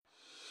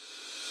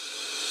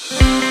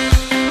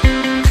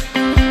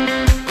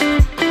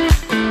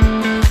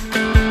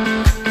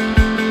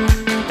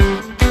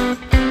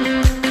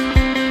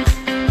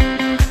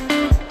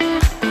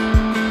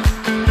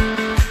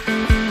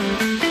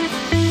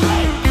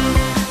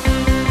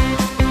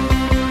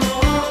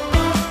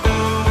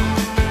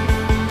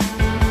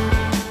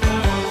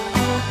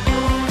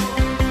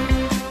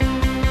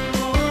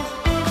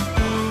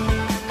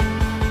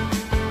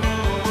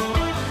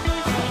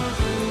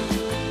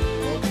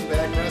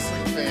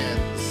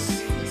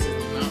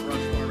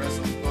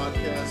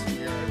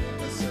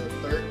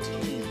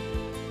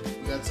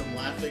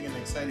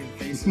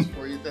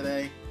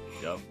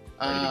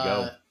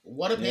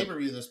what a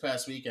pay-per-view this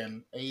past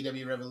weekend.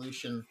 AEW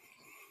Revolution.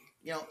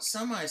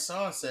 Some I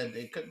saw said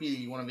it could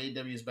be one of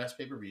AEW's best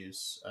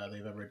pay-per-views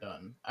they've ever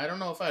done. I don't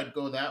know if I'd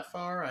go that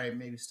far. I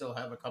maybe still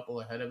have a couple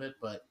ahead of it,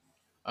 but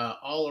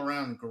all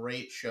around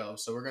great show.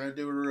 So we're going to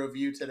do a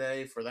review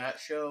today for that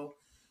show,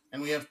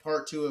 and we have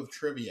part 2 of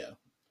trivia.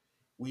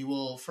 We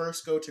will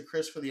first go to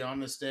Chris for the On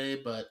This Day,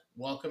 but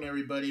welcome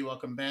everybody.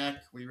 Welcome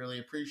back. We really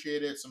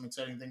appreciate it. Some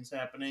exciting things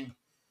happening.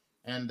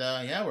 And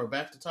we're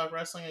back to talk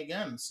wrestling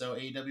again. So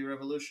AEW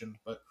Revolution.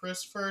 But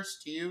Chris,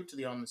 first to you, to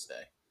the On This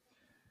Day.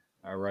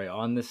 All right,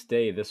 on this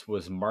day, this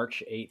was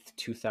March 8th,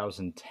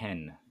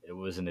 2010. It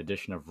was an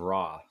edition of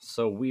Raw.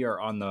 So we are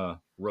on the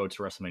road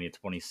to WrestleMania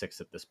 26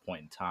 at this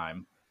point in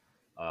time.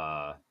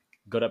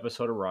 Good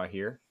episode of Raw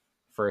here.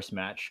 First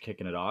match,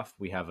 kicking it off.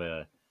 We have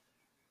a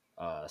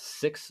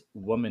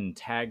 6-woman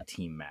tag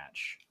team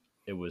match.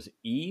 It was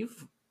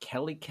Eve,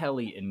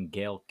 Kelly, and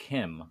Gail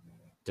Kim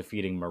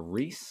defeating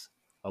Maurice,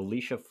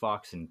 Alicia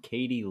Fox, and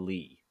Katie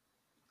Lee.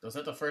 Was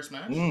that the first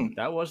match?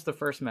 That was the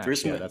first match.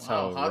 That's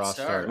how Raw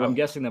started. I'm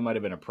guessing there might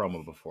have been a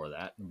promo before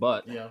that.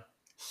 But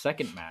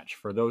second match,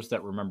 for those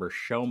that remember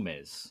Show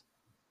Miz.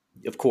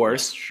 Of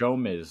course. Show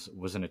Miz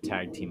was in a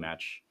tag team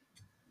match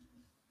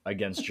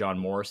against John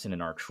Morrison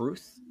and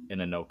R-Truth in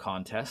a no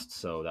contest.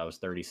 So that was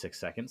 36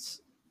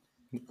 seconds.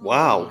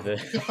 Wow.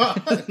 This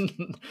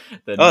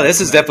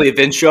is definitely a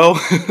Vince show.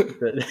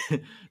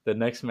 The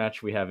next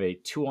match, we have a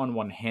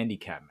 2-on-1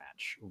 handicap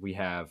match. We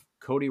have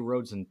Cody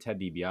Rhodes and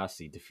Ted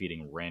DiBiase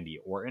defeating Randy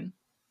Orton.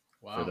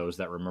 Wow. For those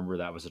that remember,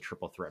 that was a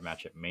triple threat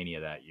match at Mania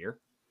that year.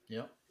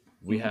 Yep.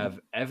 We have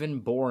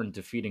Evan Bourne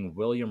defeating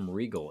William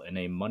Regal in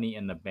a Money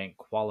in the Bank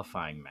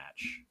qualifying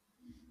match.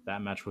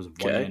 That match was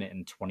 1 minute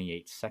and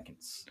 28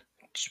 seconds.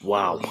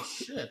 Wow. Holy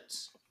shit.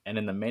 And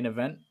in the main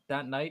event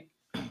that night,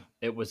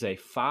 it was a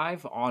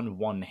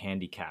 5-on-1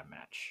 handicap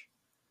match.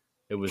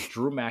 It was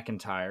Drew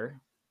McIntyre,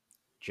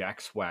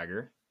 Jack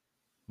Swagger,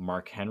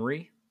 Mark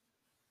Henry,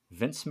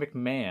 Vince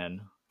McMahon,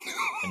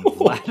 and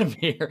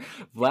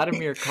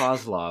Vladimir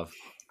Kozlov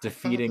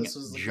defeating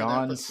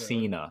John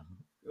Cena.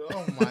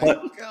 Oh my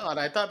god!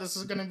 I thought this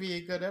was going to be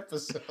a good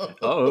episode.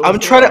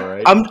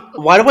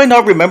 Why do I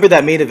not remember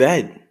that main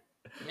event?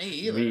 Me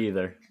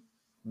either.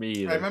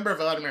 I remember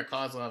Vladimir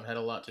Kozlov had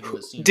a lot to do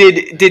with Cena.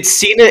 Did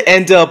Cena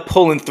end up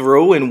pulling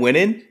through and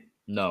winning?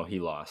 No, he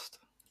lost.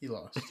 He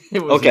lost.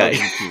 It was no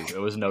DQ. It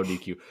was no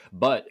DQ.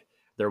 But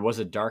there was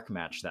a dark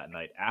match that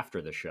night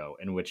after the show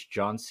in which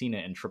John Cena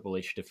and Triple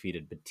H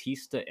defeated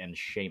Batista and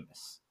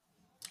Sheamus.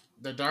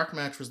 The dark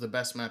match was the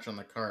best match on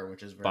the card,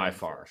 which is very by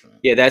far. Unfortunate.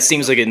 Yeah, that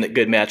seems like a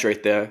good match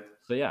right there.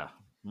 So yeah,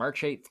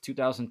 March 8th,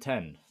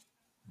 2010,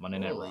 Monday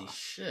Night Raw. Holy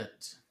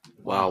shit!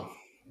 Wow.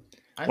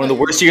 One of the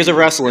worst years of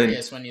wrestling.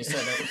 When you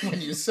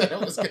said it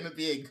was going to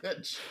be a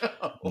good show.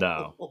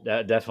 No,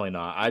 definitely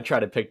not. I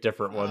try to pick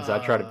different ones. I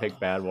try to pick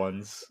bad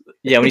ones.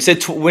 Yeah, when you said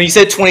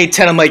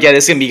 2010, I'm like, yeah,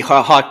 this is going to be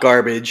hot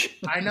garbage.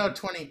 I know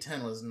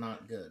 2010 was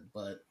not good,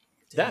 but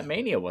that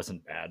Mania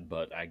wasn't bad.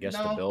 But I guess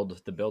the build was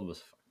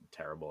fucking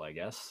terrible. I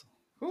guess.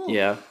 Whew.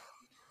 Yeah.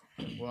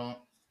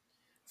 Well,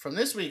 from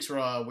this week's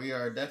Raw, we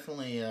are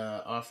definitely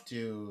off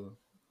to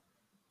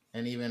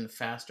an even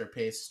faster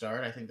paced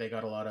start. I think they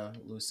got a lot of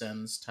loose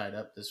ends tied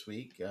up this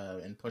week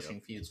in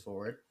pushing feuds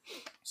forward.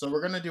 So we're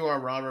going to do our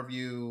Raw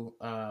review.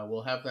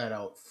 We'll have that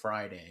out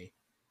Friday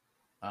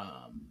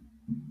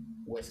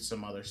with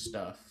some other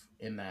stuff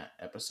in that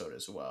episode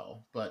as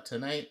well. But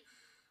tonight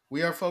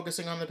we are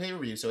focusing on the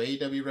pay-per-view, so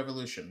AEW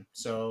Revolution.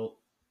 So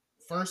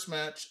first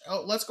match,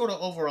 let's go to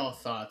overall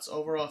thoughts.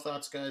 Overall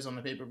thoughts, guys, on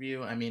the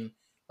pay-per-view. I mean,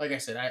 like I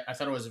said, I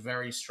thought it was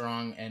very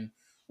strong, and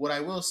what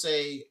I will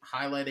say,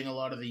 highlighting a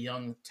lot of the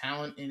young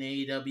talent in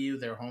AEW,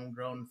 their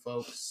homegrown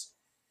folks.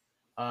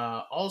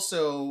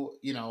 Also,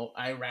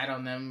 I rat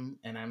on them,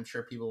 and I'm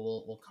sure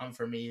people will come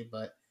for me,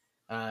 but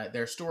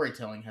their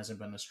storytelling hasn't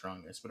been the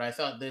strongest. But I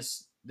thought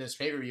this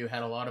pay-per-view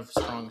had a lot of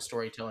strong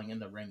storytelling in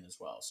the ring as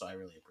well, so I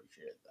really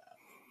appreciated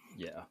that.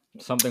 Yeah.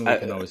 Something we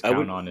can always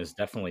count on is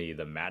definitely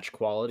the match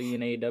quality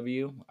in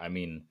AEW. I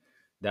mean,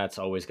 that's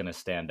always going to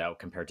stand out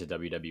compared to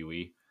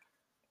WWE.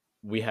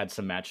 We had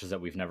some matches that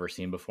we've never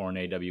seen before in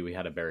AEW. We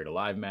had a Buried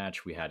Alive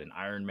match. We had an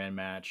Iron Man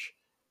match.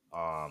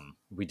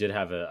 We did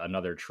have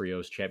another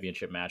Trios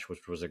Championship match,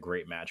 which was a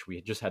great match.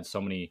 We just had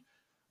so many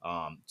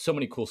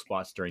cool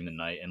spots during the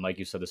night. And like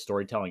you said, the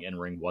storytelling in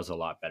ring was a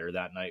lot better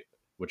that night,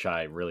 which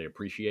I really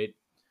appreciate.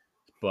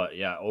 But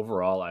yeah,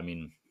 overall, I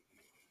mean,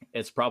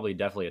 it's probably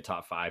definitely a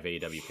top 5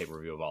 AEW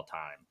pay-per-view of all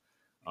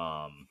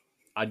time.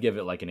 I'd give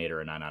it like an 8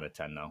 or a 9 out of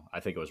 10, though. I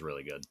think it was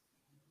really good.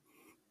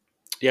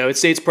 Yeah, I would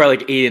say it's probably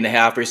like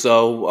 8.5 or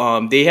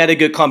so. They had a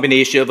good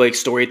combination of like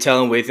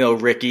storytelling with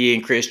Ricky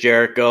and Chris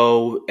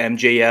Jericho,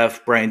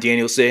 MJF, Bryan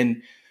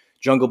Danielson,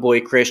 Jungle Boy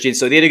Christian.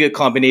 So they had a good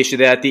combination of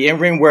that. The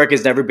in-ring work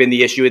has never been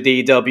the issue with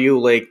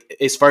AEW. Like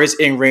as far as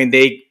in-ring,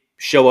 they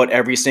show out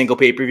every single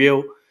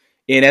pay-per-view,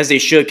 and as they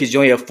should, because you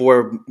only have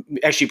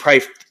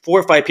probably 4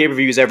 or 5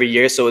 pay-per-views every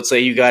year. So it's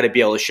like you got to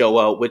be able to show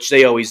out, which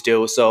they always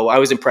do. So I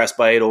was impressed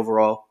by it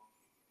overall.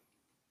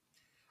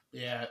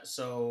 Yeah,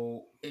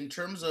 so in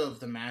terms of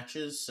the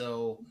matches,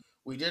 so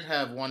we did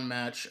have one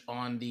match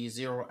on the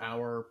 0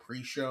 hour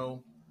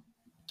pre-show,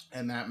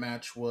 and that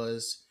match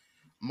was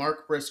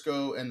Mark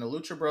Briscoe and the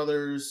Lucha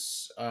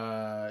Brothers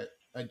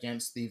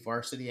against the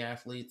Varsity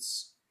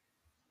Athletes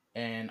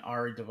and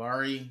Ari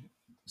Davari.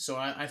 So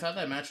I thought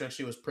that match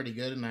actually was pretty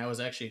good, and I was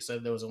actually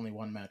excited there was only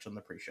one match on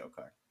the pre-show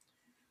card.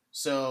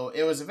 So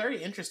it was a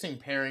very interesting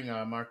pairing,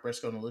 Mark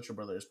Briscoe and the Lucha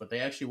Brothers, but they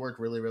actually worked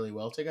really, really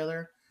well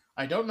together.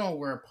 I don't know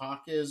where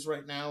Pac is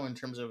right now in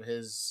terms of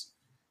his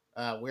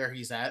where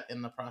he's at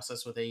in the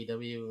process with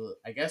AEW.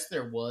 I guess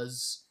there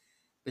was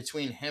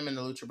between him and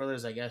the Lucha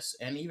Brothers, I guess,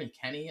 and even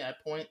Kenny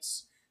at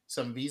points,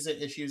 some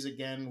visa issues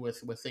again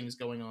with things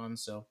going on.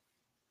 So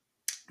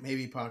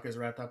maybe Pac is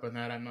wrapped up in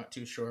that. I'm not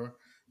too sure,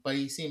 but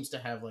he seems to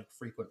have like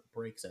frequent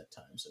breaks at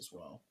times as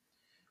well.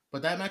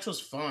 But that match was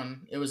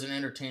fun. It was an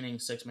entertaining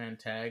 6-man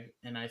tag,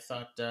 and I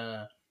thought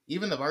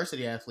even the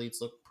varsity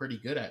athletes looked pretty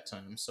good at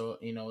times. So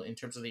in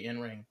terms of the in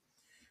ring,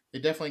 they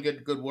definitely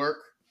did good work.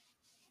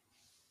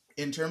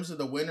 In terms of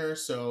the winner,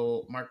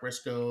 so Mark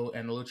Briscoe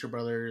and the Lucha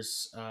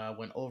Brothers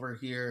went over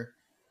here.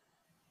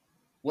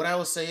 What I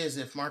will say is,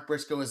 if Mark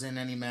Briscoe is in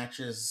any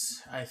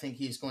matches, I think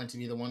he's going to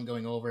be the one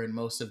going over in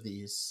most of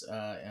these.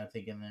 I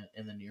think in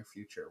the near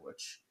future,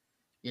 which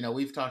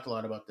we've talked a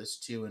lot about this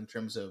too, in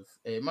terms of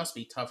it must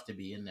be tough to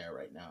be in there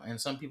right now,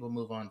 and some people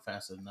move on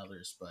faster than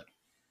others. But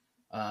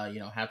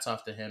hats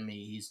off to him.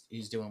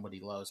 He's doing what he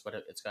loves, but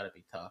it's got to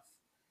be tough.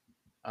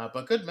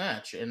 But good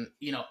match, and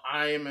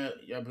I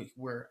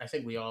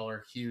think we all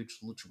are huge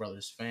Lucha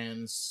Brothers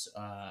fans.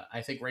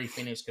 I think Ray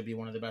Phoenix could be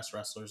one of the best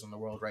wrestlers in the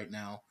world right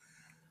now,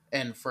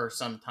 and for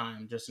some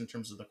time, just in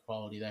terms of the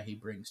quality that he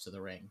brings to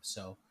the ring.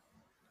 So,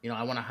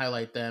 I want to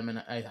highlight them, and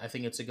I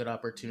think it's a good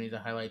opportunity to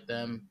highlight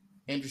them.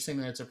 Interesting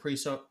that it's a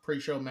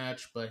pre-show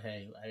match, but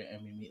hey,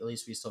 I mean, at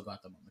least we still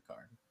got them on the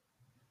card.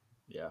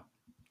 Yeah,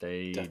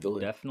 they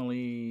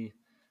definitely.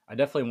 I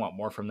definitely want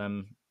more from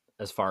them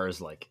as far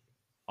as like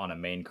on a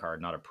main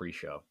card, not a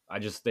pre-show. I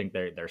just think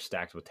they're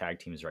stacked with tag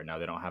teams right now.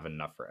 They don't have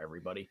enough for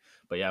everybody.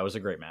 But yeah, it was a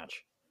great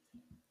match.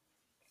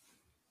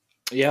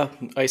 Yeah,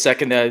 I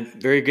second that.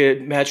 Very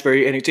good match,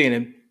 very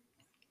entertaining.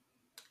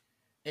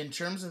 In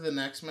terms of the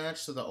next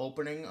match, so the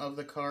opening of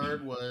the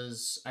card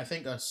was, I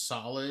think, a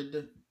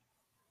solid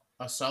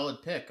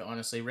pick.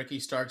 Honestly, Ricky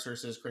Starks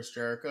versus Chris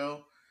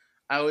Jericho.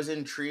 I was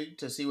intrigued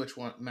to see which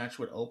one match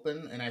would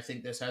open, and I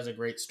think this has a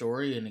great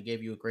story, and it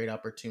gave you a great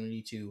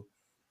opportunity to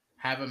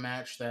have a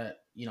match that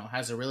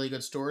has a really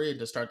good story and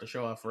to start the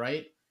show off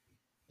right.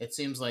 It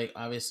seems like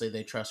obviously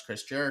they trust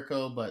Chris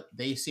Jericho, but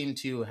they seem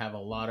to have a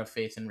lot of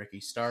faith in Ricky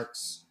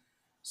Starks.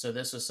 So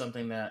this was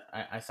something that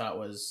I thought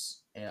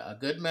was a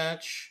good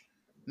match.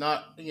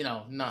 Not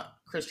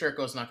Chris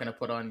Jericho's not going to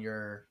put on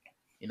your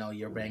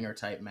banger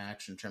type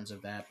match in terms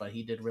of that, but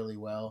he did really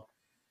well.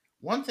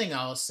 One thing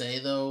I'll say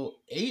though,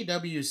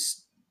 AEW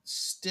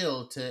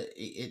still to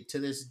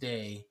this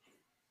day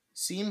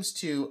seems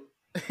to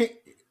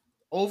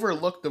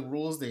overlook the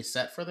rules they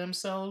set for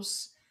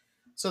themselves.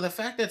 So the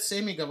fact that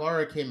Sammy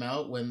Guevara came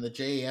out when the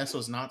JAS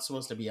was not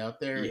supposed to be out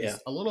there Yeah. is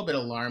a little bit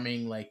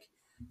alarming. Like,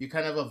 you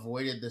kind of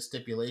avoided the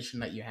stipulation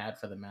that you had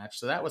for the match,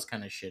 so that was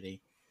kind of shitty.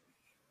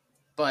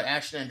 But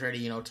Ashton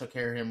Andretti, took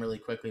care of him really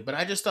quickly. But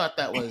I just thought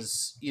that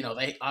was,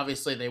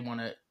 they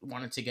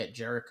wanted to get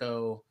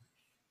Jericho,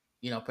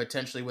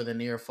 potentially with a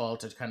near fall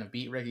to kind of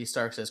beat Ricky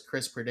Starks, as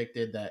Chris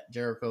predicted that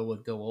Jericho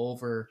would go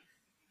over.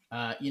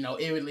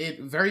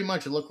 It very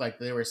much looked like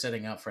they were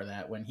setting up for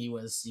that when he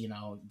was,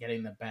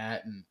 getting the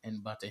bat and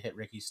about to hit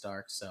Ricky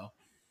Starks. So,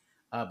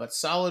 but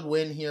solid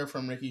win here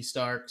from Ricky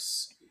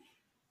Starks.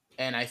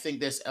 And I think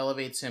this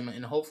elevates him,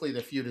 and hopefully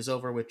the feud is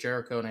over with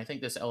Jericho. And I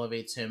think this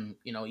elevates him,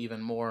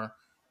 even more.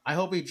 I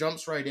hope he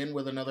jumps right in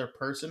with another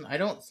person. I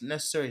don't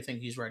necessarily think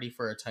he's ready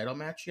for a title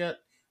match yet.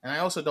 And I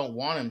also don't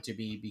want him to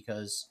be,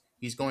 because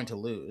he's going to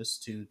lose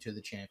to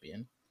the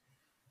champion.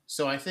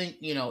 So I think,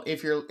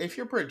 if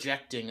you're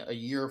projecting a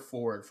year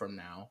forward from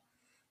now,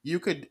 you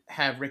could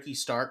have Ricky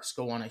Starks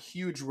go on a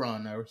huge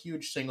run, or a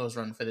huge singles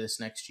run for this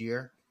next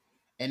year.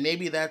 And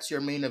maybe that's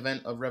your main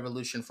event of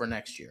Revolution for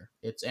next year.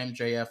 It's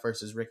MJF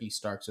versus Ricky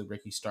Starks, with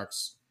Ricky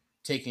Starks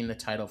taking the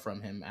title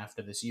from him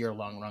after this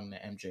year-long run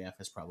that MJF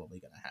is probably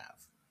going to have.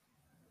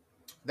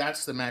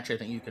 That's the match I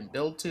think you can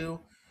build to.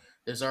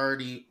 There's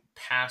already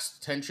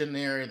past tension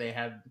there. They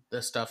had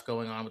the stuff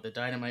going on with the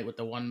Dynamite with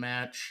the one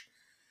match.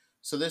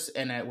 So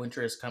and at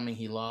Winter is Coming,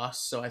 he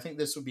lost. So I think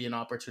this would be an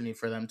opportunity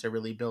for them to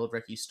really build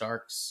Ricky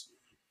Starks.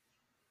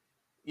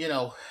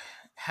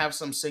 Have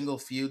some single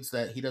feuds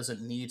that he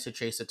doesn't need to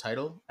chase a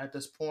title at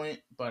this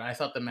point. But I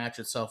thought the match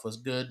itself was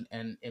good,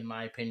 and in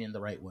my opinion,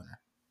 the right winner.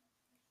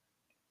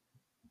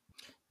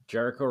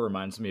 Jericho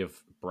reminds me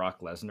of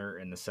Brock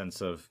Lesnar in the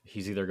sense of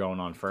he's either going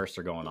on first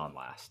or going on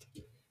last.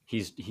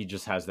 He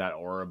just has that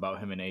aura about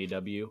him in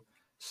AEW.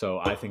 So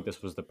I think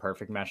this was the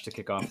perfect match to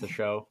kick off the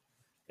show.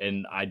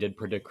 And I did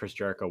predict Chris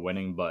Jericho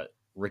winning, but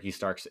Ricky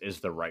Starks is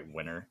the right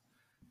winner.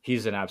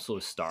 He's an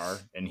absolute star,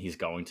 and he's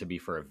going to be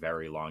for a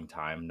very long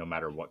time, no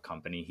matter what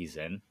company he's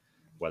in,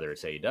 whether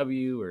it's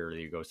AEW or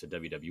he goes to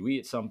WWE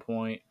at some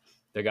point.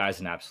 The guy's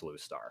an absolute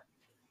star.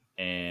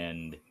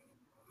 And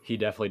he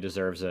definitely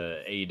deserves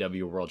a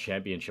AEW World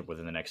Championship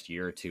within the next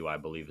year or two, I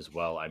believe, as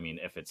well. I mean,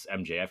 if it's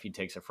MJF he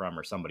takes it from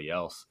or somebody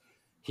else,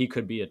 he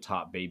could be a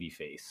top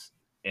babyface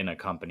in a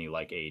company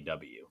like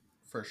AEW.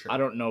 For I sure.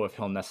 don't know if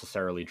he'll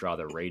necessarily draw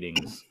the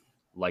ratings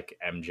like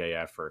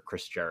MJF or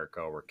Chris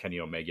Jericho or Kenny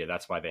Omega.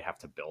 That's why they have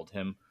to build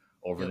him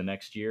over the Yep.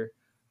 next year.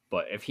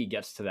 But if he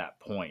gets to that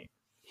point,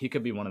 he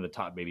could be one of the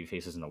top baby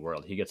faces in the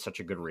world. He gets such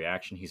a good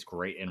reaction. He's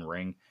great in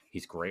ring.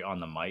 He's great on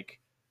the mic.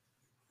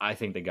 I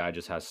think the guy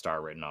just has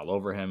star written all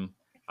over him.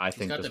 I He's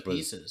think got the this was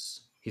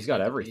pieces. he's He's got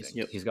got the everything. Yep.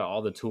 pieces. He's got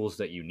all the tools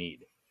that you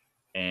need.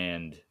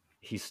 And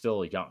he's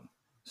still young.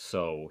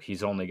 So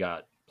he's only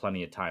got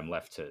plenty of time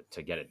left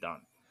to get it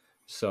done.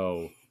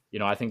 So,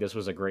 I think this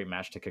was a great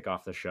match to kick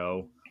off the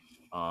show.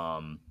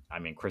 I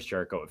mean, Chris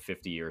Jericho at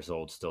 50 years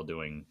old still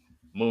doing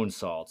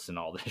moonsaults and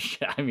all this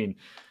shit. I mean,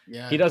 he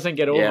Yeah. doesn't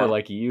get over Yeah.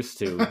 like he used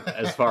to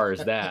as far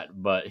as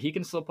that, but he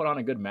can still put on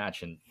a good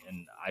match, and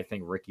I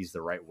think Ricky's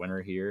the right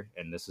winner here,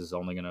 and this is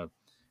only gonna,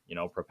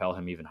 propel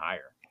him even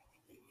higher.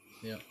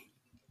 Yep.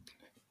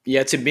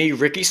 Yeah, to me,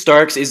 Ricky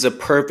Starks is a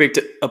perfect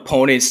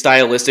opponent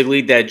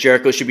stylistically that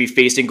Jericho should be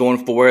facing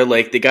going forward.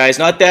 Like, the guy's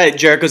not that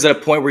Jericho's at a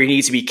point where he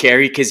needs to be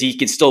carried because he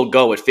can still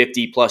go at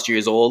 50 plus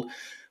years old.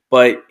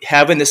 But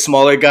having the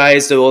smaller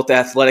guys, the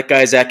athletic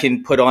guys that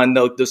can put on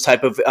those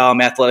type of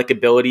athletic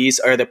abilities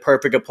are the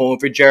perfect opponent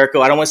for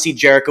Jericho. I don't want to see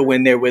Jericho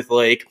in there with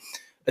like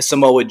a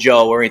Samoa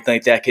Joe or anything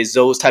like that because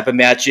those type of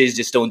matches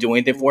just don't do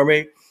anything for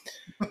me.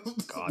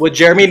 God. What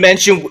Jeremy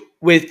mentioned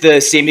with the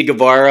Sammy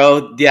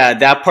Guevara, yeah,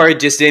 that part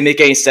just didn't make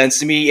any sense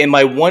to me. And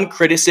my one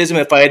criticism,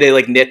 if I had to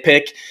like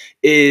nitpick,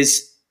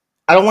 is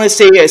I don't want to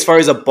say as far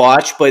as a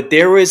botch, but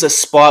there was a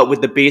spot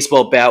with the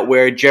baseball bat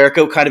where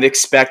Jericho kind of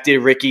expected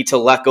Ricky to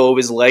let go of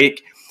his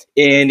leg,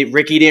 and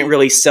Ricky didn't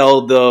really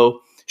sell the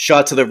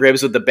shot to the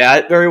ribs with the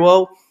bat very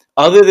well.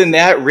 Other than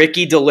that,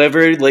 Ricky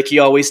delivered like he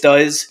always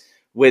does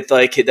with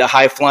like the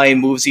high flying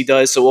moves he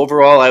does. So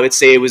overall, I would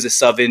say it was a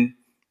 7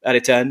 out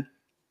of 10.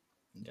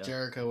 Yeah.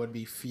 Jericho would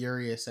be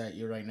furious at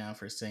you right now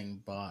for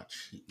saying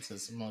botch. He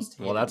says the most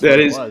Well, hated that's That what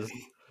it is, was.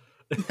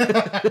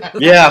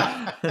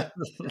 yeah.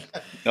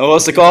 No one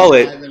else to It's a call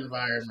it. live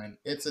environment.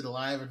 It's a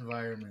live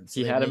environment.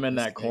 So He they had him make in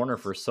that corner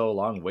mistakes. for so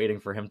long, waiting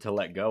for him to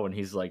let go, and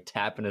he's like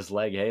tapping his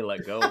leg. Hey,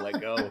 let go,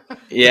 let go.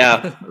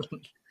 Yeah.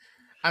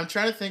 I'm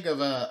trying to think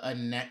of a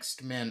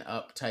next man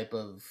up type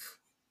of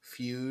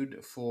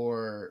feud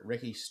for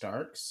Ricky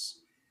Starks.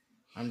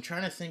 I'm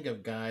trying to think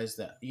of guys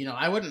that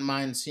I wouldn't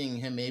mind seeing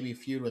him maybe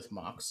feud with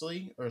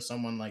Moxley or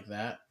someone like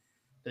that.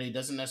 That he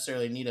doesn't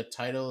necessarily need a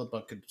title,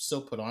 but could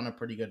still put on a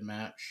pretty good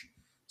match.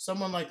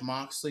 Someone like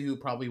Moxley who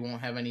probably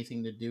won't have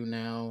anything to do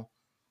now,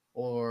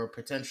 or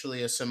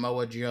potentially a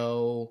Samoa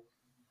Joe,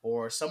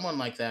 or someone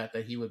like that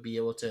he would be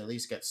able to at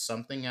least get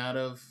something out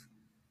of.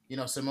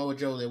 Samoa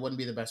Joe, it wouldn't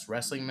be the best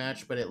wrestling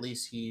match, but at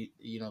least the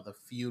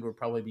feud would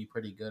probably be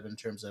pretty good in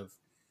terms of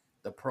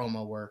the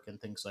promo work and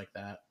things like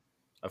that.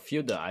 A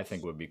feud that I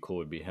think would be cool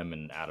would be him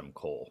and Adam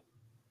Cole,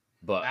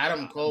 but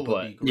Adam Cole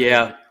would be but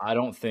Yeah. great. I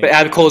don't But think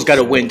Adam Cole's Adam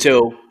got to win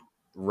Cole. too.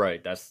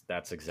 Right, that's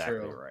exactly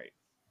True. right.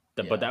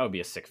 But Yeah. that would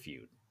be a sick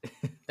feud.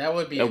 That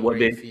would be a That would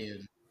great be.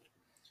 feud.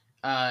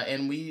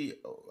 And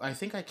I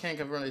think I can't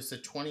confirm it's the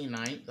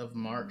 29th of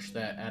March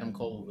that Adam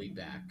Cole will be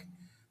back.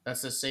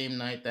 That's the same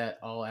night that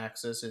All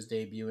Access is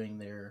debuting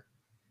their,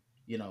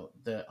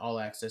 the All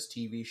Access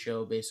TV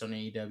show based on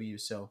AEW.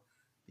 So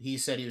he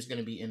said he was going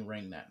to be in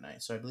ring that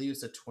night. So I believe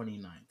it's the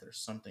 29th or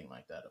something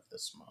like that of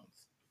this month.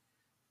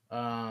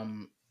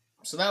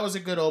 So that was a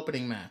good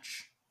opening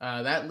match.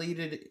 That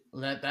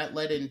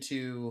led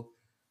into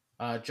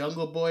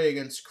Jungle Boy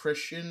against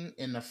Christian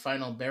in the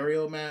final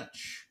burial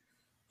match,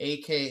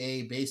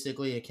 aka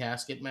basically a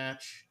casket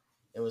match.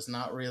 It was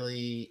not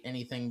really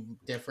anything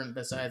different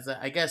besides that,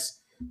 I guess.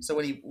 So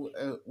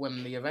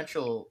when the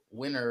eventual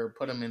winner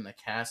put him in the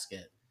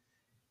casket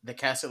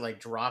like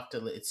dropped.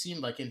 It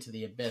seemed like into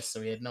the abyss,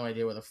 so he had no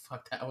idea where the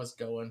fuck that was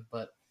going.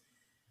 But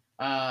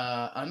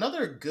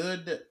another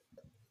good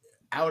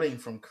outing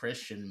from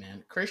Christian,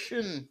 man.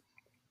 Christian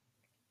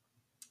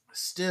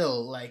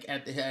still like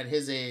at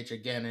his age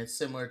again. It's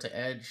similar to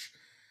Edge,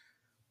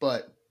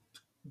 but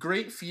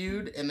great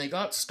feud, and they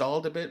got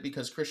stalled a bit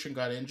because Christian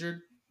got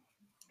injured,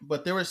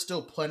 but there was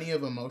still plenty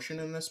of emotion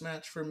in this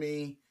match for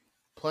me.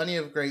 Plenty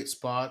of great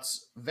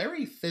spots,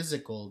 very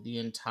physical the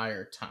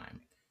entire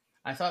time.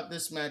 I thought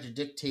this match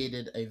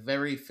dictated a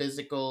very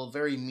physical,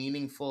 very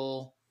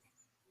meaningful.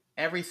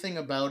 Everything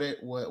about it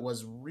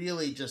was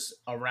really just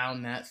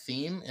around that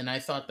theme, and I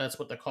thought that's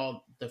what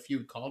the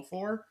feud called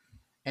for,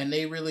 and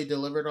they really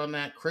delivered on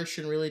that.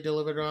 Christian really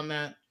delivered on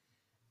that.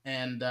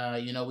 And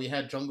we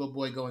had Jungle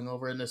Boy going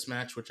over in this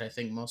match, which I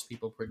think most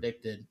people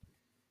predicted.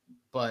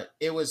 But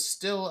it was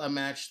still a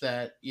match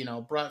that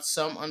brought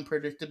some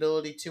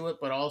unpredictability to it,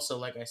 but also,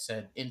 like I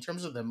said, in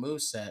terms of the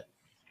move set,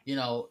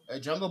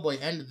 Jungle Boy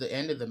ended the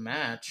end of the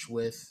match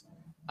with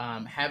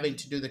having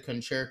to do the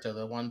concerto,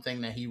 the one thing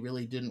that he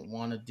really didn't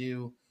want to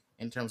do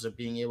in terms of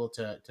being able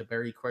to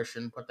bury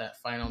Christian, put that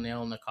final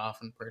nail in the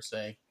coffin per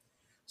se.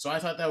 So I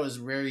thought that was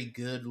very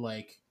good,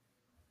 like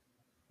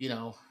you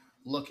know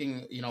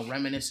looking,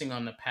 reminiscing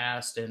on the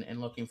past and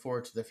looking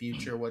forward to the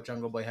future, what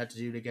Jungle Boy had to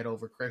do to get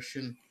over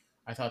Christian.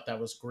 I thought that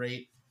was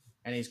great,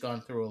 and he's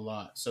gone through a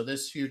lot. So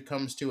this feud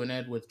comes to an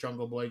end with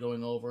Jungle Boy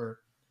going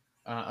over.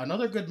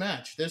 Another good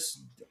match.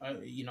 This,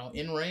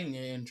 in ring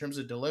in terms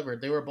of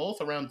delivered, they were both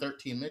around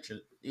 13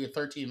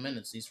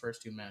 minutes. These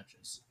first two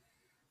matches,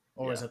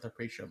 or was Yeah. that the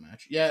pre-show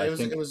match? Yeah, I it was.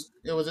 think It was.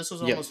 It was. This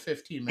was Yep. almost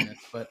 15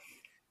 minutes, but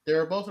they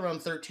were both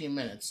around 13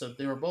 minutes, so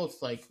they were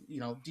both like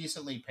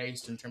decently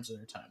paced in terms of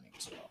their timing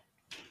as well.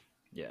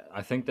 Yeah,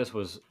 I think this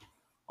was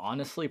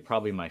honestly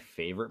probably my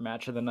favorite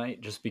match of the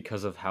night just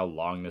because of how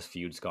long this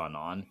feud's gone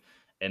on,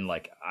 and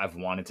like I've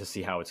wanted to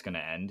see how it's going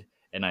to end,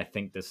 and I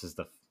think this is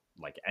the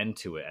like end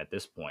to it at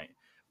this point.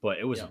 But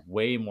it was Yeah.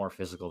 way more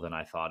physical than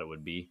I thought it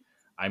would be.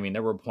 I mean,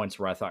 there were points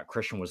where I thought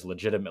Christian was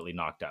legitimately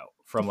knocked out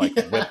from like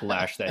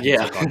whiplash that he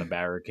Yeah. took on the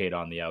barricade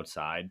on the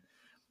outside,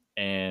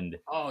 and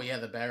Oh yeah,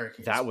 the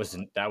barricade. that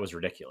was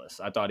ridiculous.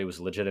 I thought he was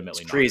legitimately It's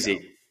knocked out.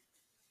 crazy.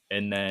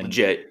 And then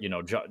Legit.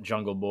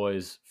 Jungle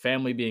Boy's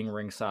family being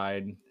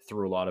ringside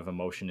threw a lot of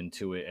emotion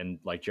into it, and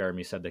like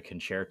Jeremy said, the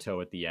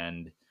concerto at the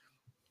end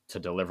to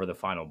deliver the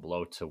final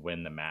blow to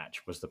win the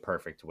match was the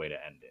perfect way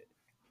to end it.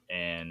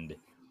 And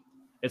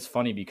it's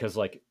funny because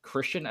like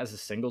Christian as a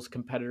singles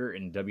competitor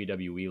in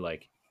WWE,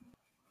 like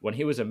when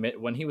he was at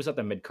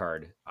the mid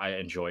card, I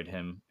enjoyed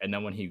him, and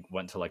then when he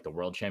went to like the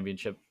World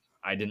Championship,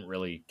 I didn't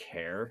really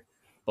care.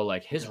 But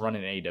like his Yeah. run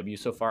in AEW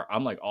so far,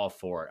 I'm like all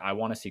for it. I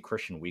want to see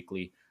Christian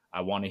weekly.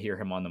 I want to hear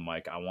him on the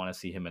mic. I want to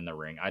see him in the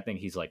ring. I think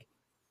he's like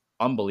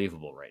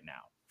unbelievable right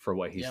now for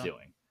what he's Yeah.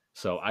 doing.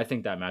 So I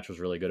think that match was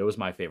really good. It was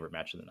my favorite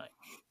match of the night.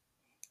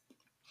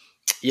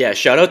 Yeah,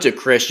 shout out to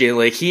Christian.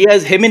 Like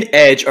him and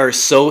Edge are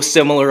so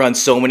similar on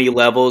so many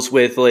levels.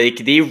 With like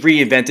they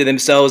reinvented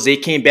themselves. They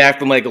came back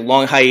from like a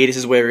long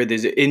hiatus where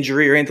there's an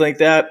injury or anything like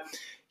that.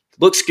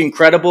 Looks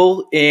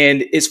incredible.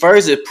 And as far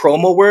as the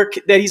promo work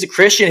that he's a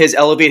Christian has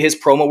elevated his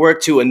promo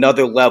work to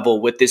another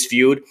level with this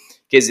feud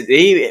because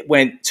they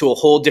went to a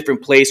whole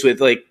different place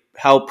with like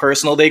how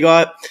personal they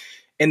got.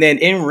 And then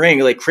in ring,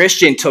 like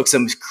Christian took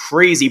some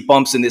crazy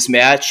bumps in this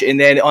match. And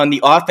then on the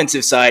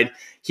offensive side,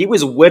 he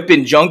was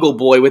whipping Jungle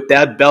Boy with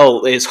that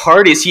belt as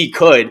hard as he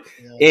could.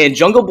 Yeah. And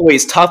Jungle Boy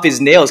is tough as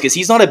nails because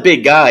he's not a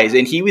big guy.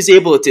 And he was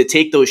able to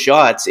take those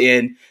shots.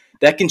 And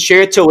that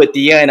concerto at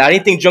the end, I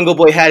didn't think Jungle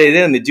Boy had it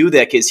in him to do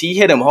that because he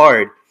hit him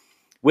hard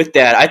with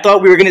that. I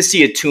thought we were going to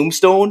see a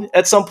tombstone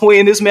at some point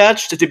in this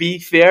match, to be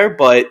fair,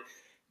 but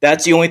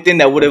that's the only thing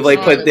that would have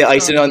like put the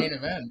icing on. Main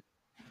event.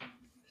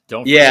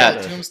 Don't Yeah.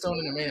 forget Tombstone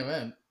in the main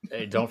event.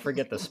 hey, don't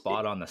forget the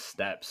spot on the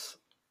steps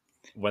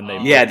when they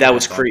Yeah, that put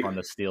was bump crazy. on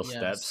the steel Yes.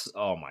 steps.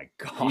 Oh my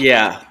god.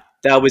 Yeah,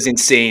 that was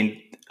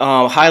insane.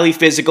 Highly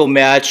physical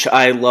match.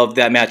 I loved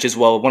that match as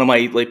well. One of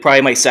my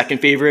probably my second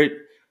favorite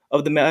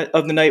of the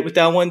night with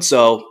that one.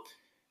 So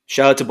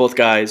shout out to both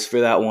guys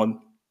for that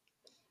one.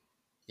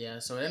 Yeah,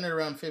 so it ended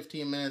around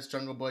 15 minutes.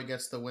 Jungle Boy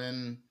gets the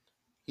win.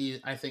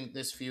 I think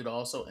this feud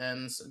also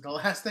ends. The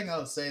last thing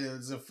I'll say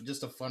is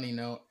just a funny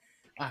note.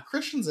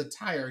 Christian's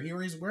attire,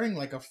 he's wearing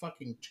like a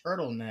fucking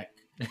turtleneck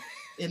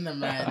in the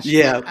match.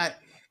 Yeah. Like,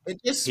 it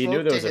just He spoke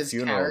knew there to was a his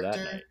funeral that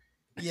character. night.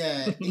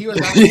 Yeah, he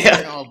was actually Yeah.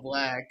 wearing all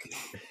black,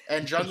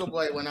 and Jungle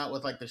Boy went out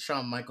with like the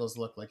Shawn Michaels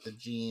look, like the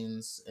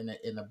jeans and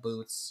the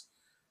boots.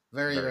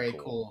 Very, Very very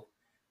cool. cool.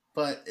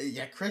 But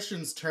yeah,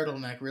 Christian's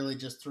turtleneck really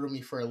just threw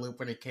me for a loop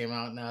when it came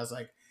out, and I was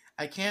like,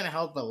 I can't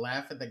help but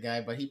laugh at the guy,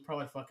 but he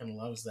probably fucking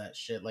loves that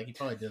shit. Like he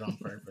probably did on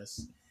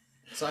purpose.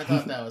 So I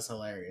thought that was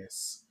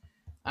hilarious.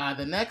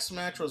 The next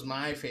match was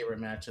my favorite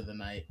match of the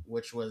night,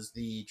 which was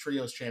the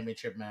Trios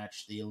Championship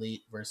match, the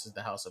Elite versus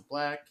the House of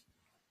Black.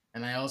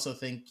 And I also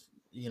think,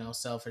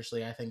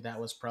 selfishly, I think that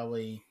was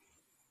probably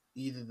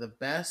either the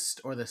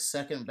best or the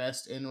second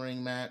best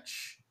in-ring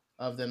match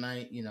of the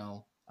night.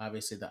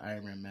 Obviously the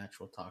Iron Man match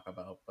we'll talk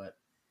about, but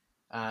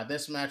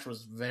this match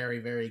was very,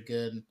 very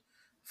good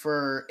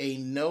for a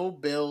no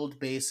build,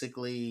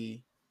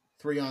 basically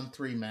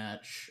 3-on-3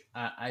 match.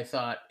 I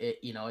thought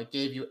it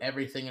gave you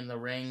everything in the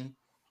ring.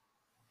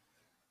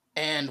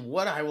 And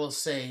what I will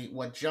say,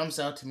 what jumps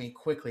out to me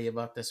quickly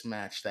about this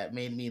match that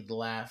made me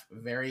laugh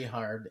very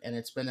hard, and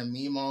it's been a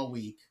meme all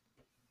week,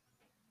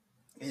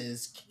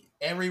 is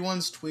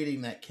everyone's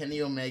tweeting that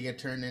Kenny Omega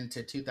turned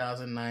into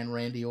 2009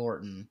 Randy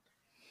Orton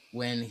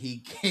when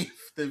he gave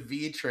the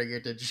V trigger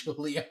to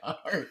Julia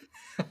Hart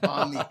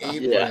on the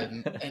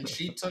apron, and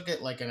she took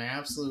it like an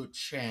absolute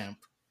champ.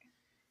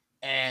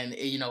 And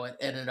it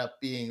ended up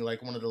being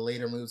like one of the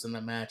later moves in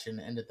the match and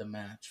ended the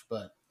match.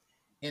 But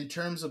in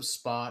terms of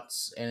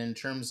spots and in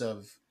terms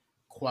of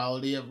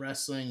quality of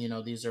wrestling,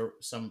 these are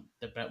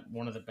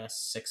one of the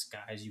best 6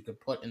 guys you could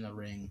put in the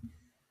ring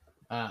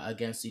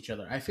against each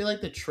other. I feel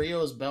like the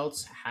trios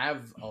belts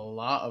have a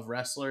lot of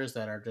wrestlers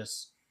that are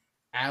just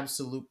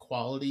absolute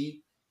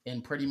quality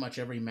in pretty much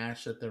every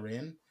match that they're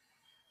in.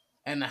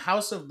 And the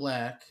House of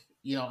Black,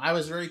 I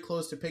was very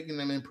close to picking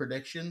them in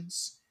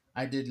predictions.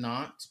 I did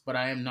not, but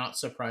I am not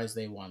surprised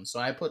they won. So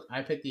I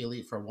picked the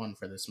Elite for 1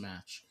 for this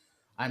match.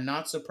 I'm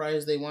not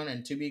surprised they won,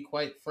 and to be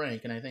quite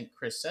frank, and I think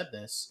Chris said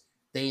this,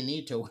 they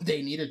needed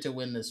to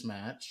win this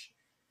match.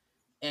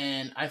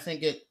 And I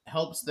think it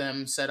helps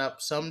them set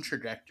up some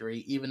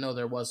trajectory, even though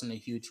there wasn't a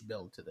huge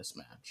build to this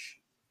match.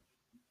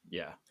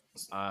 Yeah.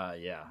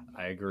 Yeah,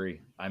 I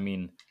agree. I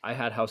mean, I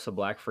had House of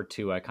Black for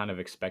 2. I kind of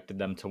expected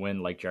them to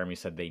win. Like Jeremy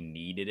said, they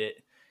needed it.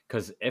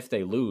 Because if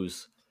they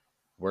lose,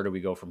 where do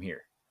we go from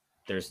here?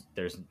 There's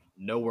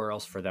nowhere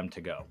else for them to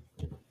go.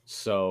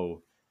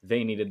 So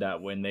they needed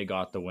that win. They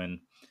got the win.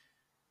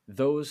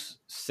 Those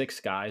 6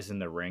 guys in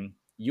the ring,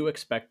 you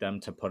expect them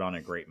to put on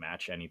a great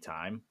match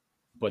anytime,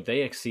 but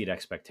they exceed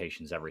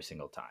expectations every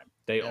single time.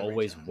 They Every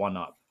always time. one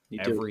up You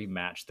do. every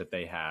match that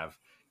they have.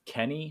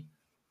 Kenny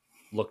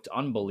looked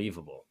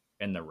unbelievable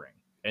in the ring,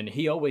 and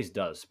he always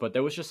does, but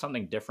there was just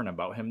something different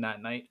about him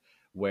that night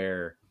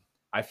where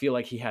I feel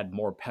like he had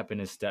more pep in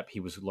his step. He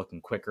was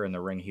looking quicker in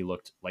the ring. He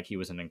looked like he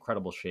was in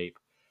incredible shape.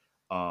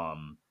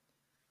 And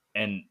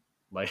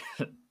like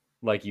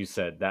like you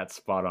said, that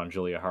spot on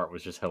Julia Hart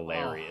was just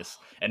hilarious,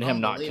 and him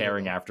not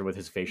caring Unbelievable. after with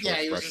his facial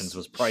Yeah, he was expressions just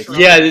was priceless.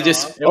 Yeah, shrugging they it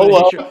just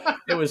off.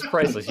 It was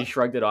priceless. He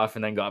shrugged it off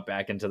and then got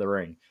back into the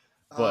ring.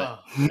 But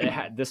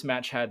Oh, this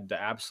match had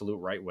the absolute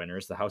right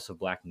winners. The House of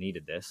Black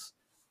needed this.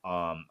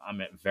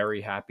 I'm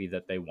very happy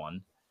that they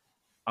won.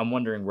 I'm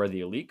wondering where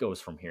the Elite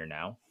goes from here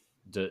now.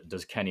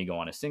 Does Kenny go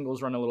on a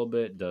singles run a little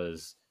bit? Do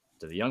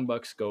the Young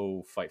Bucks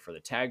go fight for the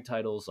tag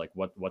titles? Like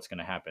what's going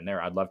to happen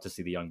there? I'd love to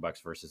see the Young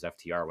Bucks versus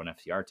FTR when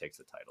FTR takes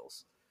the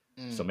titles.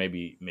 So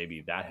maybe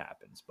that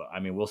happens. But I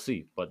mean, we'll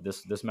see. But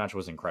this match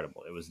was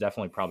incredible. It was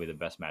definitely probably the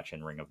best match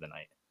in Ring of the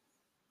Night.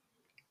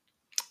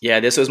 Yeah,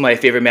 this was my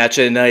favorite match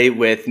of the night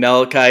with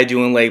Malachi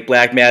doing like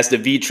Black Mass, the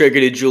V trigger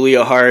to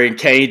Julia Hart, and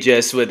Kenny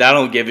just with I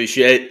don't give a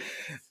shit.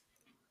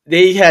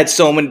 They had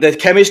so many. The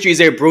chemistry is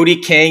there. Brody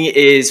King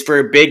is for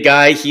a big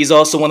guy. He's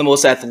also one of the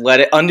most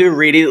athletic,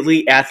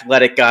 underratedly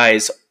athletic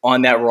guys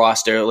on that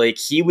roster. Like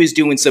he was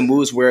doing some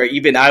moves where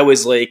even I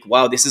was like,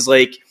 "Wow, this is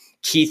like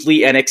Keith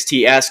Lee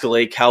NXT esque,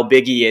 like how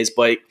big he is,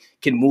 but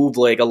can move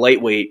like a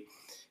lightweight."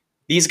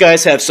 These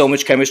guys have so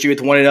much chemistry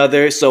with one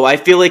another. So I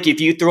feel like if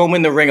you throw them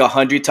in the ring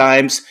 100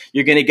 times,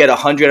 you're going to get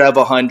 100 out of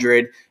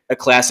 100, a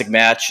classic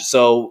match.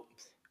 So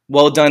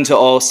well done to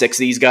all 6 of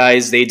these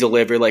guys. They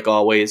deliver like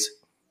always.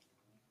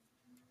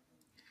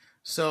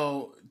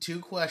 so 2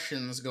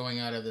 questions going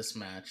out of this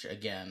match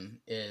again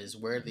is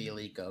where the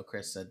Elite go.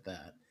 Chris said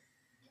that.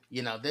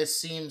 This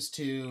seems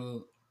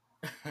to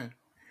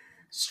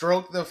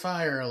stroke the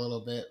fire a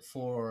little bit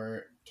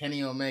for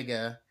Kenny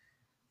Omega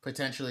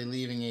potentially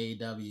leaving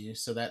AEW.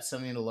 So that's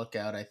something to look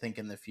out, I think,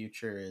 in the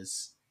future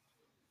is,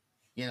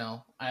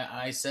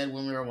 I said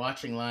when we were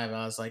watching live,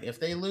 I was like, if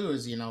they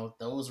lose,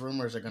 those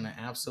rumors are going to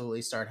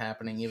absolutely start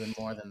happening even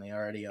more than they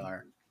already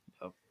are.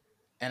 Yep.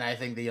 And I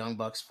think the Young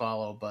Bucks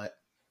follow, but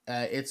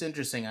it's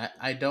interesting.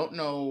 I don't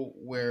know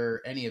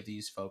where any of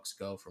these folks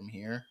go from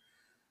here.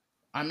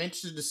 I'm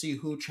interested to see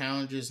who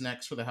challenges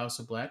next for the House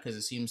of Black because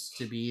it seems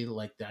to be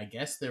like, I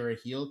guess they're a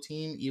heel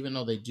team, even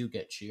though they do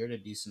get cheered a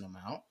decent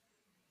amount.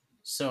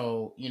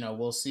 So,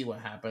 we'll see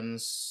what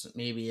happens.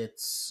 Maybe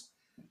it's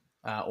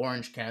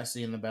Orange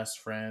Cassidy and the Best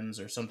Friends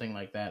or something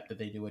like that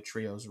they do a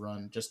trios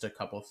run, just a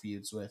couple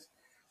feuds with.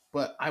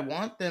 But I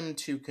want them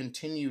to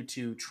continue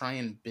to try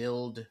and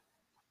build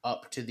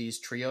up to these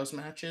trios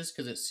matches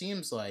because it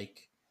seems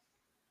like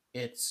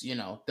it's,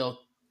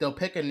 they'll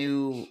pick a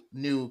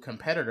new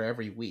competitor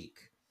every week.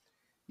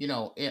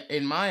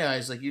 In my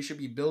eyes, like you should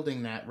be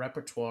building that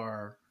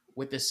repertoire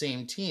with the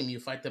same team.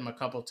 You fight them a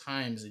couple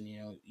times and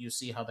you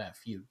see how that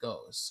feud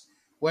goes.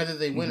 Whether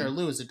they win or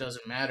lose, it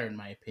doesn't matter in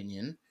my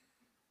opinion.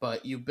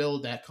 But you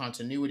build that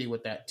continuity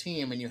with that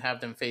team and you have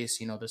them face,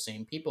 the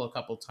same people a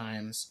couple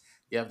times.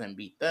 You have them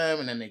beat them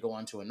and then they go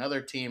on to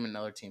another team,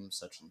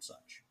 such and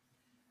such.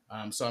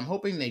 So I'm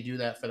hoping they do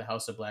that for the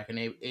House of Black and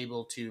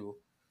able to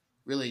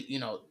really,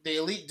 the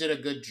Elite did a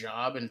good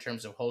job in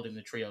terms of holding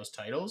the trios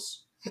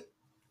titles.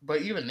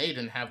 But even they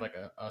didn't have like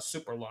a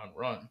super long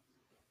run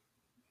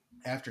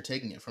after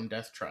taking it from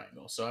Death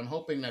Triangle. So I'm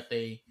hoping that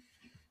they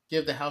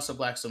give the House of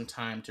Black some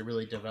time to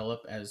really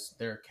develop as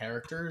their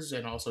characters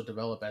and also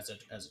develop as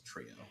a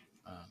trio.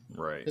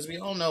 Right. Because we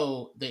all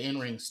know the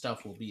in-ring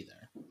stuff will be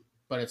there,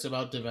 but it's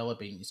about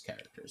developing these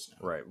characters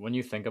now. Right. When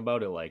you think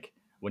about it, like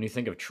when you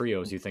think of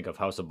trios, you think of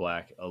House of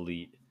Black,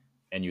 Elite,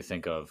 and you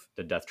think of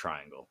the Death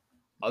Triangle.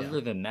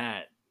 Other than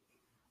that,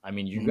 I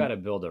mean, you got to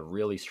build a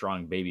really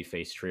strong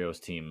babyface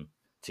trios team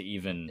to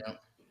even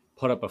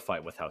put up a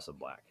fight with House of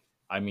Black.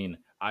 I mean,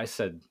 I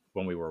said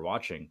when we were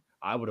watching,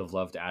 I would have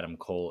loved Adam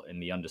Cole in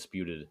the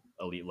Undisputed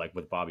Elite, like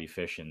with Bobby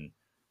Fish and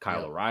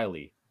Kyle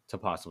O'Reilly, to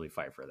possibly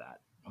fight for that.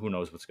 Who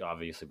knows what's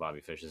obviously Bobby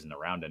Fish isn't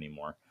around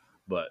anymore,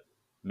 but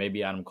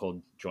maybe Adam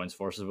Cole joins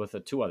forces with the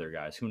 2 other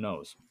guys. Who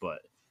knows? But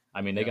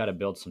I mean, they got to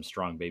build some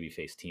strong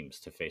babyface teams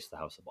to face the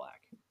House of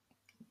Black.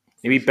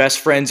 Maybe Best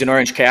Friends in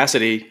Orange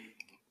Cassidy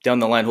down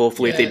the line.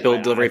 Hopefully, if they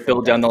build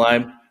down the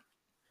line.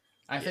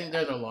 I think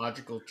they're the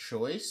logical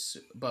choice,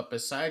 but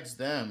besides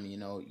them,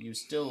 you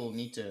still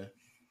need to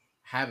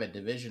have a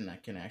division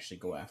that can actually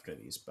go after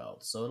these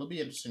belts. So it'll be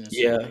interesting to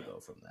see Yeah. where they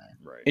go from there.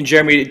 Right. And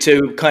Jeremy,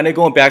 to kind of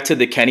going back to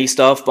the Kenny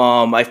stuff,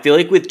 I feel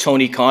like with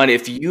Tony Khan,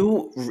 if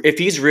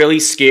he's really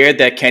scared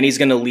that Kenny's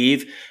gonna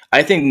leave,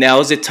 I think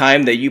now's the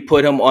time that you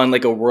put him on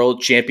like a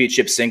world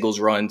championship singles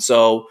run.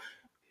 So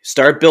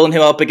start building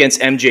him up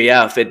against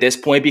MJF at this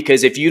point,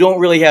 because if you don't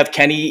really have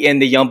Kenny and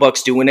the Young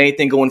Bucks doing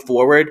anything going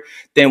forward,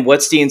 then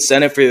what's the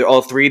incentive for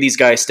all three of these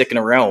guys sticking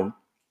around?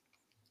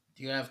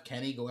 Do you have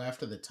Kenny go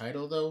after the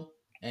title though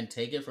and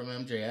take it from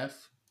MJF?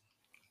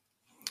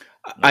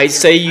 I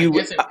say I you.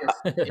 guess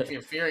if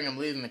you're fearing him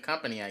leaving the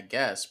company, I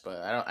guess,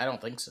 but I don't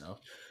think so.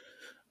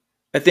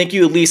 I think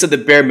you at least at the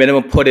bare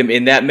minimum put him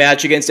in that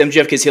match against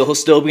MJF, because he'll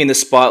still be in the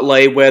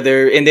spotlight.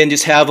 And then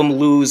just have him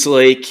lose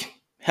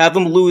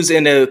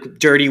in a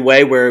dirty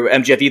way where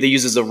MJF either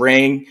uses a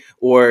ring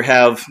or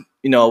have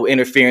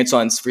interference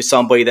on for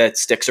somebody that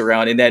sticks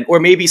around, and then or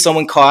maybe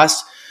someone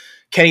costs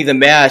Kenny the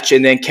match,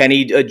 and then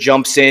Kenny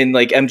jumps in,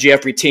 like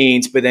MJF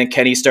retains, but then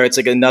Kenny starts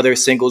like another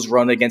singles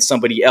run against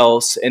somebody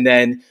else, and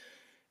then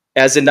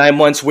as the 9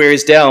 months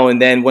wears down, and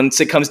then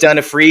once it comes down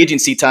to free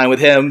agency time with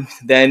him,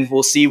 then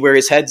we'll see where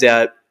his head's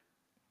at.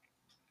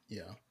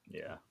 Yeah.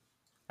 Yeah.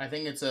 I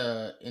think it's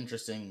a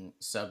interesting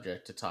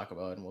subject to talk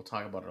about, and we'll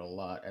talk about it a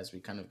lot as we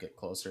kind of get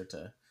closer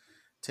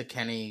to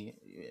Kenny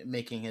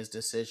making his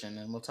decision,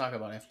 and we'll talk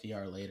about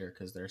FDR later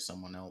because there's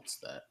someone else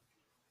that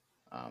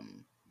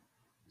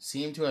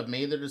seemed to have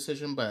made their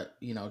decision, but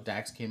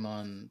Dax came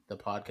on the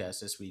podcast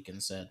this week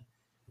and said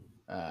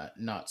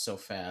not so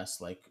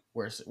fast. Like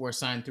we're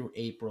signed through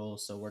April,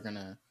 so we're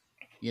gonna,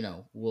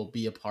 we'll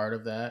be a part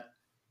of that,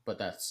 but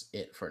that's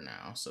it for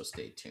now. So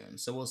stay tuned.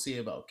 So we'll see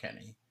about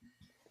Kenny.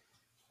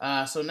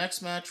 So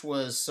next match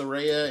was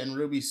Saraya and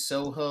Ruby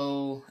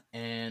Soho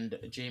and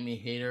Jamie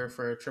Hayter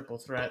for a triple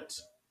threat.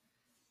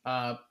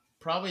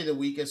 Probably the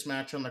weakest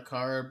match on the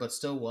card, but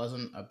still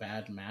wasn't a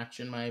bad match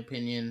in my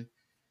opinion.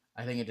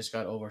 I think it just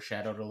got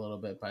overshadowed a little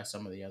bit by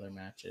some of the other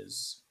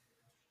matches.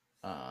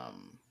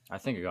 I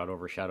think it got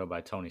overshadowed by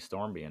Tony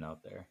Storm being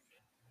out there.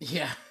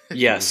 Yeah.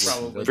 Yes,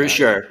 probably for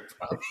sure.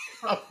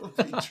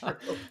 Probably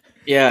true.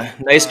 Yeah,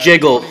 nice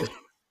jiggle.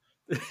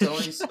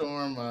 Tony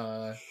Storm,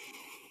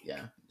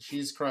 yeah,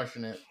 she's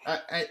crushing it.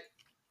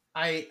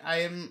 I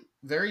am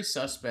very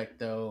suspect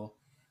though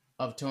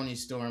of Tony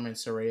Storm and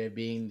Saraya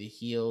being the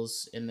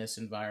heels in this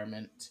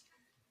environment.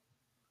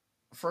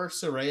 For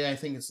Saraya, I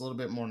think it's a little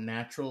bit more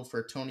natural.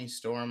 For Tony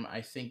Storm,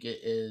 I think it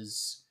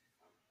is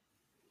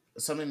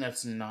something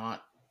that's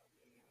not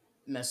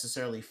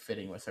necessarily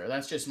fitting with her.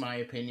 That's just my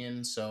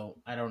opinion, so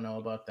I don't know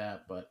about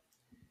that, but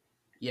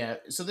yeah.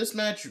 So this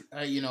match,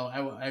 I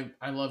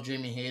love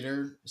Jamie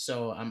Hayter,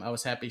 so I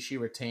was happy she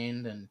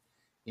retained, and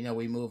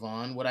we move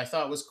on. What I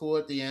thought was cool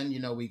at the end,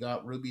 we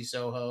got Ruby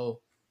Soho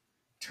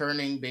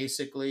turning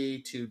basically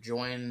to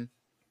join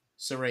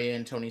Saraya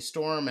and Tony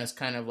Storm as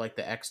kind of like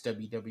the ex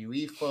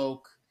WWE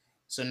folk.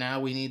 So now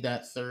we need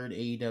that third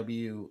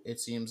AEW. It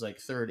seems like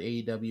third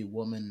AEW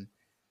woman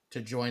to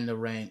join the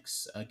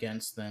ranks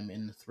against them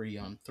in the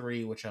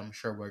 3-on-3, which I'm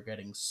sure we're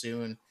getting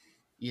soon.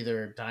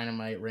 Either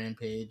Dynamite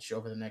Rampage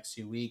over the next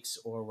few weeks,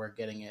 or we're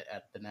getting it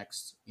at the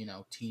next,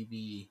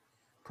 TV.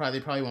 They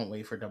probably won't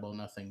wait for Double or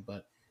Nothing,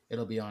 but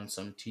it'll be on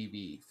some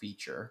TV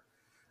feature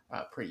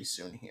pretty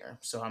soon here.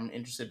 So I'm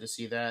interested to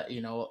see that.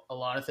 A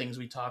lot of things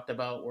we talked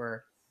about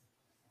were,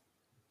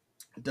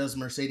 does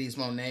Mercedes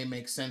Moné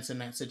make sense in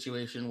that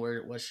situation?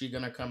 Where was she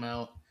going to come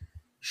out?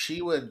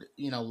 She would,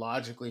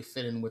 logically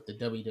fit in with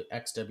the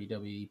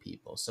ex-WWE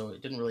people. So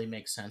it didn't really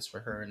make sense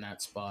for her in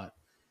that spot.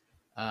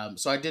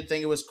 So I did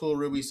think it was cool.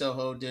 Ruby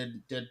Soho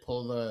did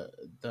pull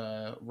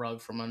the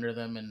rug from under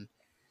them and,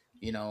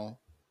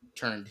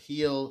 turned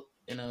heel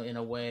in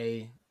a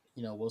way.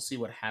 We'll see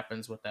what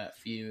happens with that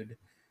feud.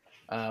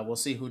 We'll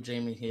see who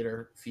Jamie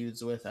Hayter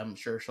feuds with. I'm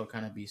sure she'll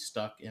kind of be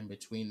stuck in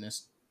between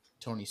this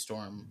Tony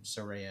Storm,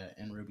 Saraya,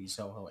 and Ruby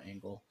Soho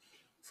angle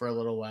for a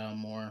little while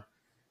more.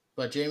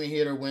 But Jamie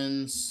Hayter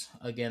wins,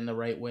 again, the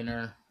right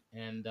winner,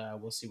 and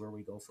we'll see where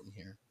we go from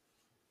here.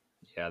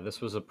 Yeah,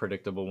 this was a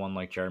predictable one,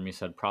 like Jeremy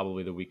said,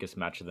 probably the weakest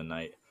match of the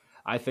night.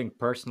 I think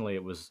personally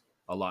it was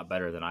a lot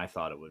better than I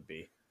thought it would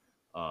be.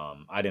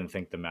 I didn't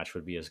think the match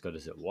would be as good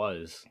as it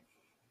was.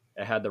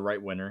 It had the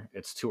right winner.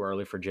 It's too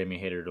early for Jamie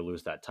Hayter to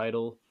lose that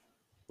title.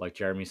 Like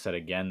Jeremy said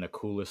again, the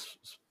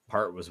coolest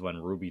part was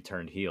when Ruby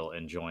turned heel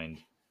and joined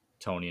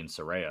Tony and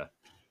Saraya.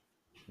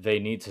 They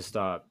need to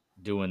stop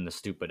doing the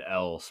stupid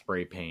L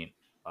spray paint.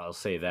 I'll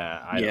say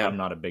that. I'm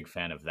not a big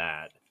fan of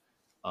that.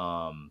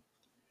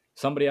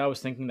 Somebody I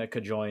was thinking that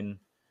could join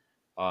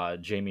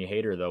Jamie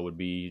Hayter though would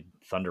be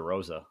Thunder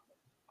Rosa.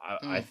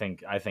 I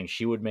think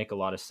she would make a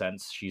lot of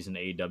sense. She's an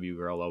AEW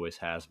girl, always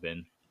has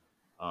been.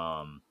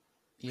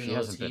 Even she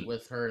hasn't been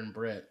with her and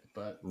Britt,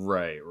 but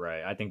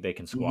right. I think they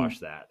can squash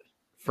that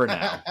for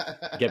now.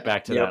 Get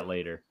back to that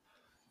later.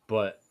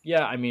 But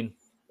yeah, I mean,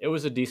 it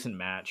was a decent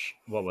match.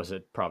 What was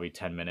it? Probably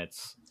 10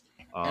 minutes.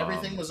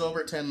 Everything was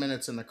over 10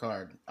 minutes in the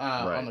card.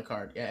 Right. On the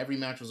card. Yeah, every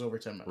match was over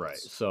 10 minutes. Right.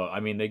 So, I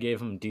mean, they gave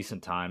them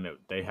decent time.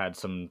 They had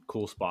some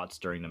cool spots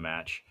during the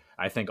match.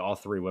 I think all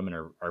three women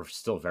are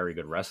still very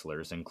good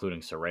wrestlers,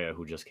 including Saraya,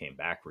 who just came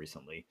back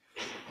recently.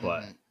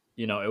 But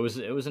Mm-hmm.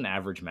 it was an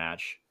average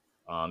match.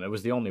 It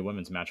was the only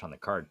women's match on the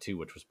card too,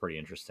 which was pretty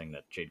interesting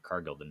that Jade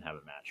Cargill didn't have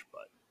a match,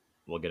 but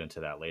we'll get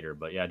into that later.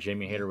 But yeah,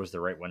 Jamie Yeah. Hayter was the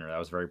right winner. That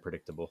was very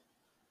predictable.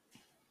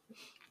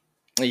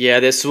 Yeah,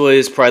 this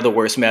was probably the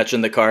worst match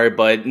on the card,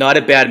 but not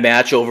a bad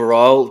match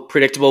overall.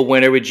 Predictable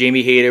winner with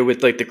Jamie Hayter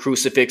with like the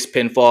crucifix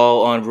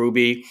pinfall on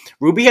Ruby.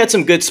 Ruby had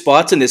some good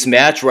spots in this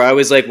match where I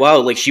was like, wow,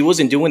 like she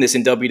wasn't doing this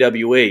in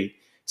WWE.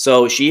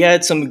 So she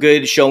had some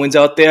good showings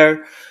out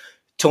there.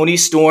 Tony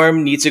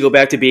Storm needs to go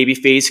back to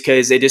babyface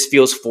because it just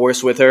feels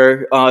forced with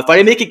her. If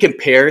I make a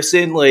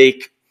comparison,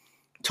 like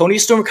Tony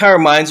Storm kind of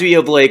reminds me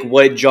of like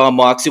what John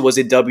Moxley was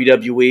in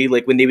WWE,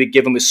 like when they would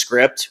give him a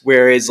script,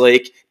 whereas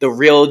like the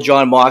real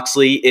John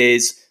Moxley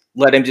is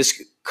let him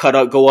just cut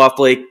out, go off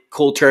like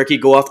cold turkey,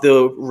 go off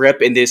the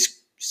rip, and just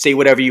say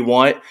whatever you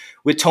want.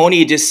 With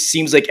Tony, it just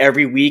seems like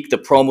every week the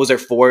promos are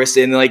forced,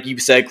 and like you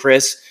said,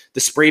 Chris, the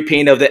spray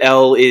paint of the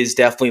L is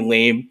definitely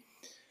lame.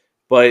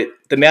 But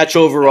the match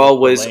L overall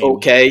for was lame,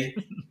 okay.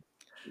 not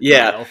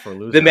Yeah, L for the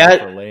loser, L match.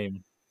 for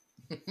lame.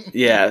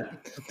 Yeah,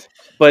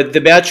 but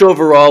the match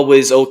overall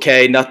was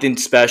okay, nothing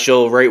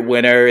special. Right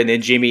winner, and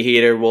then Jamie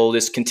Hayter will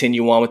just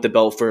continue on with the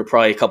belt for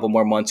probably a couple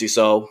more months or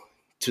so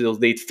till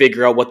they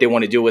figure out what they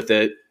want to do with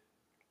it.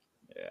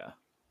 Yeah,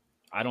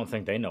 I don't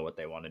think they know what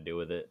they want to do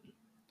with it.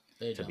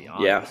 They To be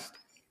don't. Yeah,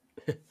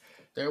 honest,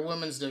 Their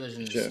women's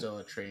division is sure. still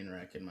a train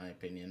wreck, in my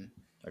opinion.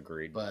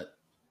 agreed. But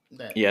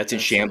Yeah, it's in that's something.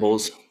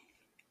 shambles.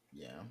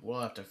 Yeah, we'll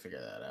have to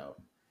figure that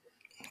out.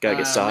 Gotta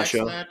get Next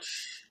Sasha.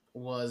 match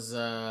was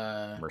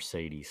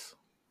Mercedes.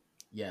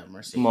 yeah,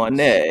 Mercedes.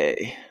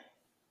 Monet.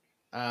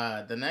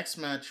 The next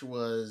match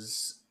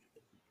was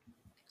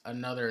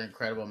another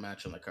incredible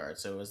match on the card.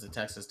 So it was the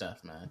Texas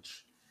Death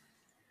Match.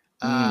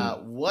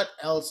 Mm. What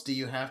else do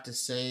you have to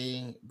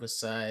say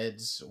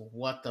besides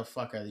what the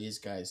fuck are these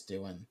guys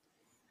doing?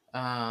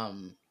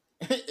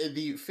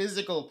 The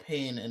physical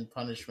pain and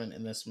punishment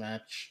in this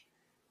match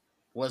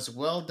was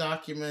well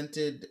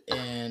documented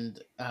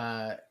and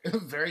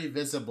very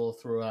visible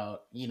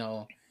throughout.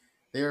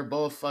 They were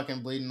both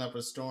fucking bleeding up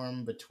a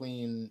storm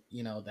between,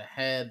 the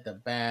head, the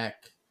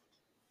back.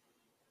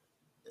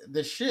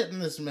 The shit in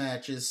this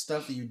match is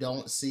stuff that you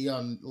don't see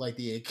on like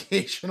the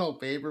occasional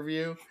pay per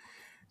view.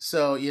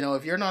 So,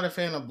 if you're not a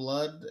fan of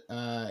blood,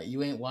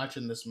 you ain't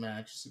watching this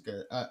match.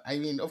 I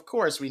mean, of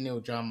course, we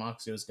knew John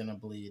Moxley was gonna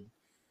bleed,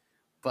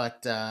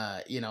 but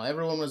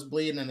everyone was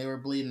bleeding and they were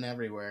bleeding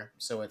everywhere.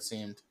 So it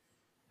seemed.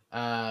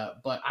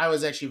 But I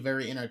was actually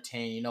very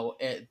entertained.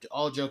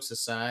 All jokes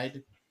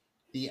aside,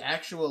 the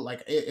actual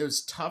like it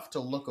was tough to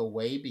look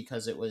away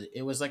because it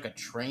was like a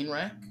train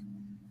wreck,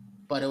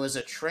 but it was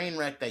a train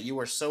wreck that you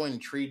were so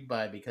intrigued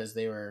by because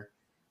they were,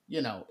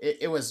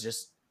 it was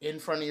just in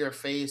front of your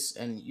face,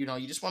 and you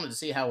just wanted to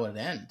see how it would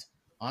end.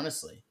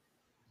 Honestly,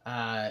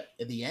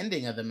 the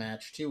ending of the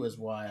match too was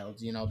wild.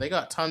 They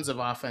got tons of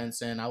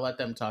offense, and I'll let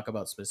them talk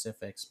about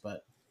specifics,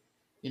 but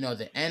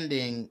the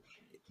ending,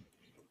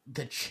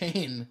 the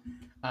chain,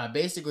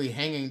 basically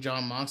hanging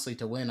John Moxley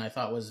to win, I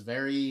thought was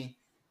very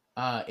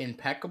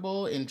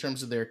impeccable in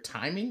terms of their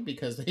timing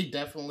because they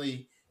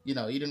definitely, you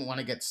didn't want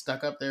to get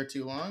stuck up there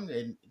too long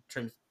in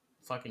terms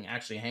of fucking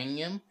actually hanging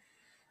him.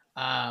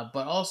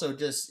 But also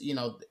just,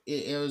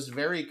 it was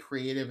very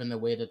creative in the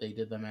way that they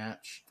did the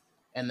match,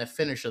 and the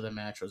finish of the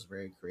match was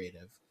very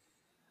creative.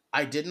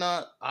 I did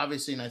not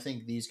obviously, and I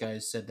think these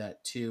guys said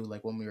that too,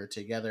 like when we were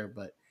together,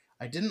 but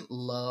I didn't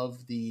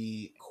love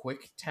the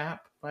quick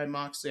tap by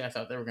Moxley. I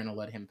thought they were going to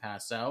let him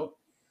pass out.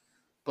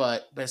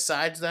 But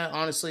besides that,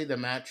 honestly, the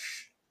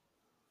match,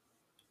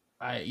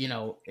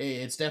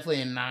 it's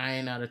definitely a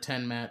 9 out of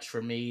 10 match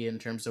for me in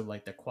terms of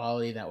like the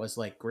quality that was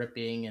like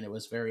gripping and it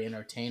was very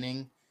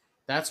entertaining.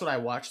 That's what I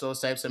watch those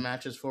types of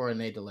matches for, and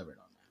they delivered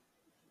on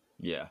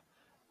Yeah.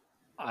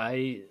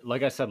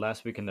 Like I said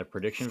last week in the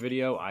prediction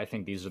video, I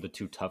think these are the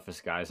two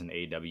toughest guys in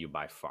AEW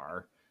by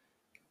far.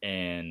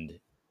 And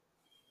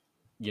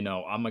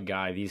I'm a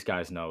guy, these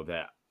guys know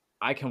that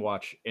I can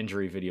watch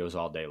injury videos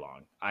all day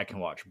long. I can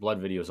watch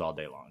blood videos all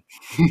day long.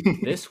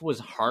 This was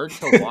hard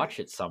to watch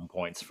at some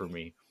points for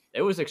me.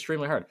 It was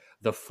extremely hard.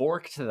 The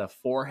fork to the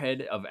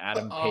forehead of that.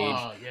 Adam Page,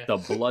 Oh, yeah. the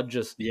blood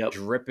just Yep.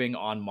 dripping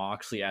on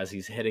Moxley as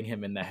he's hitting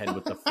him in the head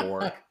with the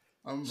fork.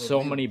 So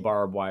many Unbelievable.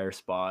 barbed wire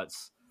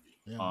spots.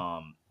 Yeah.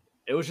 Um,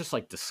 it was just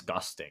like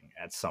disgusting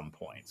at some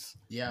points.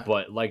 Yeah.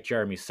 But like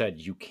Jeremy said,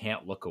 you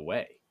can't look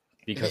away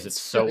because it's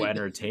It's so very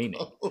entertaining.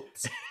 difficult.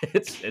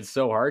 It's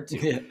so hard to.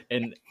 Yeah.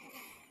 And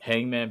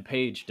Hangman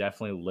Page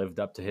definitely lived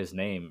up to his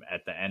name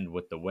at the end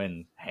with the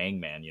win.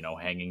 Hangman,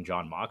 hanging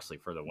John Moxley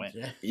for the win.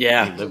 Yeah. He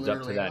Yeah. He lived up to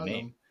literally that hung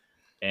name. him.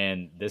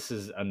 And this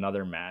is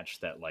another match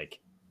that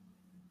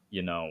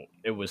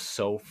it was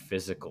so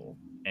physical,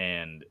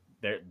 and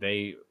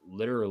they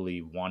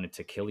literally wanted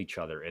to kill each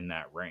other in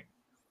that ring.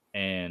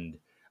 And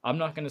I'm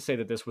not going to say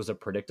that this was a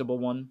predictable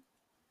one,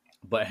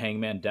 but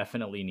Hangman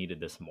definitely needed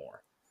this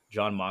more.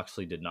 John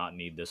Moxley did not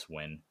need this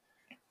win.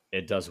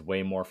 It does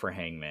way more for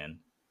Hangman.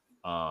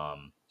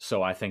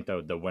 So I think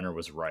the winner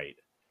was right.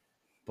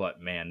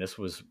 But man, this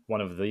was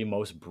one of the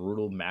most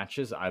brutal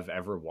matches I've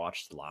ever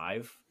watched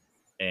live,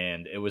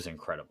 and it was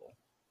incredible.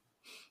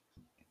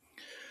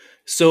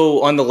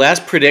 So on the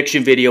last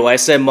prediction video, I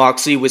said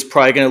Moxley was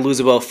probably going to lose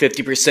about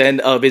 50%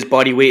 of his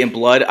body weight in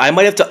blood. I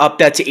might have to up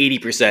that to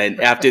 80%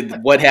 after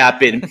what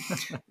happened.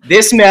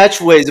 This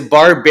match was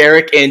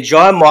barbaric, and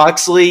John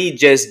Moxley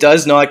just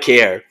does not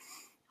care.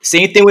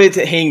 Same thing with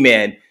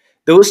Hangman.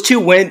 Those two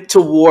went to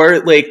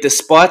war. Like, the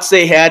spots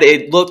they had,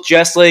 it looked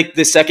just like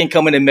the second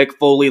coming of Mick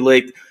Foley.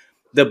 Like,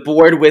 the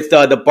board with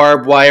the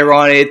barbed wire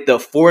on it, the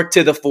fork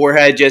to the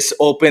forehead just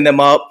opened them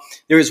up.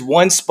 There was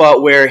one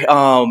spot where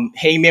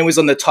Hangman was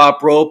on the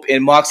top rope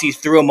and Moxie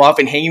threw him off,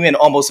 and Hangman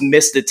almost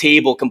missed the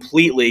table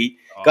completely.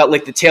 Got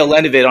like the tail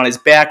end of it on his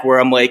back, where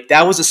I'm like,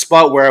 that was a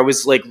spot where I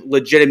was like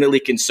legitimately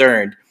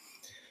concerned.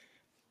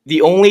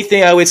 The only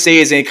thing I would say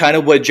is, in kind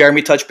of what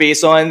Jeremy touched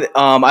base on,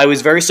 I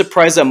was very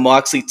surprised that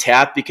Moxley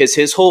tapped, because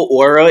his whole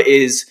aura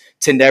is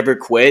to never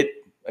quit.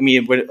 I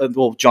mean,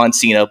 well, John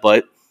Cena,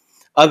 but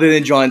other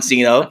than John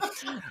Cena,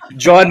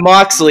 John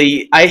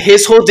Moxley,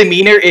 his whole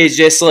demeanor is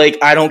just like,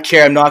 I don't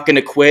care, I'm not going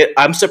to quit.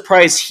 I'm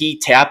surprised he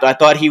tapped. I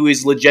thought he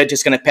was legit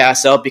just going to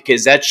pass out,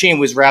 because that chain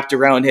was wrapped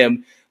around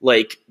him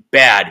like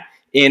bad.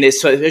 And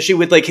especially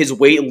with like his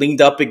weight leaned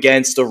up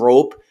against the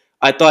rope,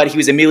 I thought he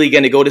was immediately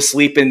going to go to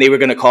sleep and they were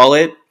going to call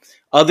it.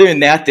 Other than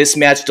that, this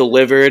match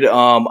delivered.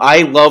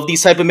 I love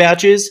these type of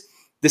matches.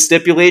 The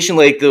stipulation,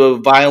 like the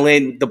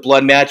violent, the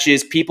blood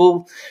matches,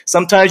 people,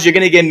 sometimes you're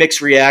going to get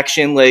mixed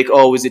reaction, like,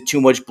 oh, is it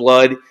too much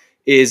blood?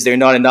 Is there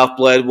not enough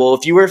blood? Well,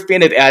 if you were a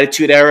fan of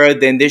Attitude Era,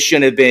 then this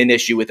shouldn't have been an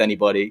issue with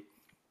anybody.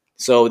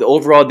 So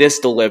overall, this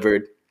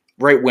delivered.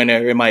 Right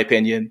winner, in my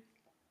opinion.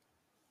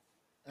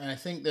 And I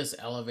think this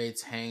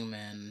elevates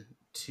Hangman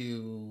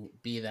to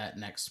be that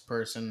next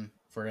person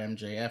for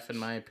MJF, in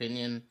my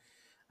opinion.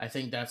 I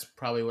think that's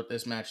probably what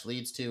this match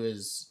leads to,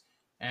 is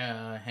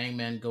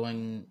Hangman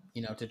going,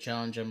 to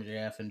challenge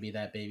MJF and be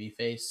that baby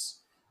face.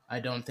 I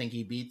don't think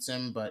he beats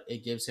him, but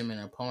it gives him an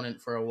opponent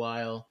for a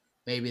while.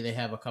 Maybe they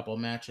have a couple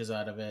matches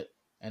out of it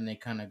and they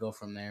kind of go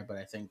from there. But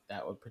I think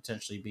that would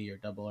potentially be your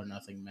double or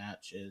nothing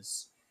match,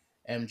 is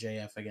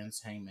MJF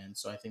against Hangman.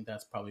 So I think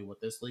that's probably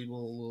what this lead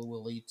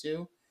will lead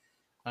to.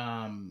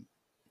 Um,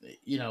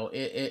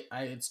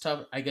 it's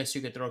tough. I guess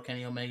you could throw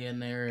Kenny Omega in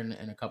there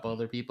and a couple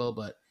other people,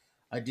 but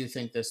I do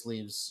think this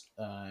leaves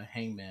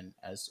Hangman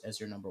as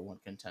your number one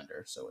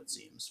contender. So it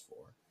seems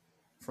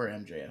for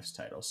MJF's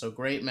title. So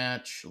great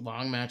match,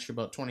 long match,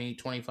 about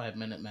 20-25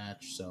 minute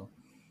match. So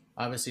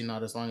obviously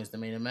not as long as the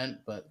main event,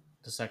 but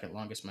the second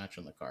longest match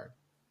on the card.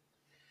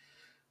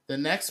 The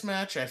next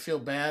match, I feel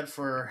bad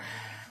for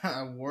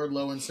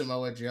Wardlow and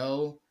Samoa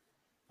Joe.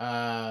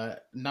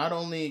 Not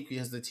only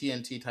because the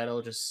TNT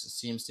title just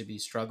seems to be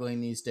struggling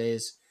these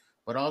days,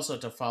 but also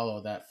to follow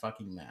that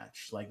fucking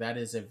match. Like, that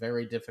is a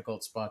very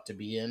difficult spot to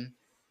be in.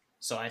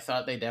 So I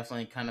thought they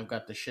definitely kind of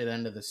got the shit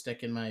end of the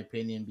stick, in my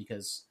opinion,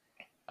 because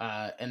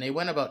and they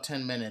went about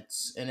 10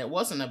 minutes, and it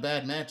wasn't a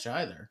bad match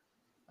either.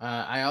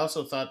 I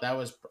also thought that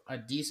was a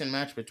decent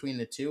match between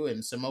the two,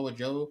 and Samoa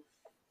Joe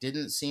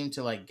didn't seem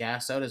to like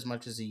gas out as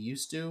much as he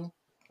used to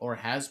or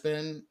has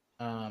been.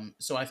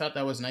 So I thought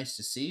that was nice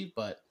to see,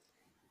 but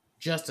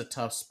just a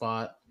tough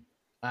spot.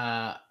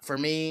 For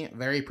me,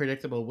 very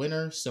predictable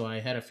winner, so I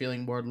had a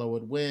feeling Wardlow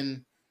would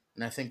win,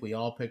 and I think we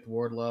all picked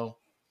Wardlow.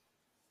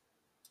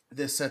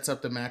 This sets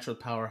up the match with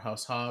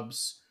Powerhouse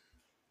Hobbs.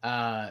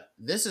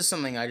 This is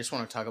something I just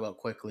want to talk about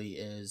quickly,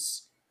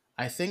 is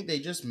I think they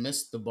just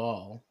missed the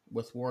ball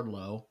with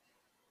Wardlow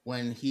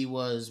when he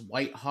was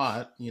white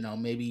hot,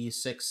 maybe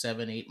 6,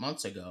 7, 8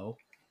 months ago,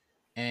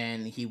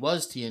 and he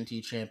was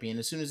TNT champion.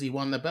 As soon as he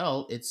won the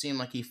belt, it seemed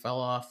like he fell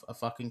off a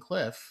fucking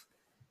cliff,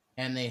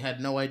 and they had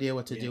no idea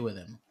what to do with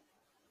him.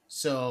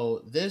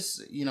 So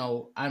this,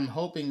 I'm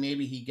hoping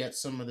maybe he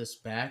gets some of this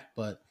back,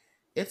 but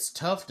it's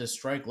tough to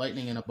strike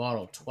lightning in a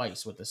bottle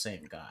twice with the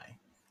same guy.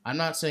 I'm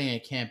not saying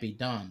it can't be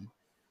done,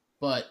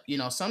 but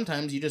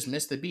sometimes you just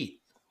miss the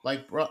beat.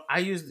 Like, bro,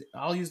 I'll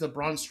use the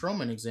Braun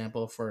Strowman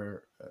example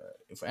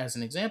as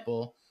an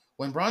example.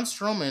 When Braun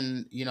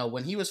Strowman,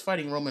 when he was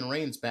fighting Roman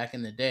Reigns back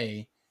in the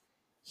day,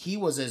 he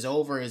was as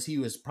over as he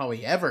was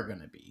probably ever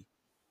going to be.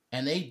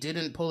 And they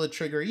didn't pull the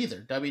trigger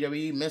either.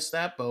 WWE missed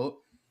that boat,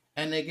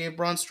 and they gave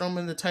Braun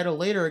Strowman the title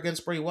later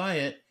against Bray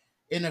Wyatt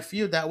in a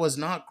feud that was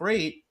not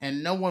great,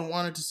 and no one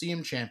wanted to see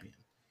him champion.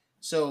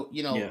 So,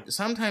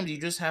 sometimes you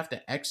just have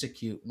to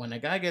execute. When a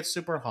guy gets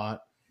super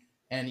hot,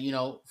 and,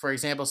 for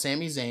example,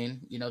 Sami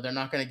Zayn, they're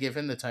not going to give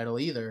him the title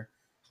either.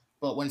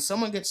 But when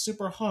someone gets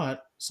super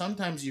hot,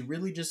 sometimes you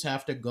really just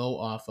have to go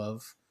off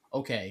of,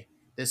 okay,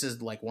 this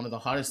is like one of the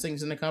hottest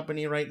things in the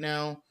company right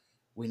now.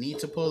 We need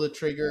to pull the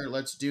trigger.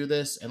 Let's do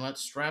this, and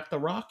let's strap the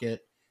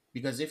rocket.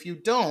 Because if you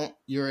don't,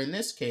 you're in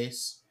this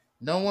case,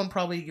 no one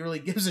probably really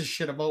gives a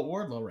shit about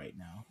Wardlow right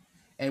now.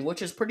 And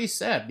which is pretty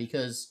sad,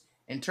 because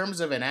in terms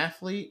of an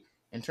athlete,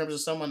 in terms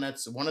of someone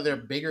that's one of their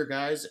bigger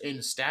guys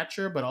in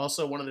stature, but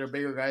also one of their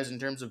bigger guys in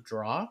terms of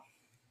draw,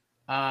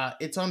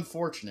 it's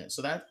unfortunate.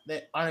 So that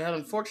I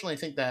unfortunately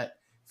think that,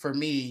 for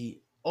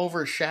me,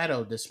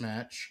 overshadowed this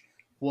match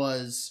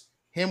was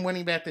him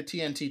winning back the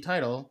TNT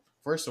title,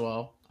 first of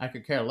all, I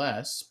could care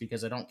less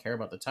because I don't care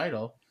about the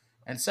title.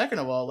 And second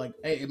of all, like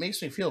it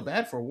makes me feel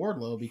bad for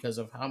Wardlow because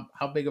of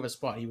how big of a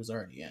spot he was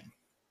already in.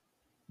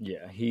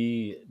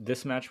 Yeah,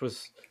 this match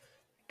was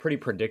pretty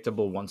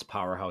predictable once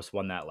Powerhouse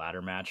won that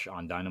ladder match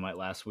on Dynamite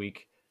last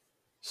week.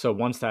 So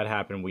once that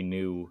happened, we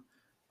knew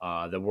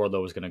that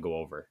Wardlow was going to go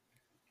over.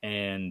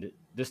 And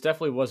this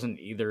definitely wasn't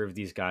either of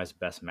these guys'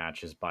 best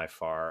matches by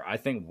far. I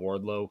think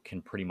Wardlow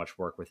can pretty much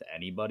work with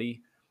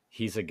anybody.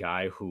 He's a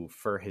guy who,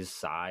 for his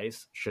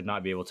size, should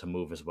not be able to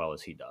move as well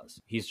as he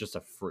does. He's just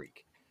a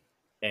freak.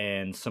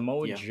 And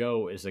Samoa Yeah.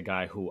 Joe is a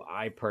guy who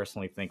I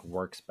personally think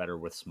works better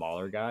with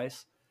smaller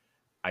guys.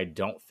 I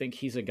don't think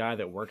he's a guy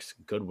that works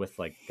good with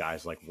like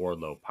guys like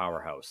Wardlow,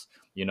 Powerhouse.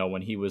 You know,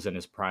 when he was in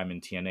his prime in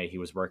TNA, he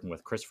was working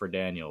with Christopher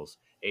Daniels,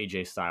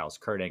 AJ Styles,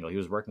 Kurt Angle. He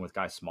was working with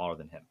guys smaller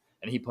than him,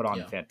 and he put on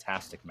Yeah.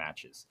 fantastic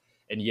matches.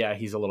 And yeah,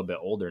 he's a little bit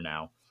older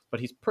now, but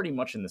he's pretty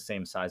much in the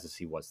same size as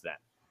he was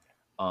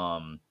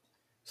then.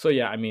 So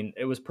yeah, I mean,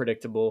 it was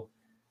predictable,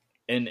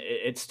 and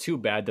it's too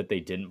bad that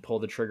they didn't pull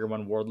the trigger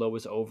when Wardlow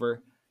was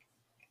over.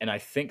 And I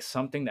think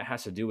something that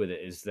has to do with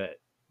it is that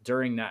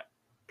during that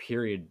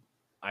period,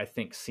 I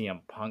think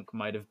CM Punk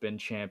might have been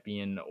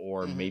champion,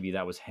 or Mm-hmm. maybe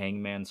that was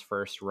Hangman's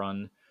first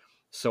run.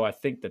 So I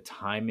think the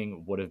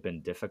timing would have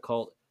been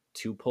difficult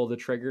to pull the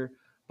trigger.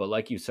 But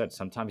like you said,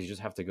 sometimes you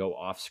just have to go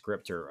off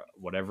script or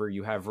whatever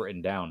you have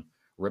written down,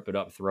 rip it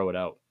up, throw it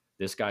out.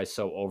 This guy's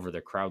so over.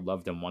 The crowd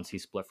loved him once he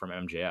split from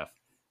MJF.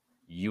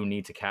 You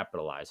need to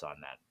capitalize on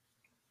that.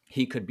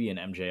 He could be in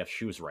MJF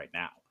shoes right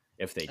now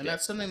if they And did.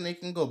 that's something they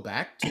can go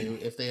back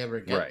to if they ever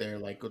get Right. there,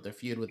 like with the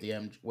feud with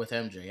with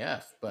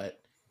MJF.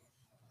 But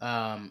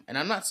and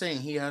I'm not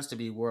saying he has to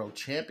be world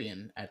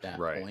champion at that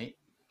Right. point,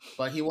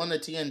 but he won the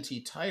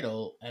TNT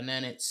title, and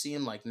then it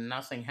seemed like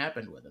nothing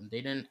happened with him. They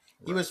didn't.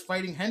 He Right. was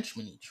fighting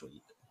henchmen each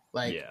week.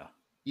 Like Yeah.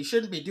 you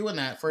shouldn't be doing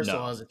that first of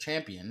all No. as a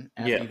champion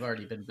after Yeah. you've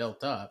already been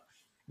built up.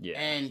 Yeah.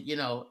 And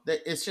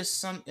it's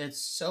just it's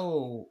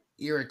so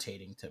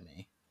irritating to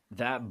me.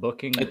 That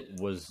booking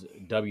was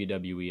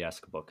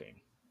WWE-esque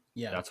booking.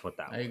 Yeah, That's what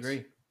that I was.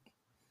 agree.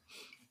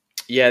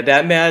 Yeah,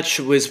 that match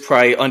was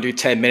probably under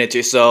 10 minutes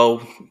or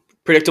so.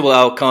 Predictable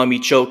outcome. He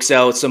chokes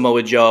out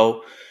Samoa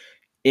Joe.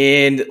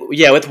 And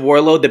yeah, with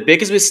Warlow, the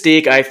biggest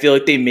mistake I feel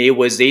like they made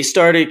was they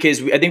started,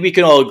 because I think we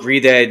can all agree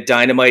that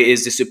Dynamite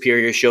is the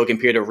superior show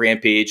compared to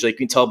Rampage. Like, you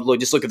can tell,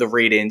 just look at the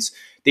ratings.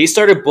 They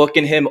started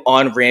booking him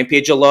on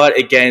Rampage a lot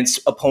against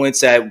opponents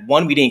that,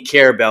 one, we didn't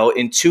care about,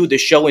 and two, the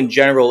show in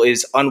general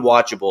is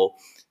unwatchable.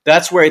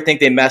 That's where I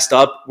think they messed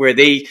up, where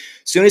as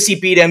soon as he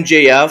beat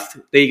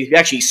MJF, they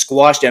actually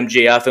squashed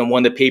MJF and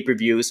won the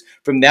pay-per-views.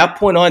 From that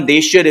point on, they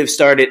should have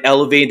started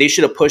elevating. They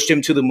should have pushed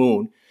him to the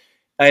moon.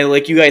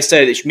 Like you guys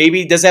said, maybe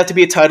it doesn't have to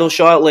be a title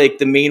shot like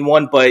the main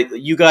one, but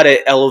you got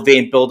to elevate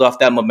and build off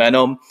that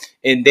momentum.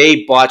 And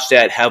they botched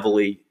that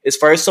heavily. As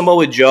far as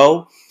Samoa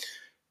Joe,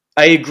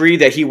 I agree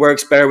that he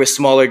works better with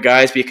smaller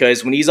guys,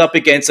 because when he's up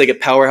against like a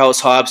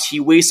powerhouse Hobbs, he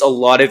wastes a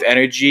lot of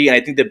energy. And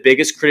I think the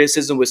biggest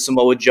criticism with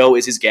Samoa Joe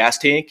is his gas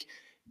tank.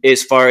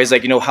 As far as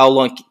like, how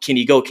long can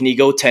he go? Can he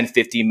go 10,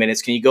 15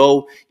 minutes? Can he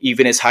go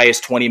even as high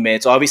as 20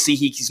 minutes? Obviously,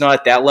 he's not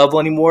at that level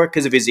anymore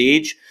because of his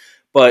age.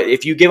 But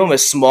if you give him a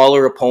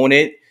smaller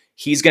opponent,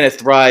 he's going to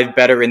thrive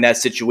better in that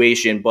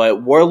situation.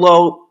 But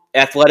Warlow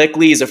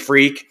athletically is a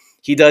freak.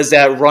 He does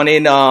that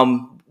running. I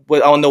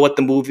don't know what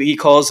the move he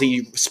calls.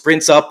 He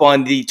sprints up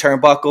on the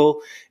turnbuckle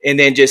and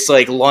then just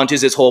like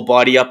launches his whole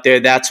body up there.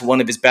 That's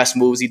one of his best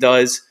moves he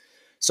does.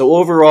 So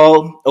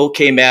overall,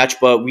 okay match,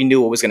 but we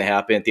knew what was going to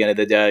happen at the end of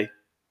the day.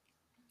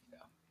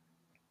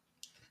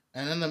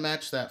 And then the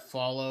match that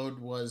followed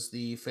was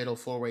the Fatal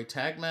 4-Way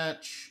Tag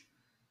Match.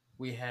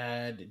 We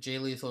had Jay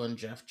Lethal and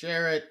Jeff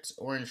Jarrett,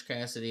 Orange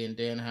Cassidy and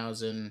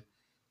Danhausen,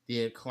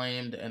 the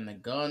Acclaimed, and the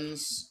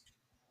Guns.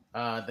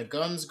 The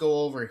Guns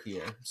go over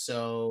here.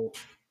 So,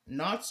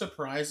 not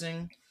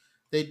surprising.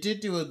 They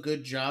did do a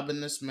good job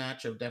in this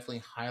match of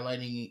definitely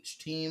highlighting each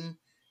team.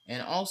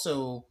 And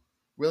also,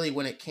 really,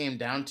 when it came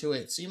down to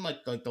it, it seemed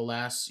like the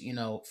last,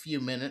 few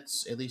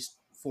minutes, at least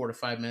 4 to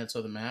 5 minutes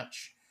of the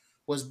match,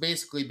 was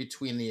basically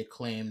between the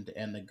Acclaimed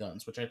and the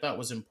Guns, which I thought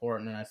was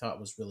important and I thought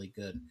was really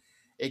good.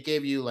 It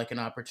gave you like an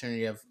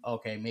opportunity of,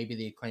 okay, maybe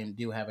the Acclaimed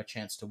do have a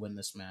chance to win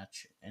this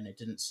match, and it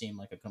didn't seem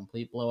like a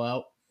complete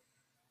blowout.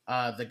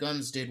 The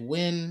Guns did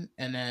win,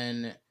 and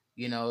then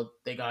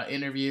they got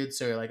interviewed,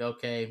 so you're like,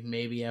 okay,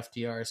 maybe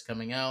FTR is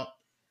coming out.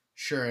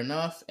 Sure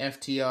enough,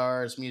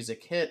 FTR's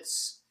music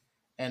hits,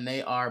 and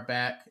they are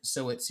back.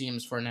 So it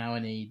seems for now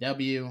in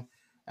AEW.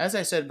 As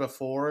I said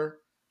before,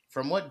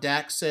 from what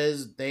Dax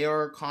says, they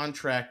are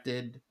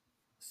contracted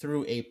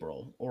through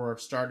April, or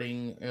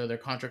starting. Their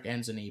contract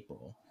ends in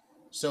April,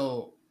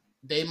 so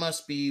they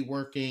must be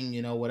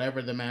working.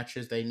 Whatever the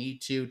matches they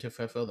need to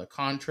fulfill the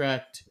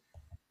contract.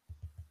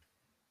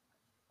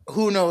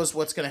 Who knows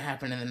what's going to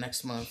happen in the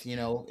next month?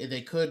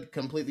 They could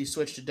completely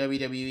switch to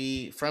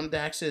WWE. From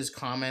Dax's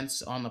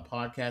comments on the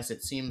podcast,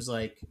 it seems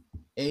like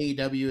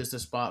AEW is the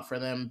spot for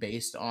them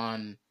based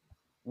on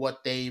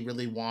what they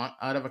really want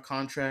out of a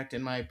contract,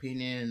 in my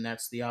opinion, and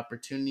that's the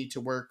opportunity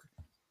to work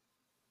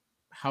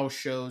house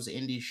shows,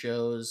 indie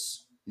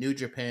shows, New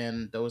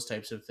Japan, those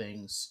types of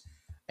things.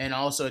 And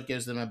also, it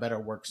gives them a better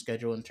work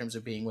schedule in terms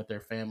of being with their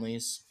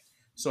families.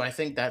 So I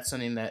think that's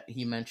something that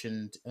he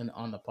mentioned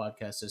on the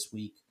podcast this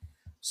week.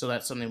 So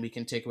that's something we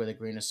can take with a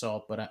grain of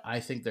salt. But I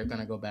think they're going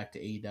to go back to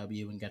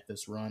AEW and get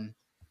this run.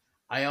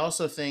 I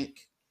also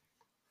think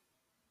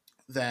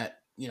that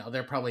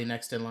they're probably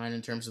next in line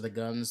in terms of the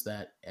Guns.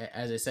 That,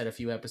 as I said a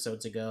few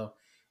episodes ago,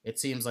 it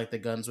seems like the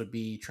Guns would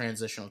be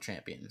transitional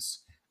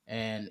champions,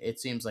 and it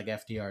seems like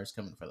FTR is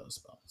coming for those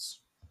belts.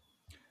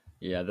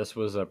 Yeah, this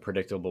was a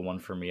predictable one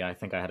for me. I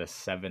think I had a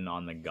 7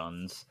 on the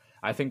Guns.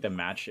 I think the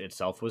match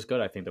itself was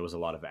good. I think there was a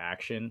lot of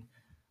action.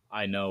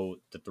 I know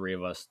the three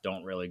of us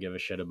don't really give a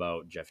shit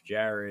about Jeff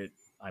Jarrett.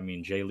 I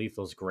mean, Jay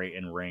Lethal's great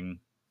in ring.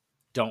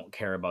 Don't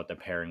care about the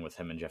pairing with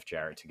him and Jeff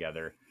Jarrett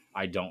together.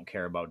 I don't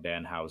care about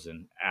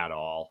Danhausen at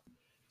all.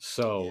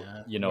 So,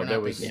 Yeah, you we're know, there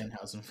not big was,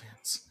 Danhausen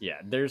fans.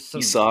 yeah, there's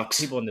He some sucks.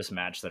 people in this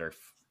match that are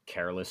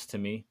careless to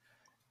me.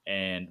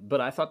 But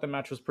I thought the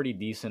match was pretty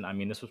decent. I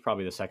mean, this was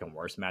probably the second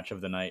worst match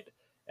of the night.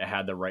 It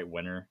had the right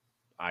winner.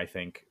 I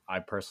think I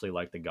personally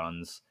like the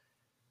Guns.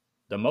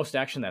 The most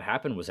action that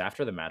happened was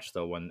after the match,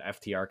 though, when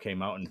FTR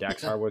came out and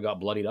Dax Harwood got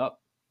bloodied up.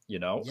 You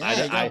know, Yeah,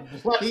 he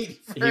got bloodied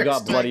he got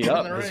first time bloodied in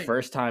up the his ring.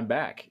 first time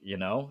back. You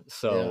know, Yeah,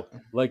 so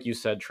like you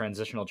said,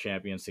 transitional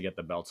champions to get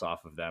the belts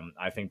off of them.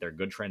 I think they're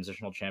good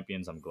transitional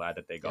champions. I'm glad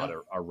that they got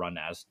yep. a run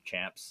as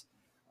champs.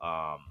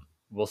 Um,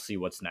 we'll see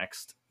what's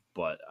next,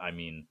 but I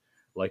mean,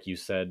 like you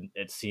said,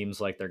 it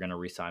seems like they're going to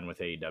resign with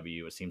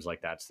AEW. It seems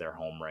like that's their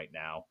home right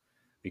now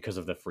because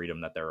of the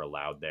freedom that they're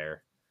allowed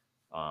there.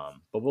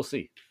 But we'll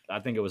see.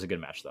 I think it was a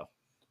good match, though.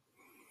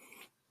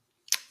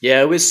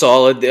 Yeah, it was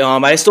solid.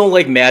 I just don't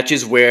like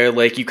matches where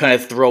like you kind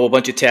of throw a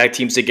bunch of tag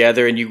teams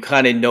together and you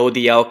kind of know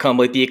the outcome.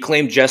 Like the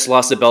Acclaim just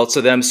lost the belts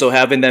to them, so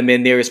having them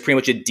in there is pretty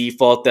much a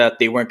default that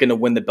they weren't going to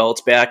win the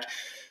belts back.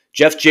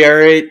 Jeff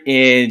Jarrett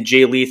and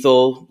Jay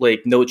Lethal,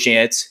 like no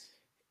chance.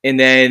 And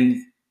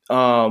then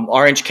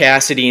Orange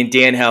Cassidy and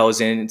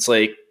Danhausen, it's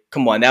like,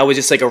 come on, that was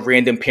just like a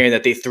random pairing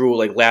that they threw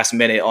like last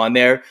minute on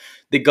there.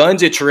 The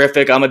Guns are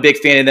terrific. I'm a big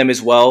fan of them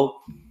as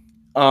well.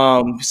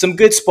 Some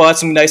good spots,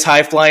 some nice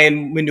high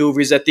flying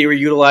maneuvers that they were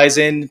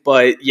utilizing.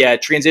 But yeah,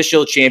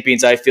 transitional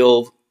champions, I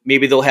feel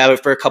maybe they'll have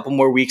it for a couple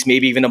more weeks,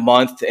 maybe even a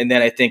month. And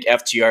then I think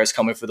FTR is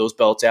coming for those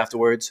belts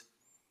afterwards.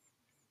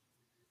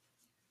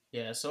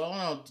 Yeah, so all in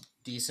all,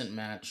 decent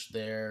match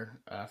there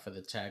for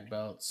the tag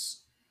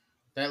belts.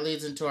 That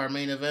leads into our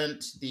main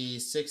event, the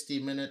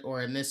 60-minute,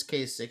 or in this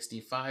case,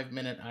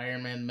 65-minute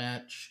Iron Man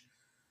match.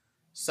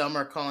 Some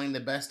are calling the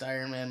best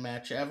Iron Man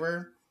match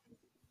ever.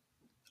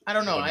 I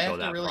don't I know.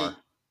 wouldn't go that far.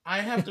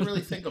 I have to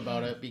really think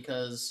about it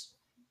because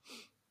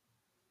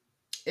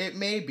it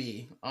may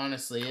be,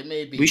 honestly, it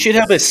may be We should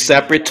have a because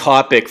separate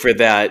topic for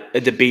that, a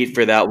debate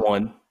for that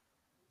one.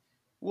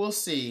 we'll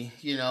see.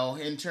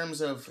 In terms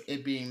of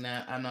it being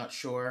that, I'm not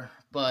sure,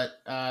 but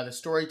the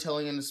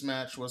storytelling in this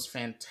match was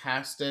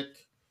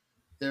fantastic.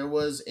 There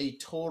was a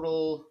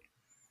total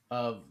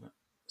of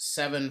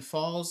 7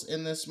 falls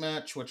in this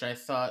match, which I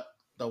thought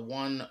the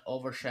one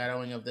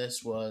overshadowing of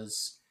this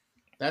was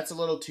that's a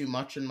little too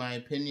much in my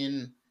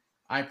opinion.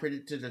 I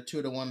predicted a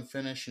 2-1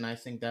 finish, and I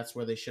think that's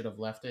where they should have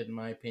left it, in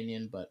my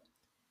opinion. But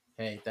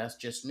hey, that's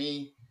just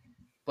me.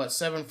 But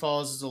 7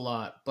 falls is a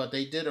lot. But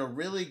they did a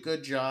really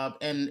good job.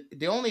 And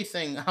the only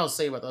thing I'll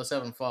say about those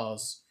 7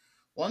 falls,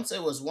 once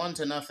it was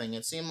 1-0,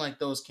 it seemed like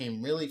those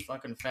came really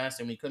fucking fast,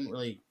 and we couldn't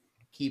really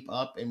keep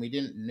up, and we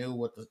didn't know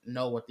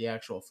what the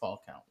actual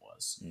fall count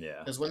was. Yeah.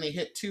 Because when they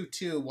hit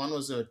 2-2, one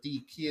was a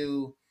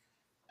DQ,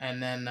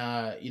 and then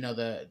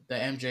the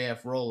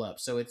MJF roll up.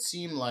 So it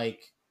seemed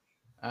like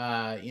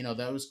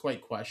that was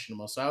quite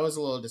questionable. So I was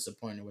a little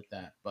disappointed with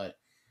that. But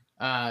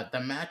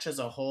the match as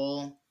a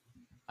whole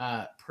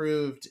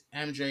proved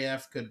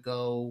MJF could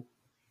go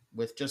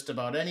with just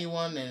about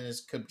anyone and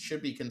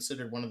should be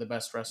considered one of the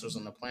best wrestlers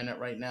on the planet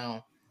right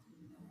now.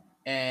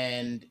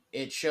 And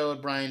it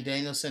showed Bryan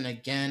Danielson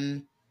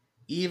again,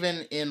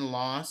 even in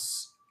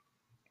loss,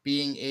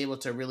 being able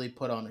to really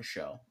put on a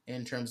show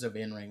in terms of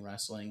in-ring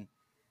wrestling.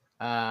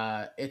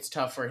 It's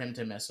tough for him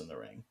to miss in the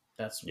ring.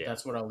 Yeah.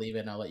 That's what I'll leave it,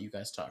 and I'll let you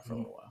guys talk for a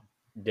little while.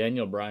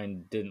 Daniel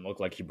Bryan didn't look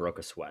like he broke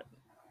a sweat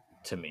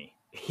to me.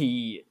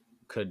 He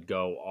could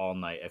go all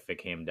night if it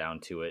came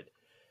down to it.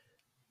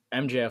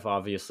 MJF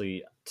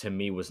obviously to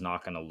me was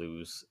not going to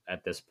lose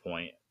at this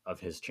point of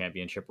his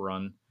championship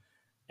run.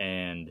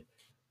 And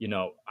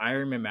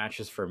Iron Man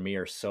matches for me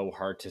are so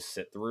hard to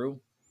sit through,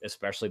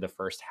 especially the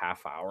first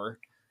half hour.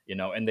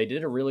 And they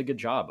did a really good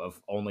job of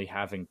only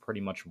having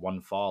pretty much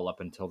one fall up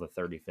until the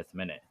 35th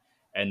minute.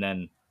 And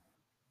then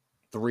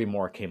 3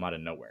 more came out of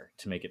nowhere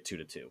to make it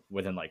 2-2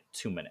 within like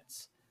 2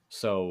 minutes.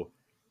 So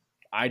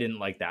I didn't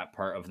like that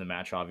part of the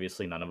match.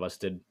 Obviously, none of us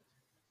did.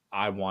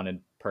 I wanted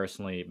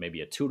personally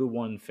maybe a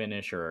 2-1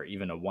 finish or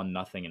even a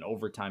 1-0 in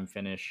overtime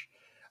finish.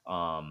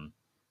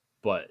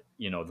 But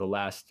the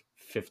last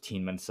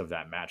 15 minutes of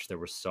that match, there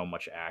was so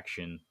much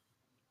action.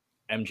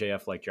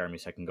 MJF, like Jeremy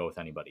said, can go with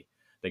anybody.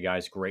 The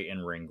guy's great in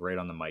ring, great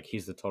on the mic.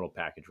 He's the total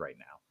package right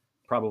now.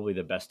 Probably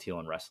the best heel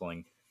in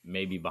wrestling,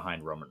 maybe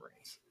behind Roman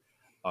Reigns.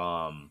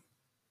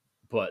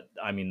 But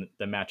I mean,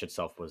 the match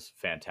itself was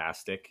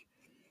fantastic.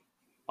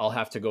 I'll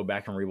have to go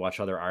back and rewatch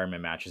other Iron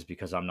Man matches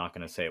because I'm not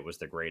going to say it was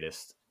the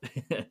greatest.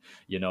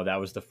 That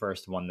was the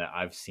first one that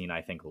I've seen,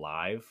 I think,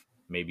 live.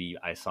 Maybe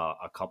I saw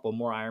a couple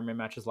more Iron Man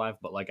matches live,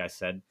 but like I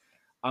said,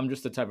 I'm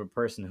just the type of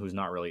person who's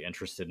not really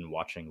interested in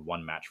watching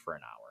one match for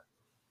an hour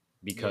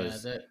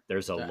because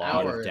there's a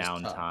lot of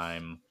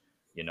downtime.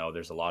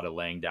 There's a lot of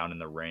laying down in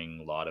the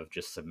ring, a lot of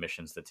just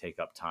submissions that take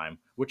up time,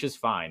 which is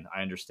fine.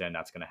 I understand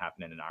that's going to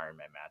happen in an Iron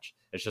Man match.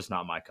 It's just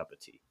not my cup of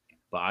tea.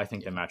 But I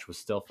think the match was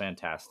still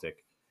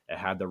fantastic. It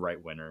had the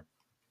right winner.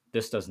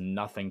 This does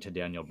nothing to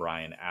Daniel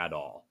Bryan at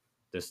all.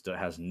 This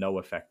has no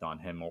effect on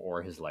him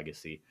or his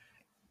legacy.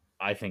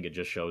 I think it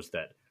just shows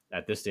that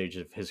at this stage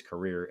of his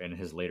career, in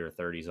his later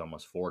 30s,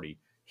 almost 40,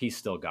 he's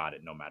still got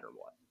it no matter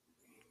what.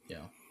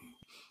 Yeah.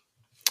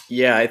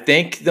 Yeah, I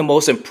think the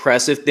most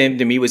impressive thing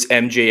to me was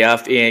MJF,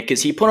 and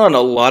because he put on a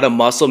lot of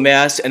muscle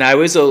mass, and I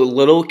was a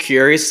little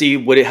curious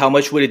to see how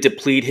much would it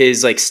deplete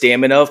his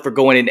stamina for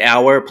going an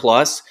hour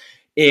plus,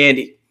 and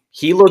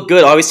he looked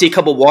good. Obviously, a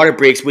couple water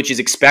breaks, which is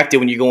expected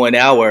when you go an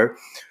hour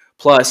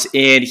plus,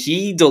 and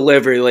he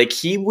delivered.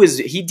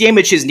 He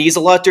damaged his knees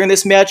a lot during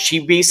this match.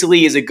 He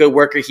basically is a good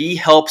worker. He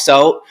helps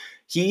out.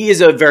 He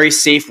is a very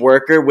safe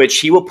worker,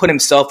 which he will put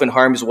himself in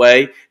harm's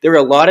way. There were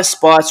a lot of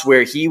spots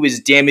where he was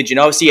damaged, and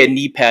obviously he had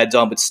knee pads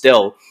on, but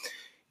still.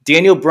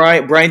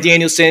 Bryan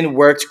Danielson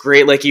worked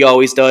great like he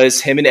always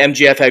does. Him and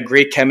MJF had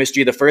great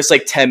chemistry. The first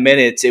 10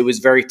 minutes, it was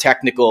very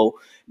technical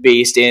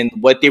based, and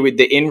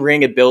the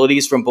in-ring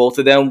abilities from both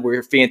of them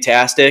were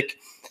fantastic.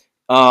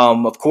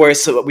 Of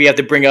course, we have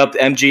to bring up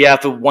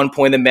MJF at one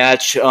point in the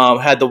match,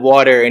 had the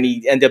water, and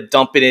he ended up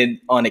dumping it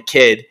on a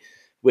kid,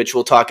 which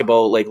we'll talk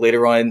about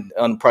later on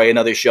probably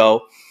another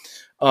show.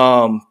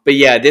 But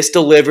yeah, this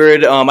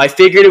delivered. I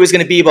figured it was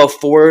going to be about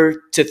 4-3 or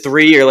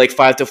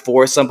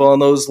 5-4, something on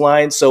those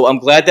lines. So I'm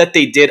glad that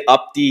they did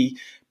up the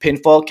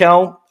pinfall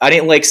count. I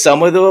didn't like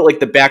some of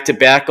the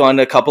back-to-back on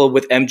a couple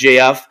with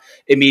MJF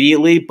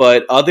immediately,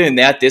 but other than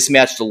that, this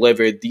match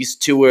delivered. These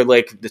two were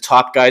the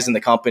top guys in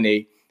the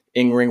company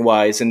in-ring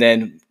wise. And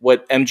then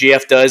what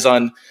MJF does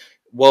on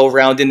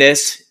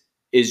well-roundedness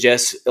is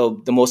just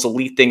the most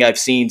elite thing I've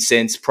seen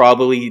since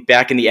probably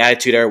back in the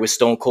Attitude Era with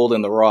Stone Cold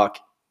and The Rock.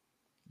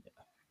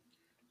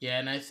 Yeah,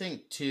 and I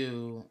think,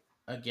 too,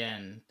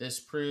 again,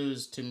 this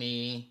proves to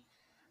me,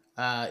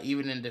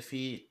 even in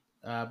defeat,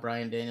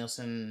 Bryan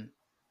Danielson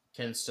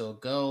can still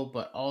go,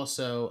 but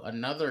also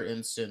another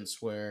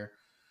instance where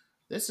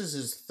this is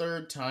his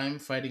third time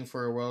fighting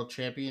for a world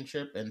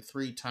championship, and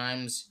 3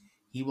 times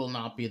he will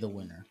not be the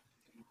winner.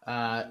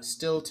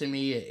 Still, to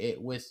me,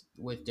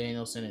 with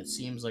Danielson, it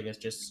seems like it's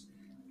just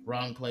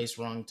wrong place,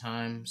 wrong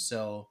time.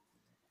 So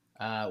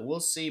we'll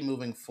see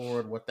moving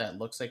forward what that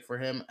looks like for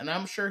him, and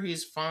I'm sure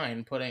he's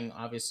fine putting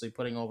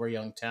over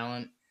young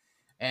talent,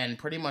 and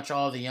pretty much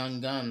all the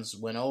young guns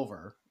went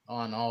over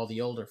on all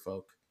the older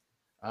folk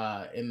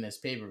in this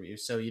pay-per-view.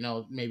 So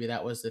maybe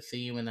that was the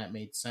theme, and that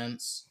made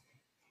sense.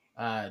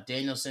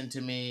 Danielson,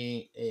 to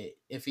me,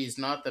 if he's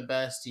not the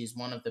best, he's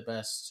one of the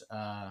best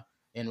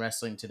in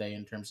wrestling today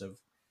in terms of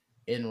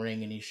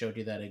in-ring, and he showed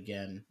you that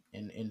again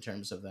in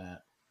terms of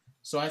that.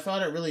 So I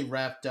thought it really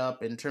wrapped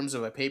up in terms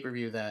of a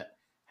pay-per-view that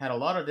had a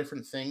lot of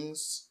different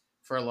things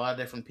for a lot of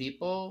different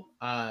people.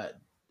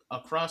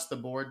 Across the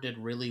board did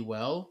really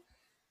well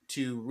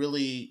to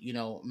really,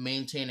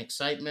 maintain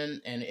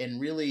excitement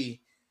and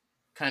really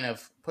kind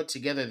of put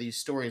together these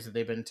stories that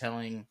they've been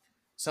telling.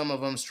 Some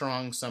of them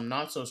strong, some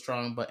not so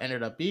strong, but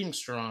ended up being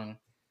strong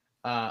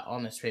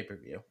on this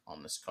pay-per-view,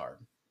 on this card.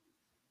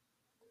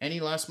 Any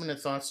last minute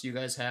thoughts you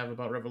guys have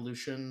about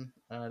Revolution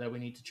that we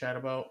need to chat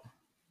about?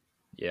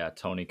 Yeah,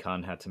 Tony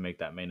Khan had to make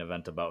that main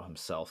event about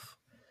himself.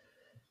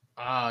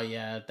 Oh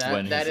yeah,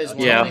 when that is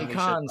one Tony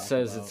Khan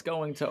says it's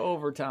going to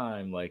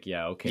overtime.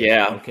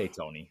 Okay,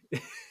 Tony.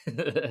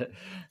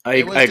 I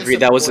agree.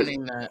 That was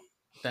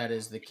that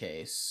is the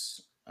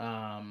case.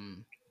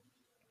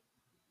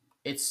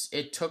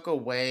 It took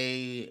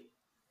away,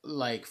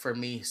 for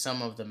me,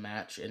 some of the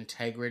match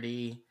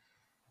integrity,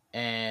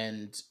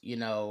 and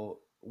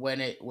when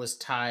it was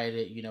tied,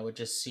 it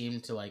just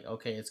seemed to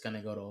okay, it's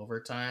gonna go to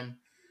overtime,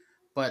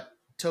 but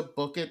to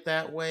book it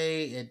that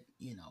way,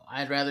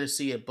 I'd rather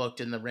see it booked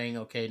in the ring.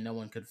 Okay, no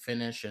one could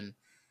finish, and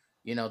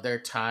they're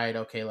tied.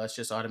 Okay, let's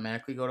just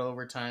automatically go to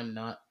overtime,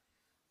 not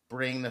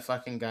bring the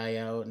fucking guy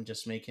out and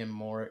just make him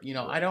more. Right.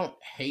 I don't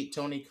hate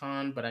Tony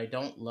Khan, but I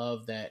don't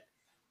love that.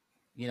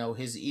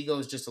 His ego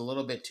is just a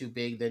little bit too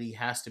big that he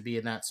has to be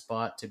in that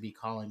spot to be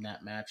calling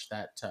that match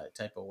that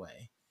type of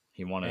way.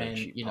 He wanted a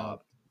cheap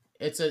pop.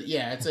 It's a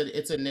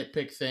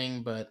nitpick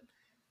thing, but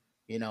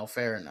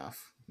fair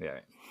enough. Yeah,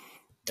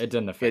 it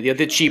didn't affect. The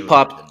other cheap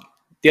pop.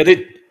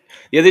 The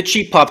The other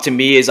cheap pop to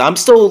me is I'm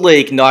still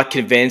like not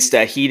convinced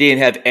that he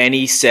didn't have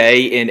any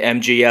say in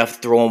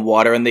MJF throwing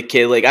water on the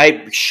kid. Like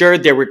I'm sure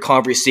there were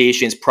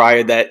conversations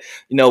prior that,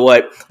 you know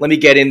what, let me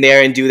get in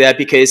there and do that,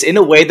 because in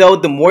a way though,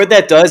 the more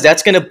that does,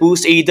 that's going to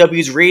boost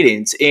AEW's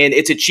ratings, and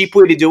it's a cheap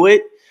way to do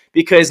it,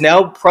 because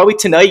now probably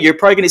tonight you're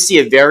probably going to see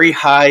a very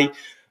high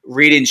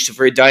ratings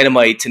for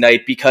Dynamite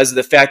tonight because of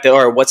the fact that,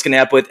 or what's going to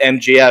happen with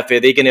MJF? Are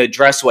they going to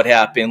address what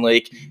happened?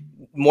 Like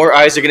more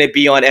eyes are going to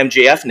be on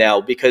MJF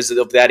now because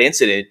of that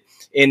incident.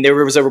 And there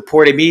was a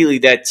report immediately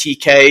that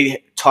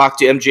TK talked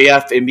to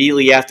MJF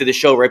immediately after the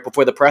show, right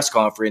before the press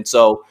conference.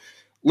 So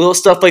little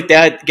stuff like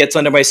that gets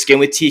under my skin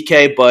with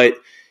TK, but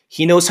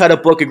he knows how to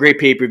book a great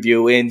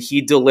pay-per-view, and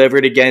he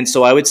delivered again.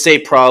 So I would say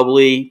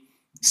probably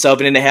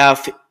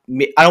 7.5.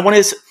 I don't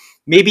want to,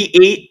 maybe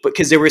 8,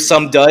 because there were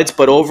some duds.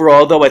 But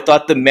overall, though, I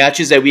thought the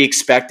matches that we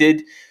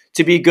expected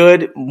to be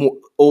good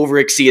over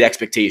exceed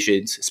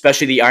expectations,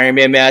 especially the Iron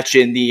Man match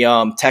and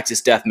the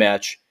Texas Death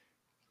match.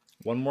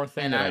 One more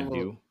thing And that I I will.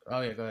 do. Oh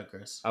yeah, go ahead,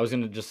 Chris. I was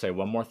going to just say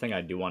one more thing I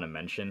do want to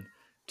mention.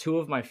 Two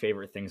of my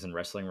favorite things in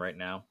wrestling right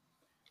now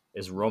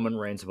is Roman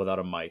Reigns without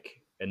a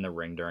mic in the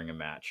ring during a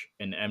match,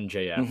 and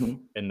MJF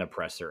in the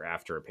presser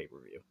after a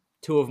pay-per-view.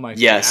 Two of my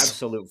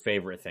absolute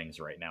favorite things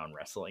right now in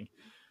wrestling.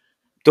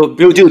 Dude,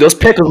 those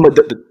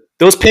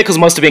pickles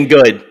must have been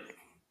good.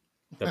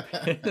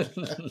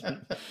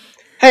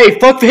 Hey,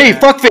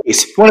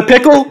 fuckface! Want a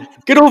pickle?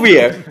 Get over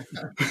here.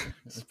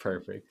 It's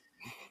perfect.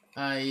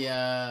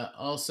 I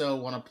also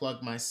want to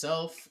plug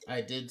myself.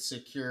 I did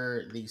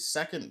secure the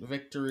second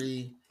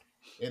victory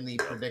in the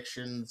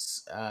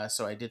predictions,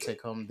 so I did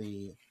take home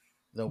the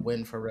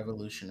win for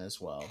Revolution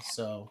as well.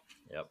 So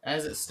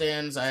as it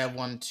stands, I have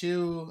won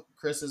 2.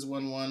 Chris has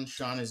won 1.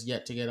 Sean is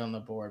yet to get on the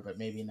board, but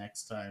maybe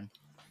next time.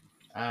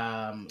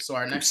 So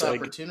our next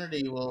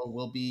opportunity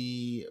will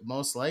be,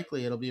 most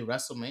likely it'll be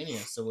WrestleMania.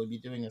 So we'll be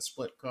doing a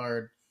split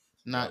card,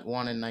 night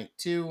 1 and night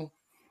 2.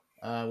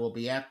 We'll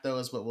be at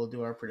those, but we'll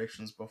do our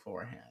predictions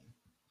beforehand.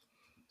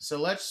 So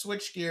let's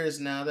switch gears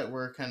now that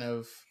we're kind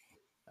of,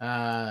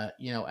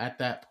 at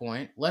that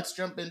point. Let's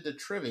jump into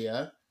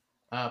trivia,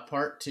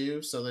 part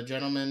 2. So the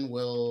gentlemen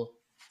will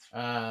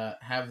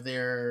have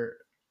their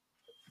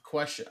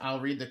question.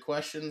 I'll read the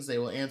questions. They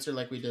will answer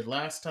like we did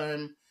last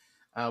time.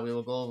 We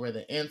will go over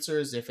the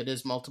answers. If it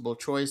is multiple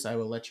choice, I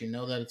will let you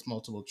know that it's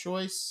multiple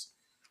choice,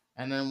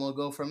 and then we'll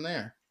go from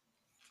there.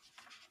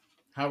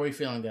 How are we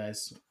feeling,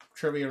 guys?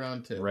 Trivia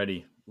round 2.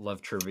 Ready.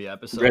 Love trivia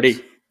episodes.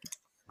 Ready.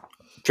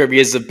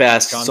 Trivia is the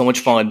best. So much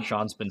fun.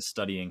 Sean's been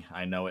studying.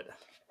 I know it.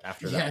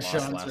 After that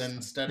Sean's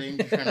been studying,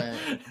 trying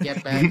to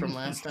get back from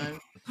last time.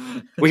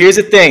 Well, here's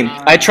the thing.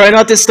 I try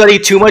not to study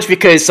too much,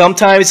 because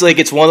sometimes, like,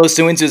 it's one of those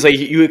things is like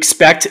you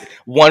expect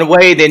one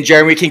way, then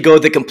Jeremy can go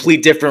the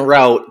complete different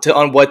route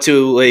on what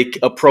to like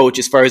approach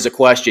as far as a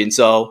question.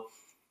 So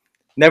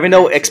never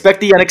know. Expect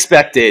the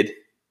unexpected.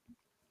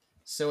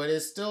 So it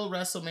is still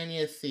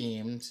WrestleMania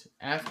themed.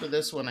 After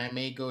this one, I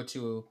may go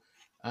to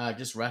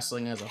just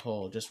wrestling as a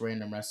whole, just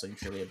random wrestling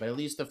trivia. But at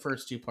least the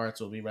first 2 parts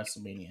will be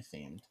WrestleMania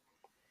themed.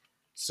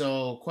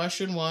 So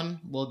question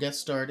 1, we'll get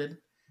started.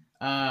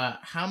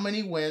 How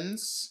many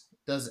wins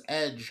does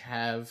Edge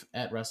have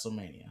at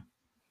WrestleMania?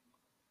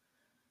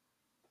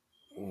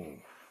 Ooh.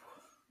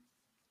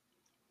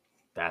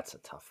 That's a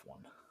tough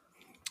one.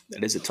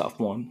 That is a tough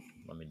one.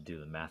 Let me do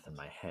the math in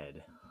my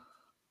head.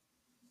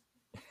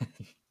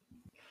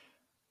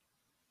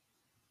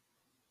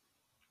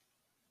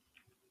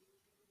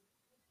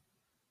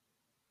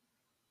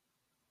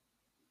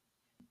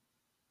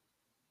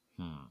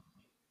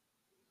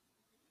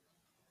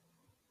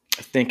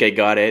 I think I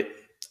got it.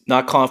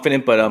 Not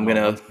confident, but I'm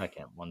gonna.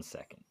 1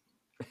 second.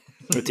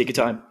 Take your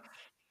time.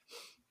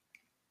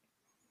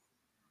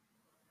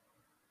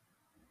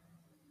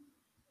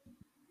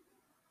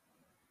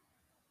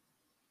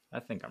 I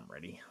think I'm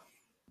ready.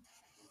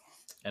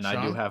 And Sean?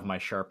 I do have my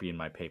Sharpie and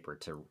my paper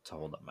to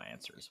hold up my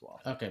answer as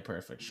well. Okay,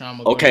 perfect. Sean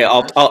will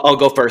go I'll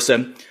go first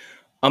then.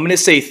 I'm gonna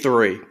say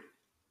 3.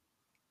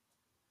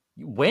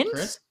 Wins?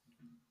 Chris?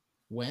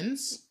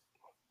 Wins?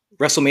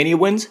 WrestleMania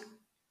wins?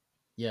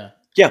 Yeah.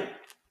 Yeah.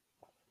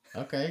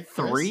 Okay.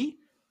 3?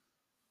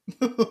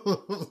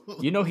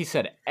 You know he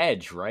said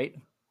Edge, right?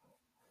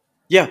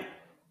 Yeah.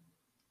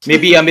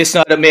 Maybe I'm just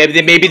not.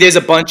 Maybe there's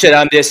a bunch that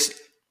I'm just.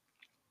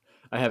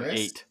 I have Chris?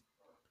 8.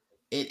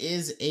 It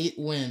is 8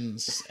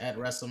 wins at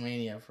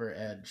WrestleMania for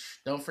Edge.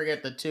 Don't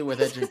forget the 2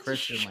 with Edge and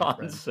Christian.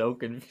 Sean's so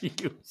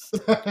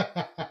confused.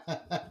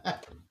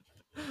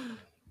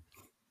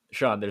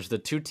 Sean, there's the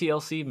 2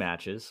 TLC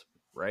matches,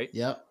 right?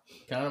 Yep.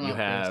 Count them out. You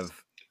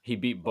have he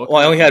beat Booker.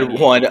 Well, I only had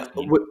one.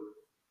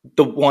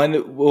 The one.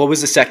 What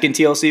was the second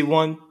TLC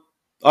one?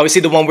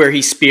 Obviously, the one where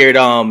he speared.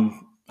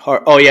 Then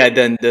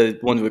the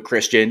one with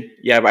Christian.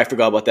 Yeah, I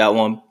forgot about that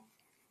one.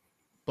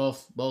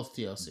 Both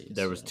TLCs.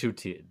 There was 2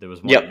 There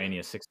was one at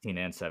Mania 16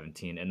 and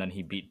 17, and then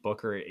he beat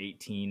Booker at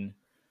 18.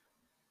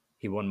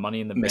 He won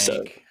Money in the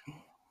Bank.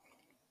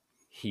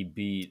 He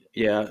beat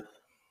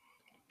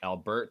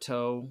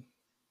Alberto.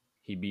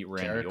 He beat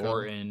Randy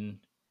Orton.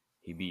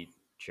 He beat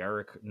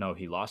Jericho. No,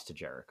 he lost to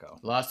Jericho.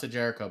 Lost to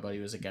Jericho, but he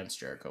was against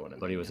Jericho.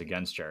 But he was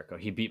against Jericho.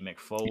 He beat Mick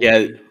Foley.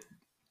 Yeah,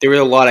 there were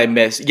a lot I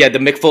missed. Yeah, the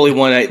Mick Foley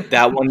one,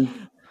 that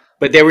one.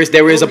 But there was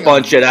a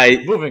bunch that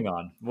I. Moving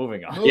on.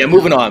 Yeah,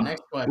 moving on.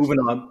 Next question. Moving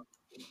on.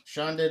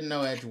 Sean didn't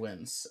know Edge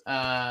wins.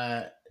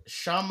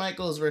 Shawn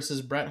Michaels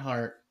versus Bret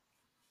Hart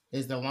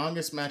is the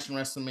longest match in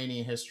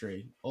WrestleMania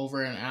history,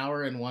 over an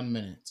hour and 1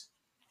 minute.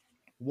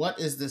 What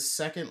is the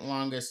second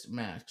longest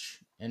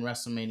match in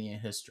WrestleMania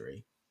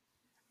history?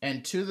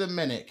 And to the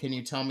minute, can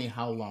you tell me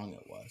how long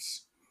it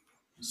was?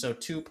 So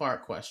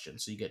 2-part question,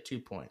 so you get 2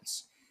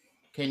 points.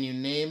 Can you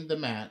name the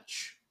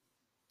match,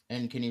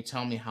 and can you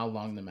tell me how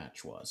long the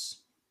match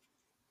was?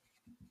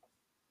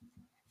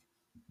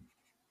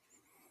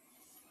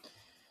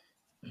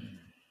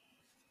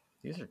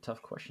 These are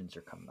tough questions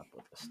you're coming up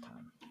with this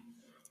time.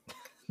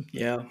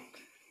 Yeah.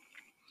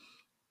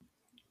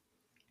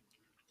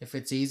 If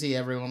it's easy,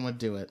 everyone would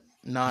do it.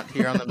 Not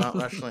here on the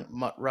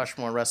Mount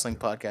Rushmore Wrestling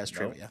Podcast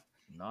Trivia.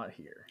 Not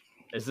here.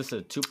 Is this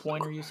a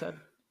 2-pointer you said?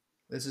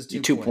 This is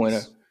 2 2-pointer.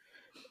 points.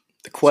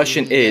 The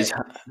question is,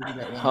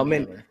 how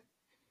many?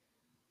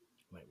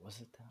 Wait, was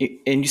it that?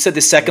 And you said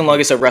the second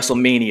longest at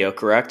WrestleMania,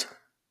 correct?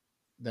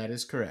 That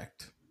is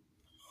correct.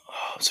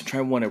 Oh, so I'm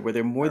trying to wonder, were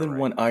there more than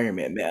one Iron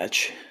Man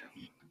match?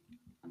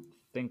 I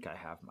think I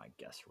have my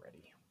guess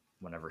ready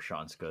whenever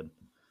Sean's good.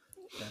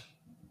 Okay.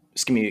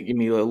 Just give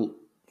me a little,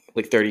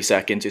 like 30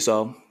 seconds or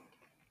so.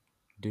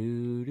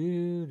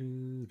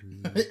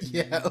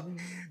 Yeah,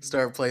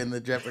 start playing the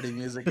Jeopardy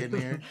music in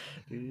here.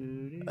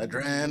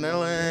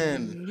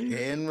 Adrenaline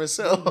in my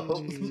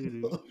soul.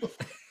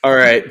 All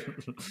right.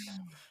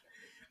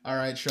 All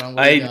right, Sean.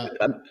 What do you got?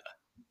 I'm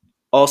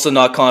also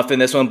not confident in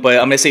this one, but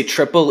I'm going to say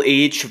Triple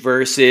H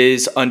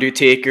versus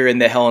Undertaker in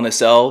the Hell in a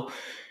Cell.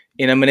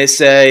 And I'm going to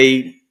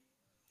say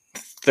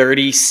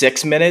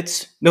 36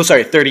 minutes. No,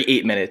 sorry,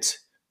 38 minutes.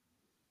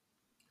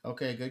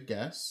 Okay, good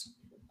guess.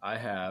 I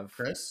have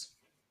Chris?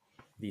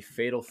 The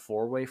Fatal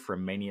 4-Way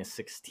from Mania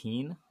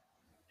 16.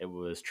 It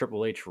was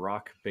Triple H,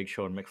 Rock, Big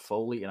Show, and Mick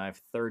Foley, and I have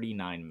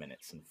 39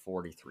 minutes and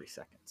 43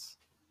 seconds.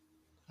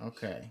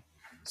 Okay.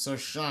 So,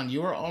 Sean,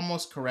 you were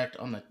almost correct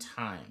on the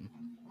time.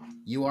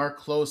 You are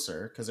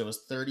closer because it was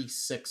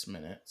 36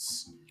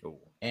 minutes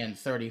and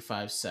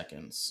 35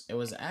 seconds. It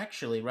was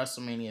actually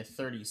WrestleMania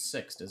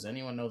 36. Does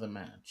anyone know the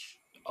match?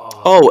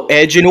 Oh,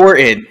 Edge and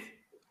Orton.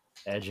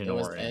 It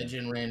was Edge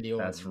and Randy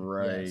Orton. That's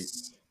right.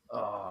 Yes.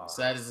 So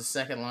that is the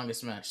second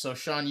longest match. So,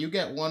 Sean, you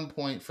get 1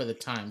 point for the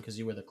time because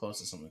you were the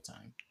closest on the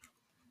time.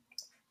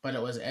 But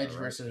it was Edge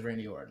versus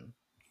Randy Orton.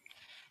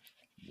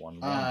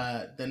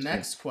 1-1. The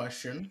next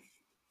question.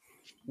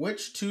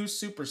 Which 2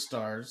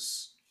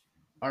 superstars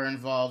are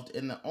involved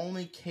in the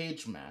only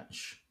cage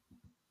match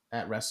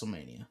at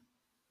WrestleMania?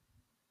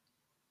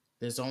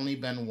 There's only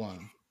been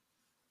one.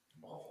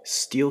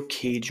 Steel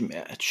cage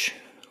match.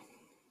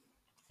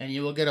 And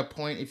you will get a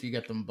point if you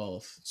get them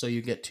both. So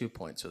you get 2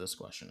 points for this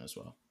question as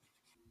well.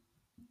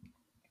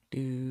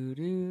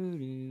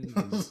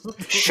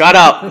 Shut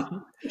up.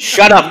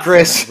 Shut up,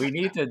 Chris. We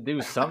need to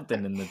do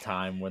something in the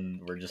time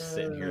when we're just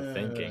sitting here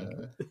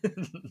thinking.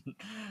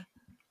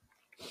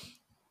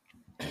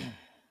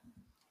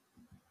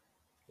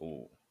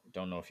 Ooh,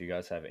 don't know if you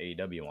guys have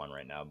AEW on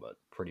right now, but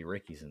Pretty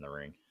Ricky's in the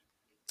ring.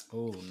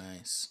 Oh,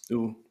 nice.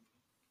 Ooh.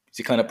 Is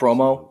he kind of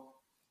promo?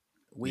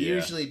 We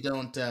usually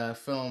don't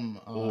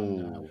film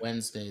on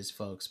Wednesdays,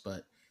 folks,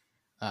 but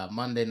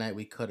Monday night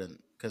we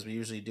couldn't because we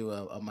usually do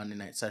a Monday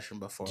night session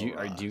before. Do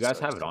you guys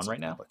have it on right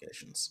now?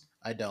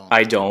 I don't.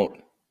 I don't.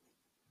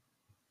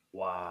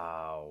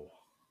 Wow.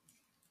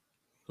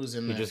 Who's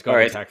in there? He just got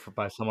attacked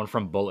by someone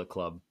from Bullet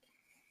Club.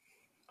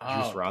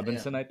 Juice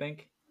Robinson, damn. I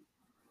think.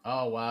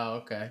 Oh, wow.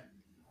 Okay.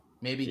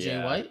 Maybe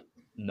Jay White?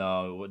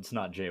 No, it's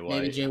not Jay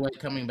White. Maybe Jay White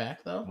coming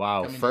back, though?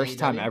 Wow, first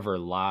time ever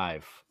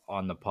live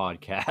on the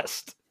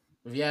podcast.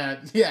 Yeah,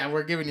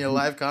 we're giving you a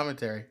live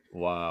commentary.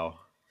 Wow.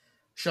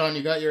 Sean,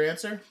 you got your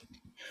answer?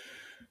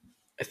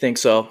 I think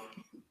so.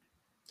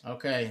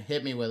 Okay,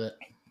 hit me with it.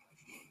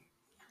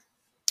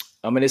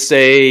 I'm going to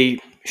say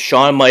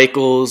Shawn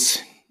Michaels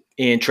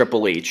and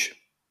Triple H.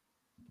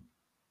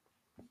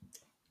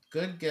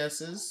 Good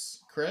guesses.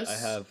 Chris? I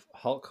have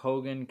Hulk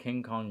Hogan,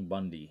 King Kong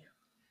Bundy.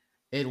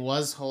 It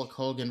was Hulk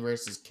Hogan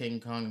versus King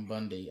Kong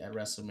Bundy at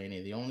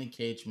WrestleMania, the only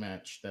cage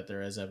match that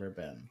there has ever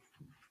been.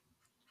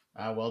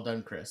 Well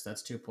done, Chris.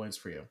 That's 2 points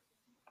for you.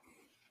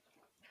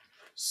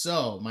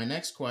 So, my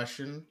next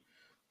question.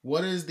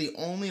 What is the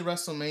only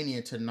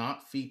WrestleMania to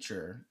not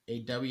feature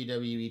a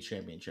WWE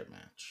Championship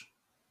match?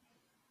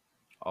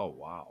 Oh,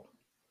 wow.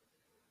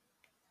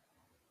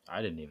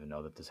 I didn't even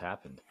know that this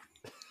happened.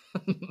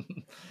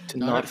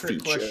 Not a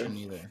trick question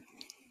either.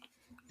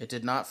 It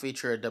did not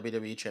feature a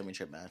WWE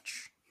Championship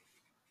match.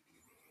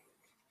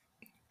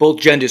 Both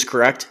genders,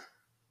 correct?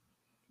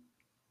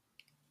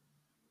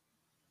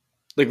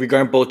 Like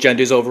regarding both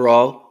genders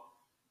overall?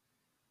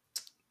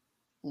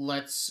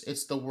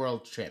 It's the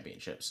World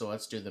Championship, so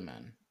let's do the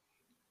men.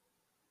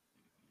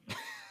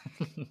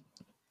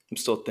 I'm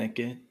still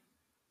thinking.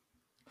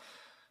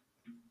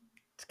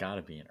 It's got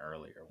to be an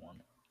earlier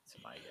one.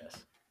 That's my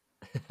guess.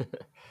 A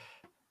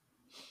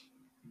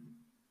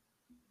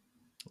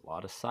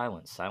lot of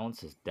silence.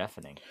 Silence is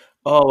deafening.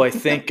 Oh, I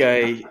think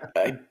I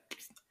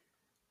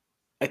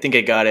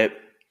got it.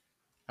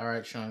 All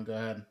right, Sean, go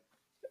ahead.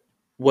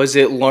 Was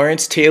it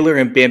Lawrence Taylor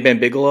and Bam Bam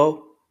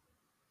Bigelow?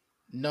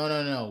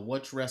 No.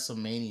 Which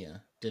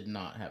WrestleMania did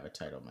not have a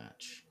title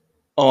match?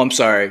 Oh, I'm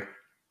sorry.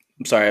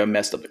 I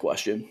messed up the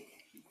question.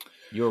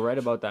 You were right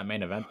about that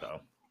main event,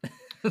 though.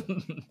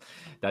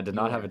 That did You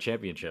not have were. a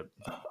championship.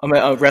 I'm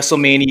at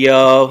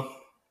WrestleMania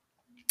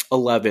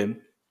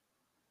 11.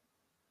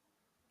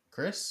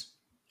 Chris?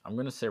 I'm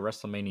gonna say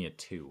WrestleMania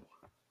 2.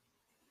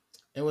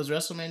 It was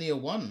WrestleMania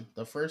 1,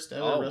 the first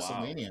ever Oh, wow.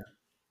 WrestleMania.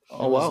 Oh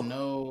There was wow.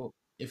 no.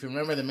 If you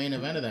remember the main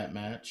event of that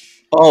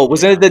match, Oh,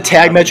 wasn't it the Yeah,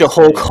 tag now that match you of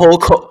say it.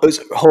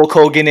 Hulk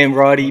Hogan and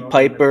Roddy Hogan and Mr.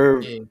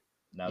 Piper? T.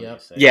 Now that you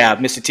Yep. say it. Yeah,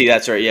 Mr. T.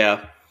 That's right.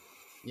 Yeah.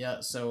 Yeah,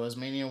 so it was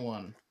Mania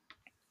 1.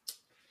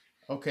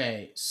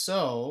 Okay,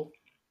 so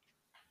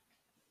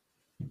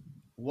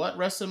what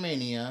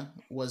WrestleMania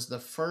was the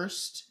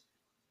first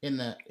in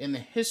the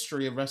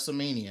history of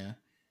WrestleMania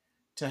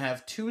to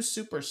have two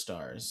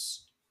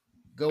superstars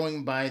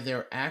going by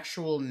their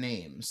actual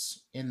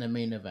names in the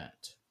main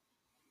event?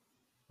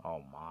 Oh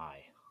my.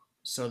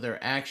 So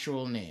their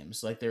actual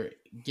names, like their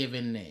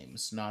given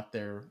names, not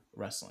their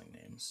wrestling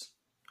names.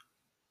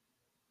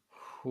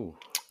 Whew.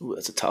 Ooh,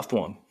 that's a tough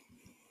one.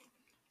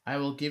 I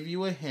will give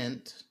you a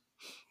hint.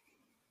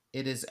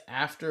 It is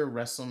after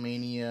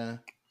WrestleMania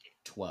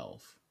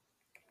 12.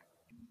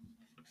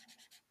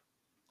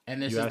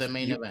 And this is the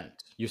main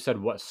event. You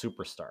said what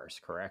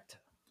superstars, correct?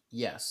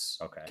 Yes.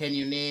 Okay. Can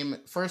you name,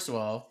 first of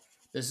all,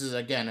 this is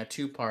again a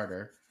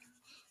two-parter.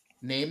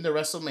 Name the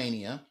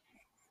WrestleMania.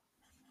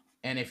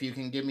 And if you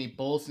can give me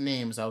both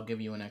names, I'll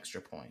give you an extra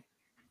point.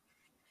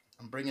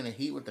 I'm bringing the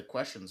heat with the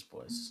questions,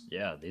 boys.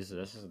 Yeah, these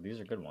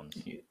are good ones.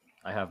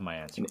 I have my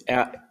answer.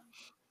 I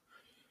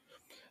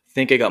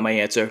think I got my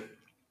answer.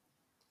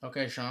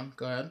 Okay, Sean,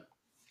 go ahead.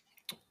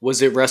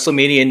 Was it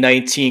WrestleMania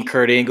 19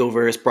 Kurt Angle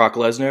versus Brock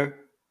Lesnar?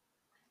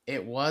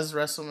 It was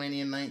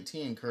WrestleMania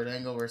 19, Kurt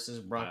Angle versus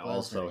Brock I Lesnar.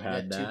 also You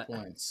had get that. 2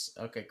 points.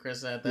 Okay,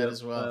 Chris had that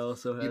as well. I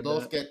also had You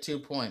both that. get 2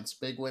 points.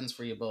 Big wins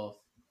for you both.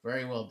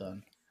 Very well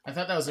done. I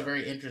thought that was a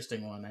very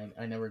interesting one.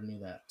 I never knew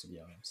that, to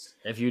be honest.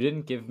 If you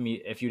didn't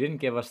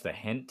give us the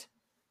hint,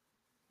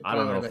 It I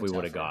don't probably know would've if we been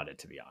would have tougher. got it,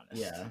 to be honest.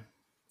 Yeah.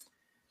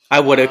 I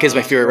would have because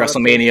my favorite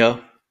Score update.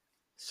 WrestleMania.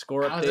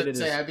 Score I was going updated to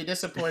say, is I'd be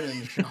disappointed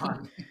in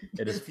Sean.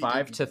 it is if he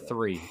didn't get it.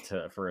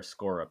 5-3 for a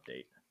score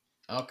update.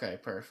 Okay,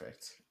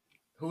 perfect.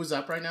 Who's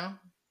up right now?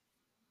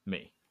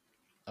 Me.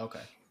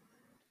 Okay.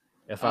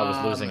 If I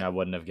was losing, I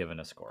wouldn't have given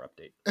a score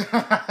update.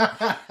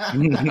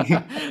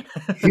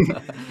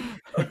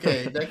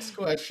 Okay, next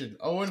question.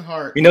 Owen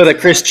Hart. You know that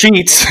Chris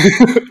cheats.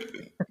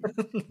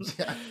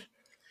 Yeah.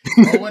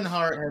 Owen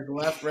Hart has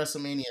left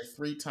WrestleMania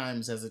 3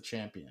 times as a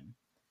champion.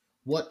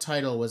 What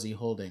title was he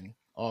holding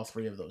all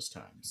 3 of those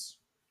times?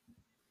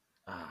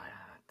 I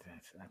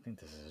think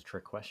this is a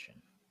trick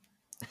question.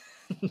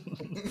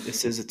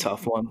 This is a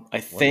tough one. I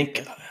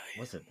think.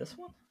 Was it this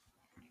one?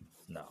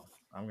 No,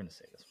 I'm gonna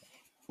say this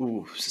one.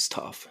 Ooh, this is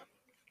tough.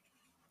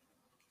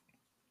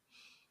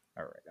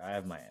 All right, I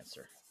have my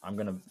answer. I'm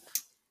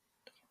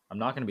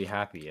not gonna be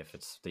happy if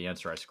it's the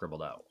answer I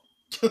scribbled out.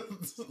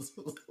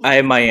 I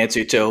have my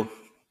answer too.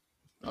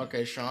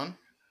 Okay, Sean.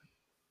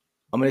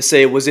 I'm gonna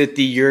say, was it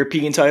the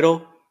European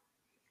title?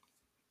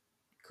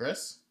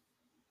 Chris?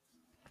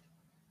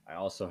 I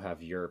also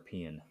have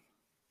European.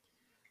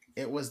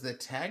 It was the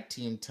tag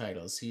team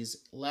titles.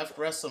 He's left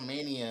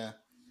WrestleMania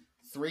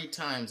 3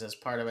 times as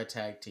part of a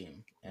tag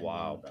team and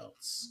won the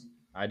belts.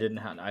 I didn't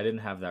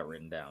have that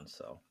written down,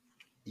 so.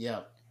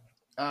 Yep.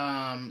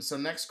 So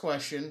next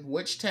question.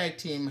 Which tag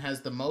team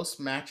has the most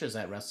matches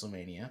at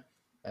WrestleMania?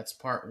 That's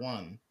part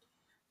 1.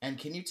 And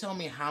can you tell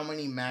me how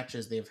many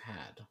matches they've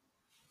had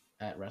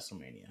at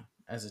WrestleMania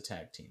as a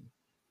tag team?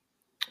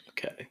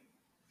 Okay.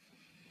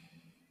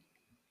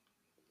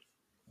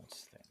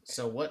 Let's think.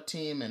 So what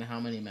team and how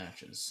many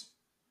matches?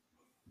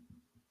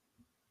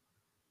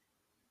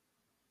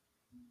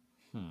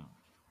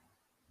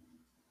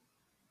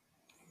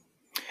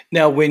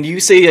 Now, when you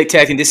say like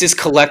tag team, this is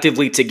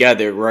collectively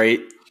together,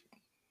 right?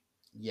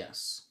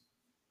 Yes.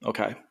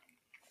 Okay.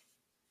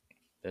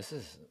 This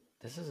is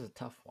a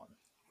tough one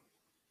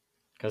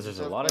because there's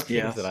a lot of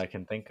teams that I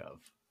can think of.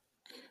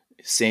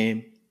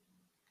 Same.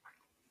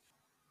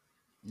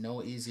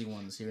 No easy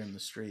ones here in the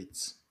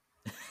streets.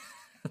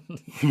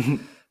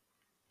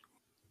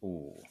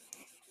 Ooh.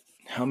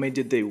 How many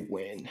did they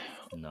win?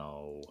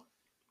 No.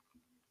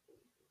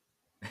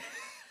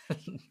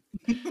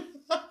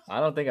 I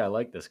don't think I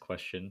like this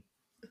question.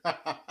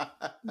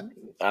 I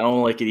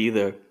don't like it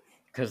either.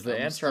 Because the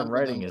answer I'm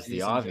writing is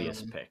the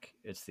obvious pick.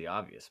 It's the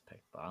obvious pick,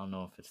 but I don't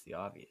know if it's the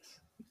obvious.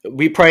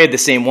 We probably had the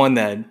same one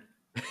then.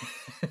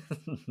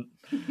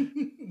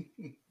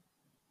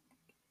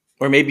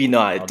 Or maybe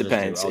not. It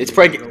depends. It's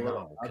probably.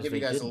 I'll give you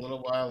guys a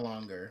little while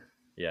longer.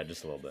 Yeah,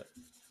 just a little bit.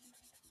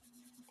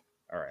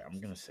 All right, I'm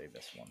going to say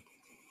this one.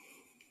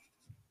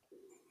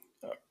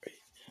 All right.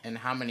 And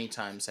how many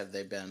times have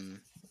they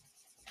been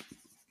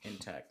in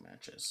tag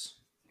matches?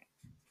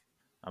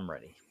 I'm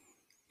ready.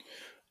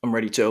 I'm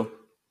ready too.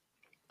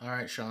 All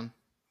right, Sean.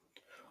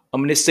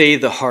 I'm gonna say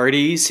the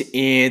Hardys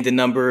and the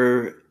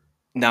number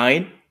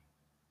 9.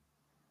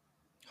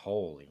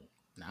 Holy.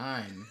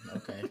 9.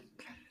 Okay. I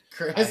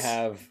Chris?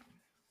 have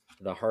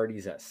the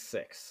Hardys at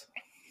 6.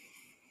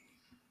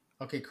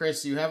 Okay,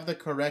 Chris, you have the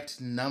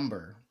correct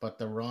number, but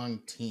the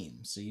wrong team.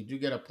 So you do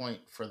get a point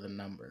for the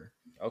number.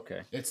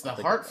 Okay. It's I'll the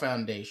take that Hart back.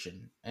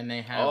 Foundation, and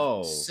they have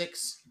Oh.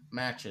 6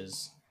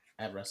 matches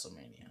at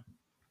WrestleMania.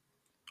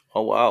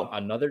 Oh wow.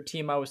 Another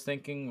team I was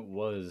thinking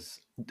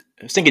was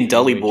I was thinking the New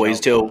Dudley Age Boys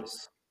too.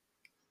 Outlaws.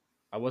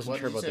 I wasn't What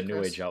sure did you about the say, New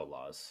Chris? Age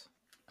Outlaws.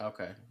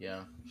 Okay,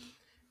 yeah.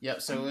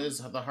 Yep, so it is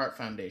the Hart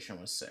Foundation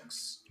with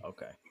 6.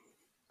 Okay.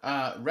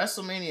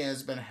 WrestleMania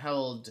has been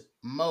held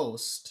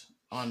most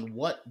on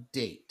what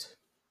date?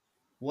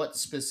 What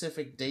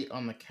specific date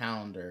on the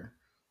calendar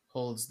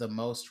holds the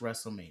most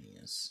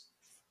WrestleManias?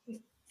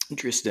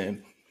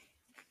 Interesting.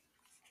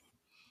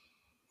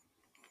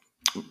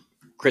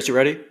 Chris, you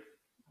ready?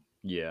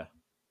 Yeah.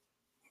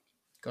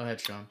 Go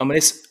ahead, Sean. I'm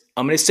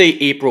gonna say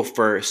April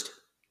 1st.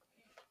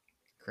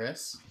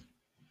 Chris?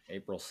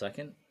 April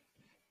 2nd.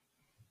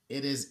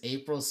 It is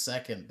April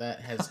 2nd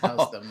that has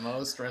housed the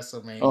most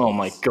WrestleManias. Oh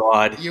my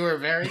god. You were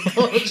very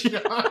close,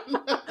 Sean.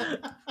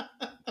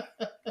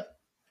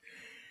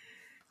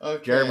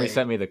 Okay. Jeremy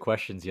sent me the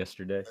questions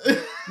yesterday.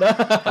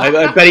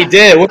 I bet he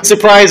did. Wouldn't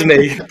surprise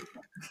me.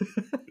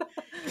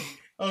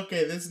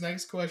 Okay, this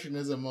next question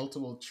is a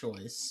multiple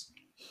choice.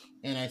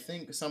 And I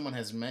think someone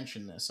has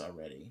mentioned this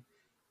already.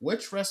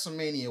 Which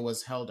WrestleMania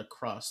was held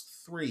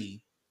across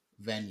 3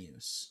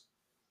 venues?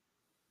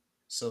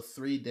 So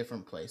 3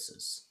 different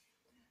places.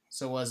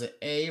 So was it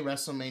A,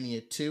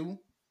 WrestleMania 2?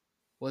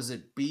 Was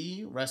it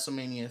B,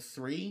 WrestleMania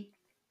 3?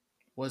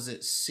 Was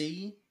it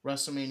C,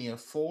 WrestleMania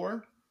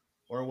 4?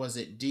 Or was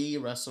it D,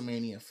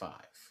 WrestleMania 5? I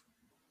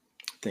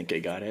think I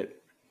got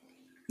it.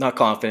 Not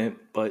confident,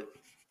 but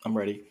I'm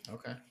ready.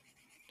 Okay.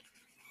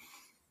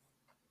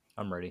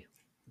 I'm ready.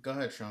 Go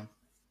ahead, Sean.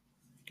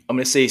 I'm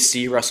gonna say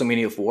C,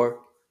 WrestleMania 4.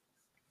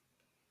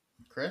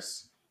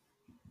 Chris?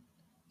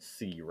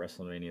 C,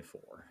 WrestleMania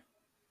 4.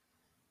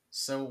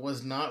 So it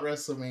was not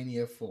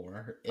WrestleMania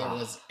 4. It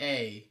was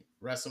A,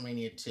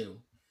 WrestleMania 2.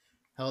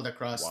 Held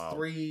across Wow.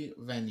 3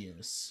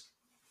 venues.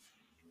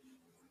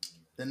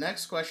 The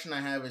next question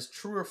I have is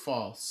true or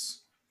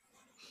false?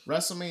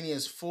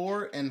 WrestleManias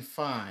 4 and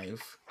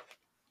 5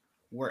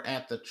 were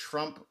at the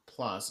Trump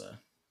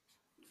Plaza.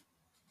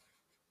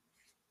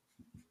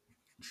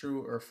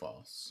 True or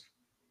false?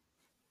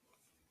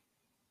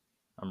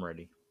 I'm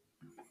ready.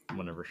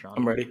 Whenever, Sean.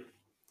 I'm ready. Go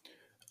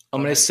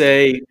I'm ahead,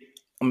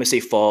 gonna say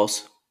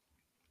false.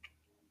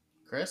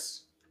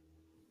 Chris?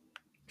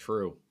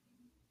 True.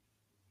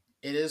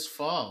 It is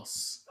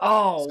false.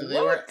 Oh, So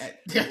they were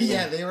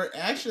they were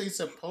actually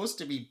supposed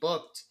to be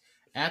booked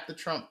at the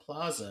Trump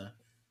Plaza,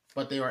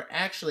 but they were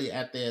actually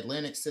at the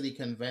Atlantic City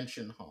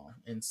Convention Hall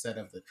instead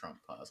of the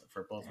Trump Plaza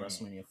for both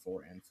WrestleMania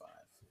 4 and 5.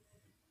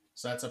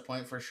 So that's a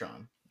point for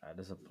Sean. That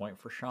is a point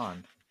for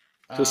Sean.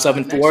 So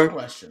 7-4. Next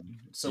question.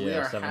 So we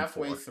Yeah, are 7-4.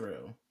 halfway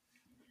through.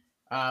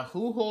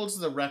 Who holds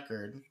the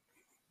record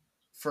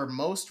for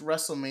most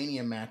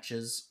WrestleMania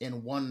matches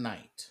in one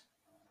night?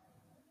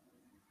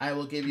 I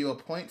will give you a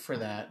point for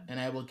that, and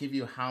I will give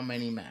you how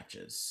many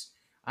matches.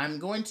 I'm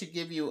going to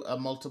give you a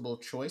multiple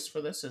choice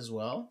for this as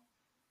well.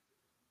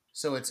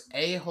 So it's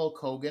A, Hulk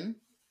Hogan,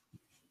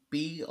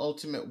 B,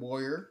 Ultimate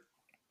Warrior,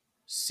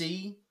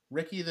 C,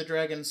 Ricky the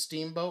Dragon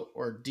Steamboat,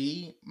 or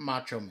D,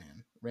 Macho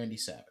Man, Randy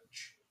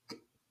Savage.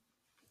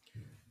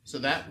 So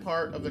that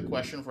part of the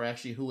question for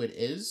actually who it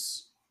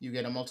is, you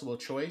get a multiple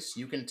choice.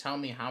 You can tell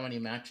me how many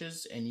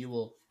matches, and you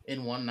will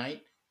in one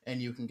night,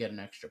 and you can get an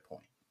extra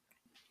point.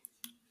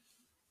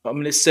 I'm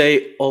gonna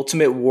say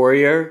Ultimate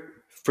Warrior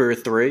for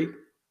 3.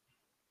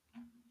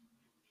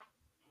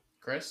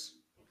 Chris?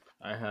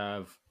 I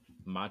have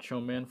Macho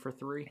Man for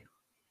 3.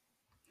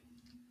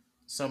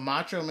 So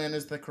Macho Man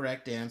is the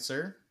correct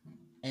answer,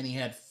 and he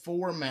had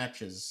 4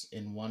 matches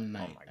in one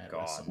night. Oh my at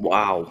God. WrestleMania.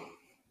 Wow.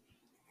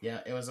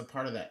 Yeah, it was a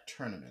part of that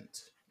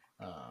tournament.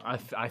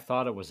 I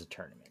thought it was a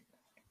tournament.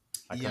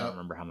 I Yep. can't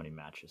remember how many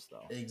matches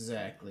though.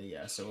 Exactly.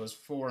 Yeah. So it was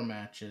 4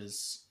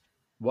 matches.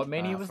 What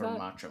Mania was for that?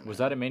 Macho Man. Was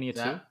that a Mania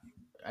 2?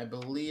 I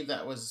believe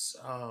that was.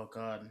 Oh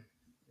God,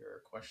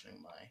 you're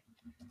questioning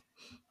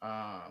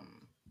my.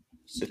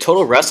 The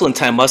total wrestling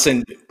time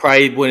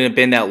probably wouldn't have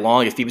been that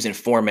long if he was in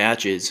 4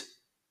 matches.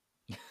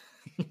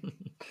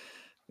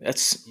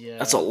 That's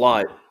a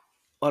lot.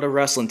 A lot of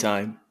wrestling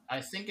time.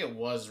 I think it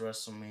was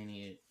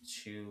WrestleMania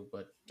 2,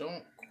 but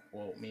don't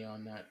quote me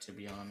on that, to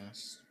be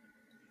honest.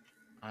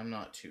 I'm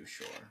not too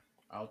sure.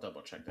 I'll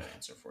double check that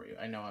answer for you.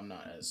 I know I'm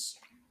not as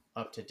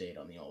up to date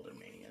on the older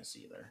Manias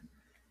either.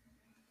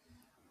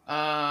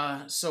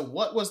 So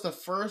what was the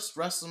first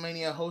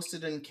WrestleMania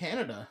hosted in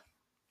Canada?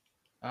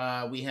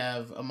 We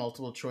have a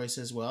multiple choice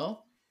as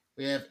well.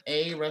 We have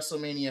A,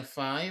 WrestleMania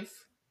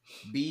 5,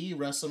 B,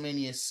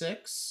 WrestleMania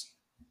 6,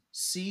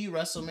 C,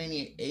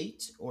 WrestleMania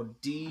 8, or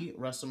D,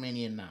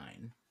 WrestleMania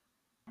 9.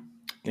 I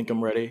think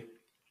I'm ready.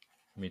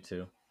 Me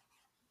too.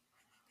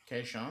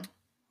 Okay, Sean.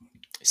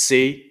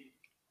 C.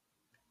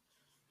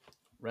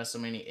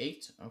 WrestleMania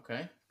 8.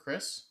 Okay,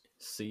 Chris.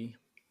 C.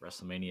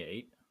 WrestleMania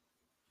 8.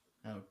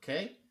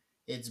 Okay,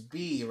 it's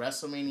B.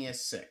 WrestleMania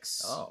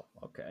 6. Oh,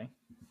 okay.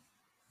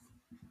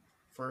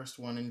 First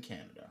one in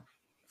Canada.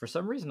 For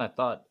some reason, I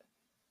thought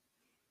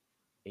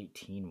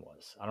 18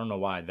 was. I don't know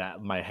why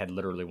that my head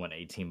literally went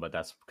 18, but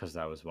that's because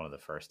that was one of the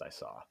first I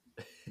saw.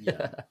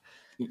 Yeah.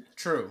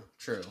 True.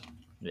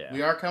 Yeah.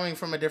 We are coming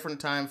from a different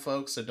time,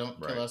 folks, so don't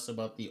kill Right. us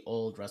about the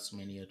old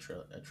WrestleMania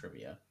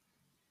trivia.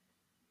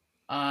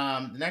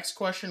 The next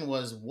question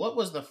was, what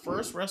was the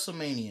first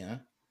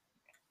WrestleMania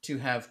to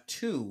have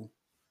 2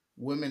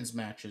 women's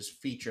matches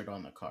featured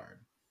on the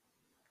card?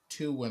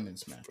 2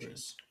 women's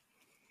matches.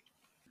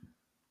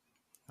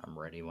 I'm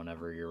ready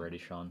whenever you're ready,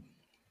 Sean.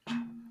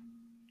 I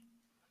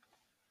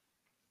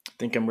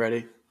think I'm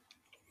ready.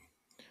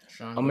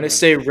 Sean, I'm going to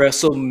say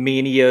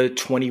WrestleMania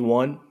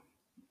 21.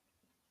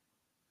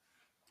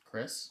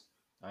 Chris?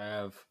 I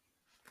have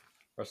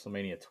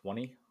WrestleMania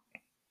 20.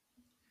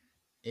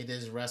 It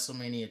is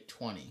WrestleMania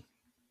 20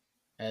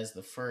 as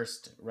the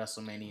first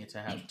WrestleMania to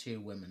have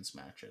 2 women's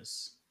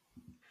matches.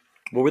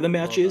 What were the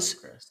matches?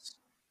 Well done, Chris.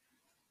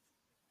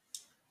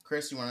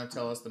 Chris, you want to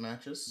tell us the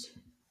matches?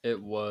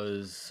 It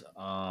was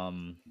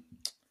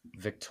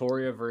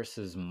Victoria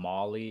versus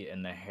Molly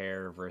in the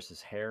hair versus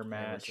hair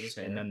match. versus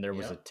hair, And then there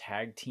was yep. a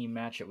tag team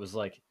match. It was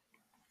like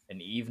an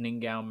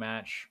evening gown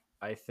match,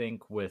 I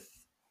think, with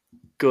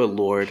Good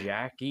Lord.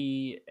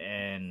 Jackie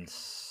and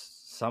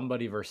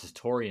somebody versus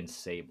Tori and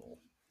Sable.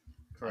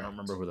 Correct. I don't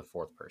remember who the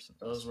fourth person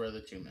was. Those were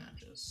the 2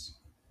 matches.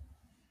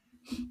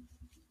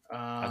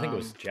 I think it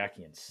was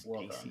Jackie and Stacy.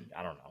 well done.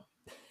 I don't know.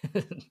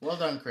 Well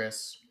done,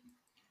 Chris.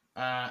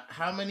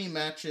 How many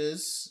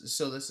matches?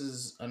 So this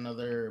is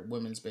another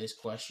women's based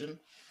question.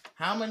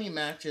 How many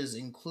matches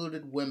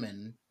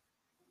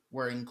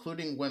were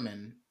including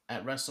women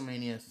at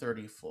WrestleMania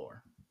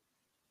 34?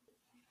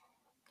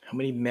 How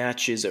many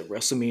matches at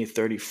WrestleMania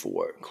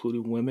 34,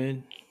 including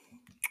women?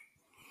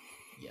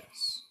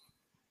 Yes.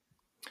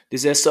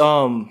 Does this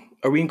are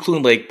we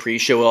including like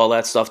pre-show all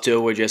that stuff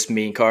too, or just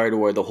main card,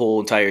 or the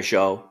whole entire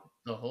show?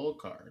 The whole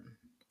card.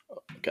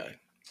 Okay.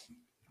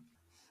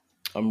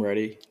 I'm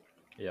ready.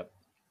 Yep.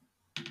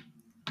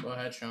 Go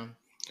ahead, Sean.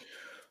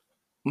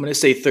 I'm gonna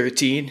say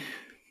 13.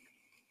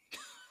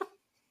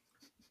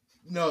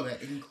 No,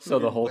 that included So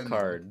the whole women.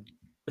 card.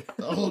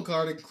 The whole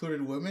card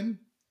included women?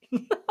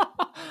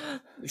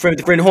 For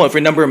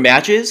number of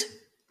matches?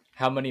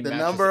 How many The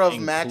matches number of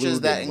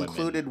matches that women?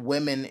 included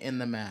women in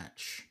the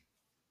match.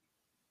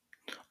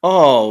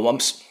 Oh,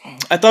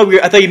 I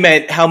thought you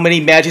meant how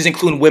many matches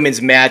including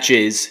women's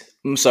matches.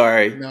 I'm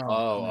sorry. No.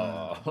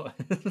 Oh.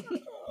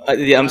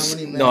 Yeah, How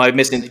many no, I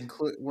missed matches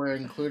it. were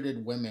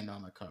included women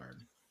on the card?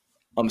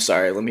 I'm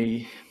sorry. Let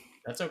me.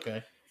 That's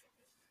okay.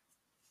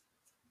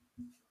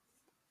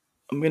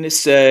 I'm gonna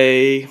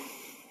say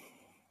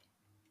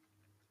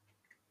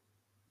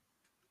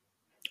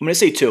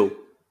 2.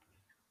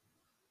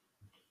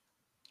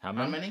 How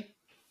How many? many?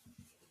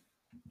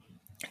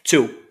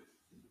 2.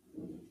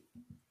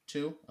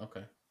 2?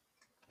 Okay.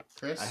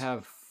 Chris? I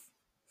have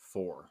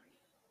 4.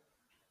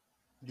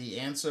 The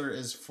answer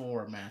is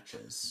 4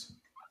 matches.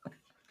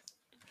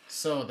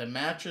 So the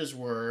matches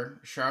were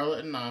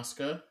Charlotte and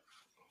Asuka.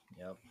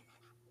 Yep.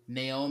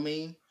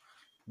 Naomi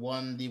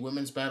won the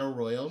Women's Battle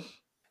Royal.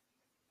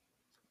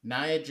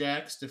 Nia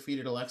Jax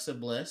defeated Alexa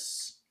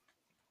Bliss.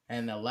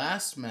 And the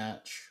last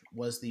match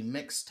was the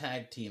mixed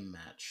tag team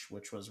match,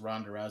 which was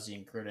Ronda Rousey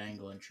and Kurt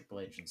Angle and Triple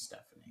H and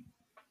Stephanie.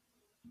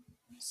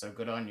 So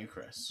good on you,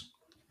 Chris.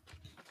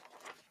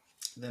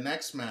 The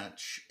next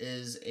match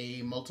is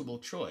a multiple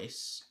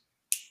choice.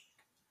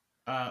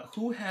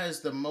 Who has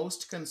the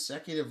most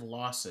consecutive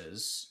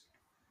losses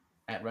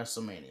at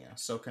WrestleMania?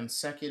 So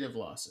consecutive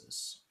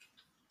losses.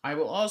 I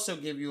will also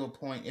give you a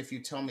point if you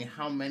tell me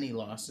how many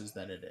losses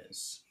that it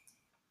is.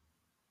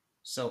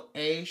 So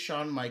A,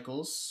 Shawn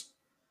Michaels,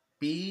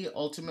 B,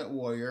 Ultimate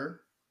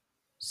Warrior,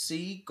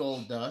 C,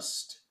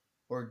 Goldust,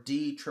 or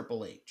D,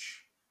 Triple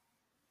H.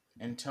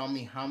 And tell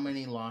me how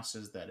many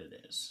losses that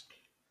it is.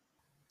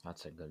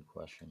 That's a good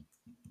question.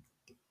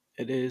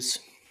 It is.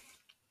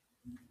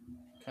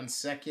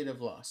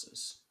 Consecutive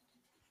losses.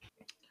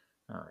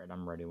 All right,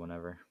 I'm ready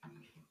whenever.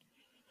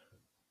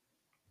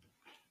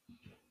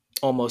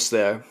 Almost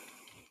there.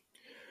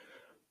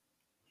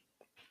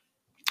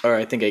 All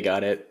right, I think I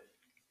got it.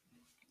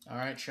 All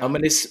right, Sean.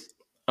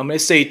 I'm gonna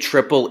say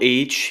Triple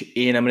H,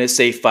 and I'm gonna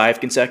say 5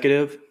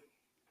 consecutive.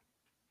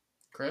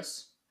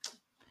 Chris?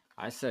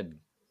 I said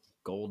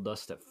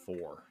Goldust at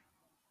 4.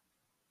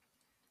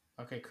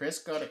 Okay, Chris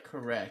got it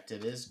correct.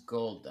 It is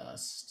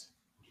Goldust.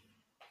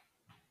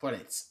 But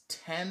it's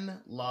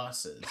 10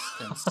 losses.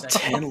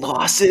 10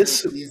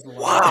 losses?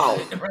 Wow.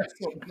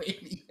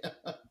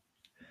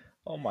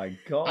 Oh my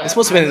god. This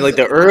must have been like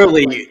the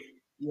early.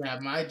 Yeah,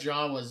 my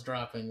jaw was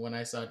dropping when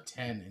I saw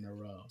 10 in a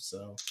row.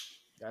 So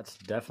that's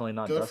definitely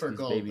not good Dusty's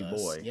for baby Goldust.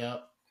 boy.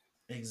 Yep.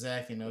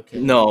 Exactly. No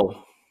kidding.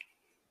 No.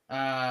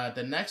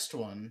 The next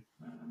one,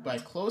 by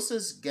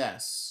closest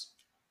guess,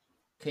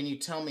 can you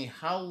tell me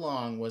how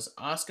long was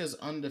Asuka's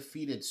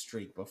undefeated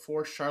streak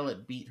before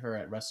Charlotte beat her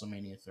at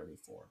WrestleMania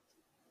 34?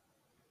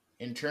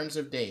 In terms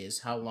of days,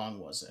 how long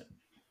was it?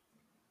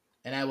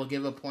 And I will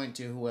give a point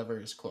to whoever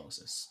is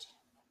closest.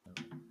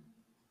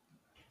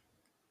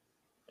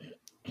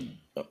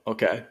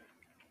 Okay.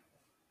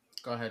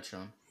 Go ahead,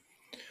 Sean.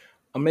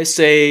 I'm going to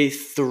say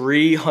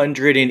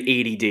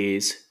 380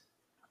 days.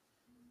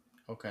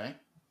 Okay.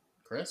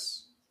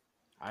 Chris?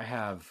 I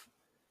have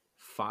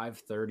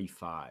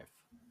 535.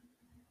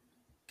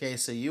 Okay,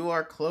 so you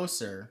are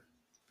closer,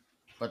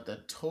 but the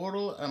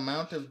total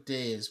amount of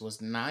days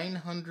was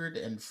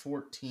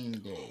 914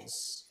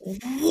 days.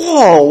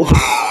 Whoa!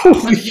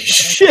 Holy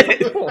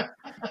shit!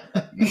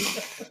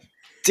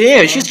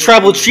 Damn, she's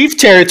tribal chief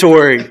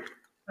territory.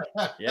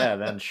 Yeah,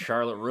 then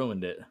Charlotte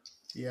ruined it.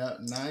 Yeah,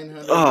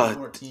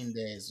 914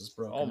 days was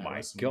broken. Oh at my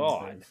WrestleMania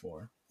God.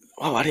 34.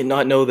 Oh, I did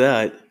not know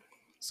that.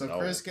 So No.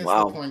 Chris gets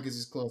Wow. the point because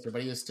he's closer,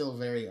 but he was still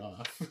very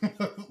off.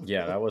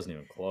 Yeah, that wasn't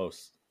even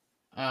close.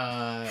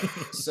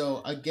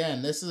 So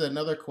again, this is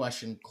another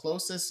question.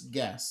 Closest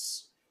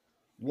guess.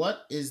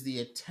 What is the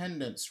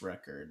attendance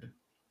record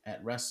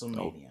at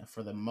WrestleMania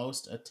for the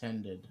most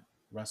attended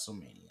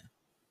WrestleMania?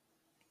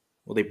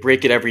 Well, they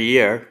break it every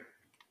year.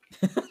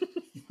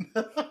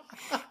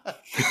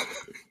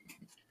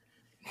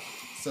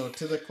 So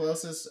to the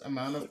closest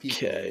amount of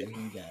people Okay. you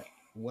can get,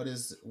 what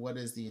is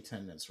the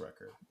attendance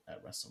record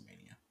at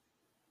WrestleMania?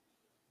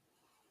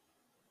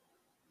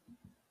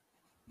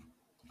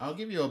 I'll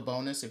give you a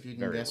bonus if you can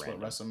Very guess random.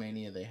 what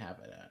WrestleMania they have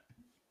it at.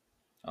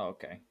 Oh,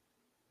 okay.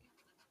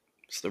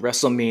 It's the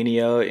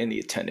WrestleMania and the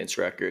attendance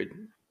record. Do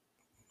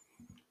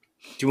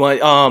you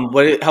want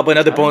what? How about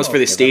another I don't bonus know for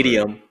the if they've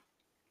stadium?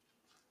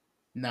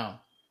 No,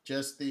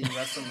 just the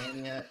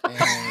WrestleMania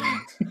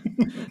and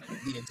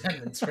the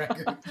attendance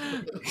record.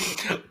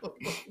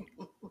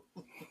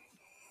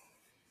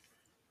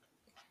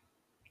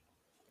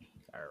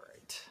 All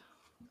right.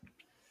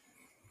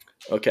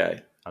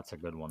 Okay. That's a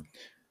good one.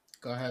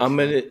 Go ahead. I'm Sean.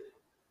 gonna.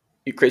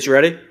 You Chris, you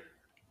ready?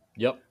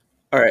 Yep.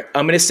 All right.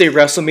 I'm gonna say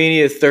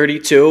WrestleMania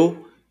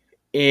 32,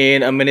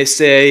 and I'm gonna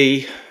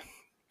say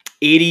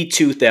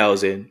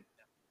 82,000.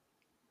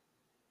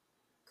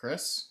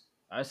 Chris?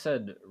 I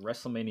said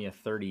WrestleMania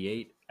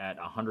 38 at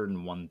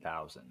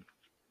 101,000.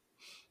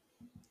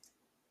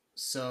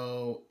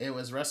 So it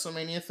was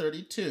WrestleMania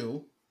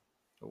 32.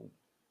 Oh.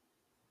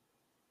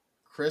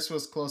 Chris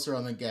was closer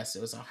on the guess.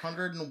 It was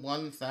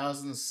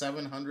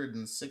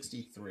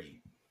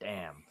 101,763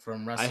 Damn.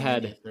 from I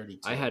WrestleMania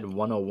 32. had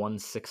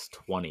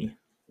 101,620.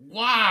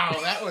 Wow,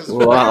 that was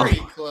Wow. very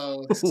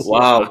close.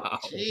 Wow.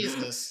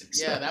 Jesus.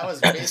 Yeah, that was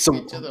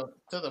basically to the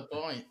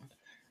point.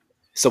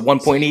 So 1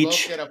 So point you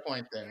each. both get a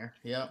point there.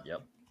 Yep.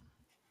 Yep.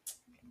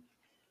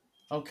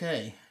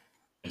 Okay.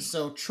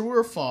 So true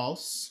or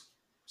false,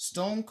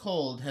 Stone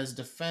Cold has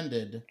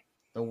defended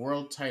the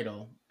world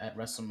title at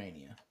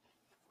WrestleMania.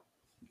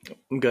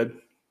 I'm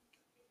good.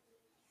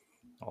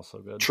 Also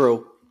good.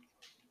 True.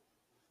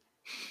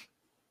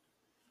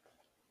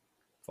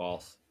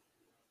 False.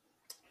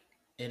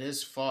 It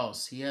is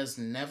false. He has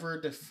never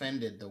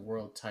defended the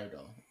world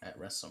title at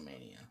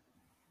WrestleMania.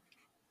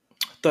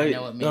 I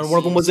know it may one of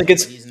them seem was so,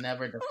 against. but he's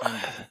never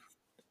defended.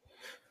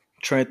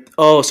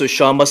 So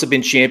Shawn must have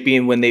been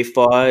champion when they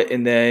fought,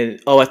 and then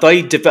I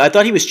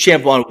thought he was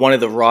champ on one of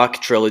the Rock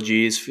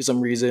trilogies for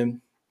some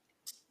reason.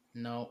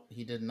 No,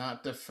 he did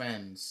not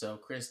defend. So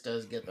Chris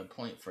does get the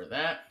point for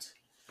that.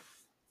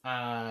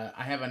 I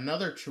have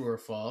another true or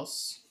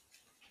false.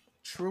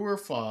 True or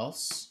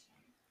false?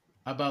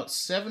 About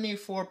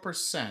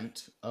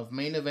 74% of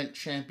main event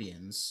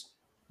champions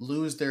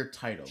lose their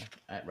title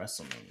at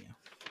WrestleMania.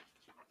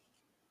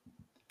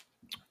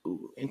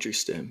 Ooh,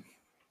 interesting.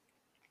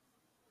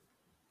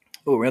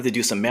 Oh, we have to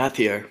do some math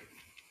here.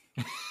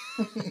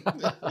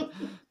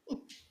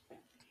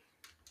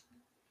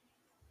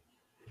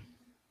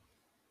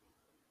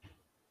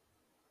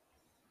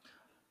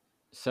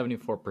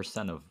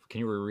 74% of. Can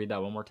you reread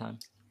that one more time?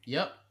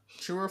 Yep.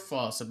 True or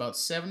false? About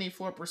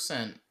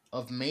 74%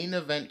 of main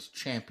event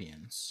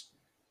champions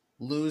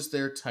lose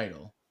their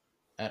title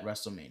at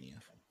WrestleMania.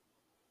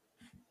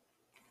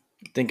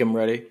 I think I'm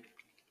ready.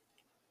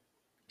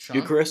 Sean?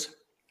 You, Chris?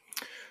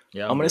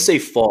 Yeah. I'm going to say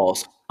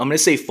false.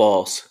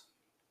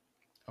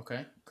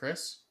 Okay.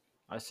 Chris?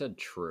 I said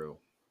true.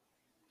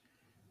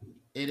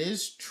 It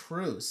is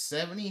true.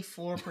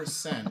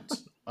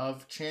 74%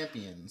 of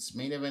champions,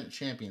 main event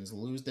champions,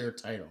 lose their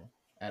title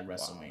at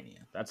WrestleMania.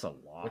 Wow, that's a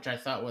lot. Which I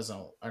thought was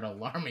an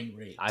alarming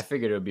rate. I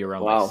figured it would be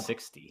around Wow. like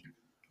 60.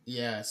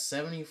 Yeah,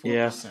 74%.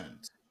 Yeah.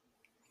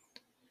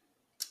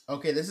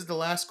 Okay, this is the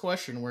last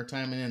question we're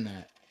timing in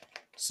that.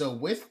 So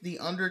with the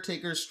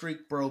Undertaker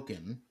streak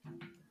broken,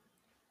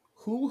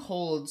 who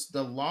holds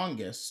the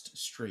longest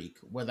streak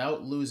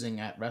without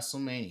losing at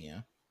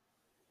WrestleMania?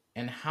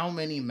 And how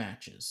many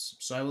matches?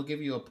 So I will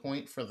give you a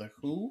point for the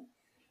who,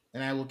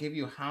 and I will give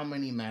you how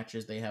many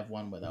matches they have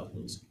won without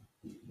losing.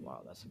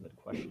 Wow, that's a good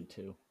question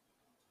too.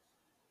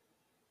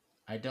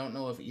 I don't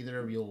know if either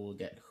of you will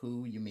get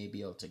who. You may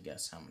be able to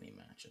guess how many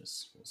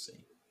matches. We'll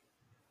see.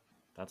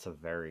 That's a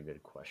very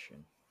good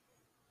question.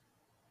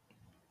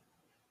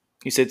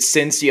 You said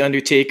since the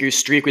Undertaker's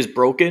streak was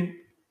broken.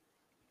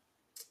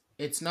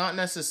 It's not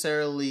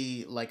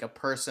necessarily like a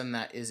person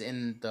that is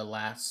in the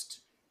last,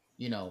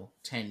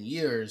 10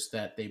 years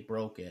that they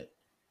broke it.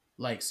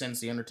 Like, since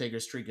the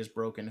Undertaker's streak is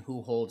broken,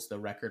 who holds the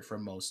record for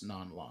most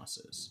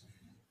non-losses?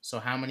 So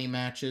how many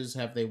matches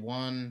have they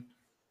won,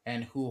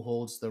 and who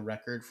holds the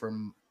record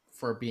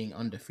for being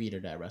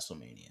undefeated at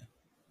WrestleMania?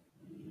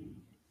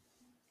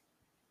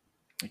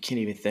 I can't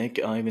even think.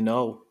 I don't even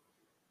know.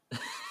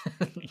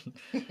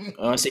 I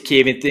honestly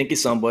can't even think of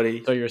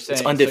somebody. So you're It's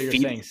saying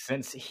undefeated.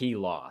 since he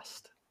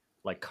lost,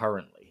 like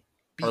currently,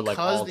 or like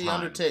Because all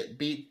time.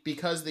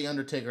 because the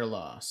Undertaker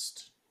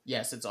lost.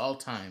 Yes, it's all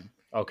time.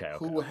 Okay.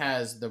 Who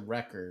has the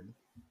record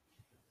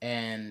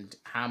and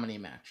how many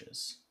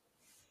matches?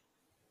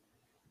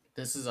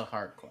 This is a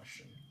hard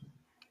question.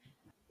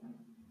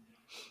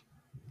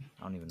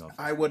 I don't even know. If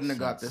I wouldn't have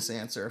got this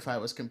answer if I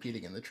was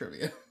competing in the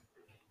trivia.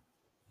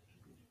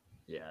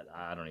 Yeah,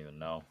 I don't even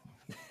know.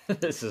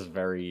 This is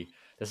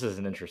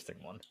an interesting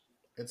one.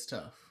 It's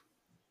tough.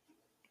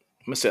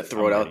 I'm just gonna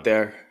throw it out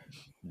there.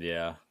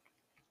 Yeah.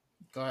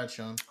 Go ahead,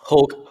 Sean.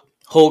 Hulk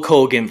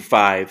Hogan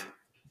 5.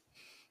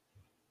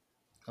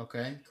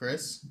 Okay,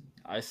 Chris?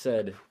 I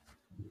said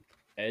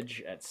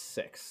Edge at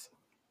 6.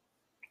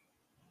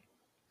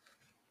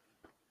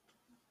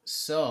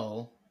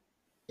 So,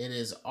 it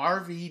is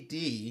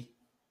RVD,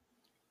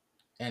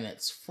 and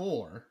it's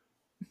 4.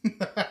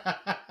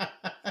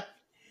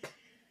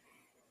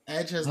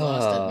 Edge has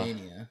lost at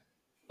Mania.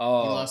 He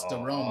lost to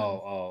Roman.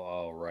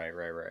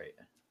 Right.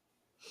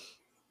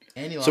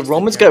 And he So lost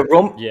Roman's to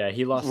got Yeah,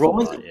 he lost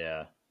Roman's, a lot,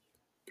 yeah.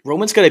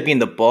 Roman's got to be in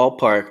the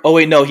ballpark. Oh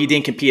wait, no, he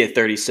didn't compete at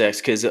 36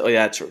 because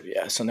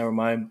so never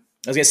mind.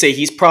 I was gonna say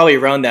he's probably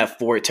around that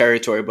 4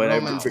 territory, but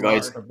Roman I forgot.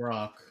 lost to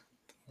Brock.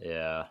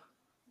 Yeah.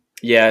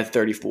 Yeah,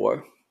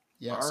 34.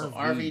 Yeah, so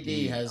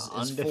RVD is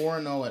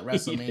 4-0 at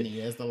WrestleMania. He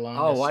has the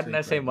longest. Oh, why didn't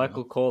I say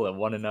Michael Cole at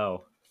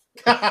 1-0?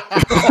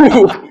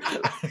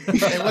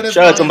 Shout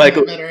out to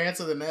Michael. A better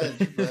answer than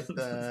Edge, but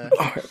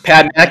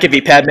Pat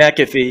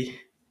McAfee.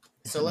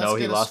 So let's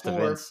get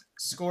a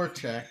score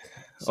check.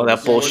 So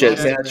that bullshit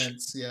match.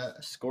 Yeah.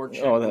 Score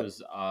check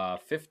was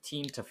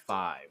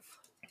 15-5.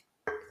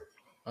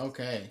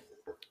 Okay.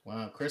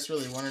 Wow, Chris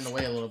really running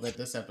away a little bit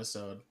this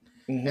episode.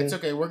 Mm-hmm. It's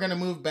okay. We're gonna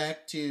move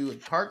back to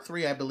part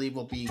 3. I believe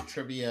will be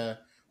trivia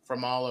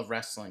from all of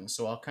wrestling.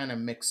 So I'll kind of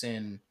mix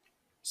in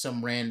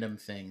some random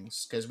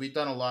things because we've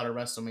done a lot of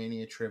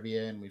WrestleMania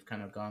trivia and we've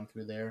kind of gone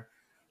through there.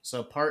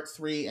 So part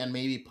 3 and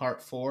maybe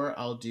part 4,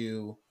 I'll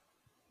do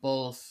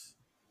both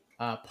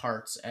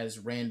parts as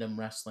random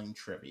wrestling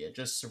trivia,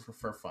 just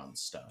for fun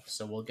stuff.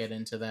 So we'll get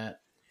into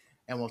that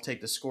and we'll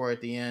take the score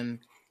at the end.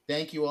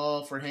 Thank you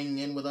all for hanging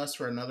in with us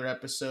for another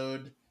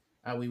episode.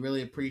 We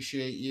really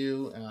appreciate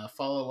you.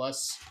 Follow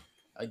us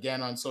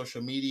again on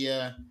social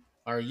media.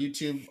 Our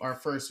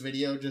first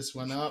video just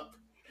went up.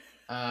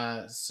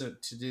 So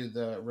to do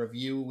the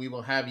review, we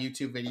will have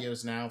YouTube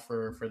videos now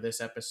for this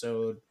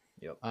episode.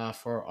 Yep.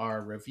 For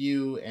our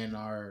review and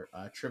our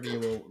trivia,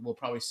 we'll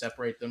probably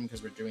separate them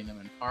because we're doing them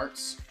in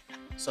parts.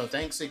 So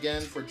thanks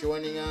again for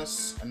joining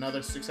us.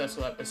 Another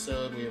successful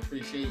episode. We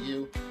appreciate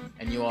you,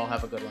 and you all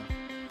have a good one.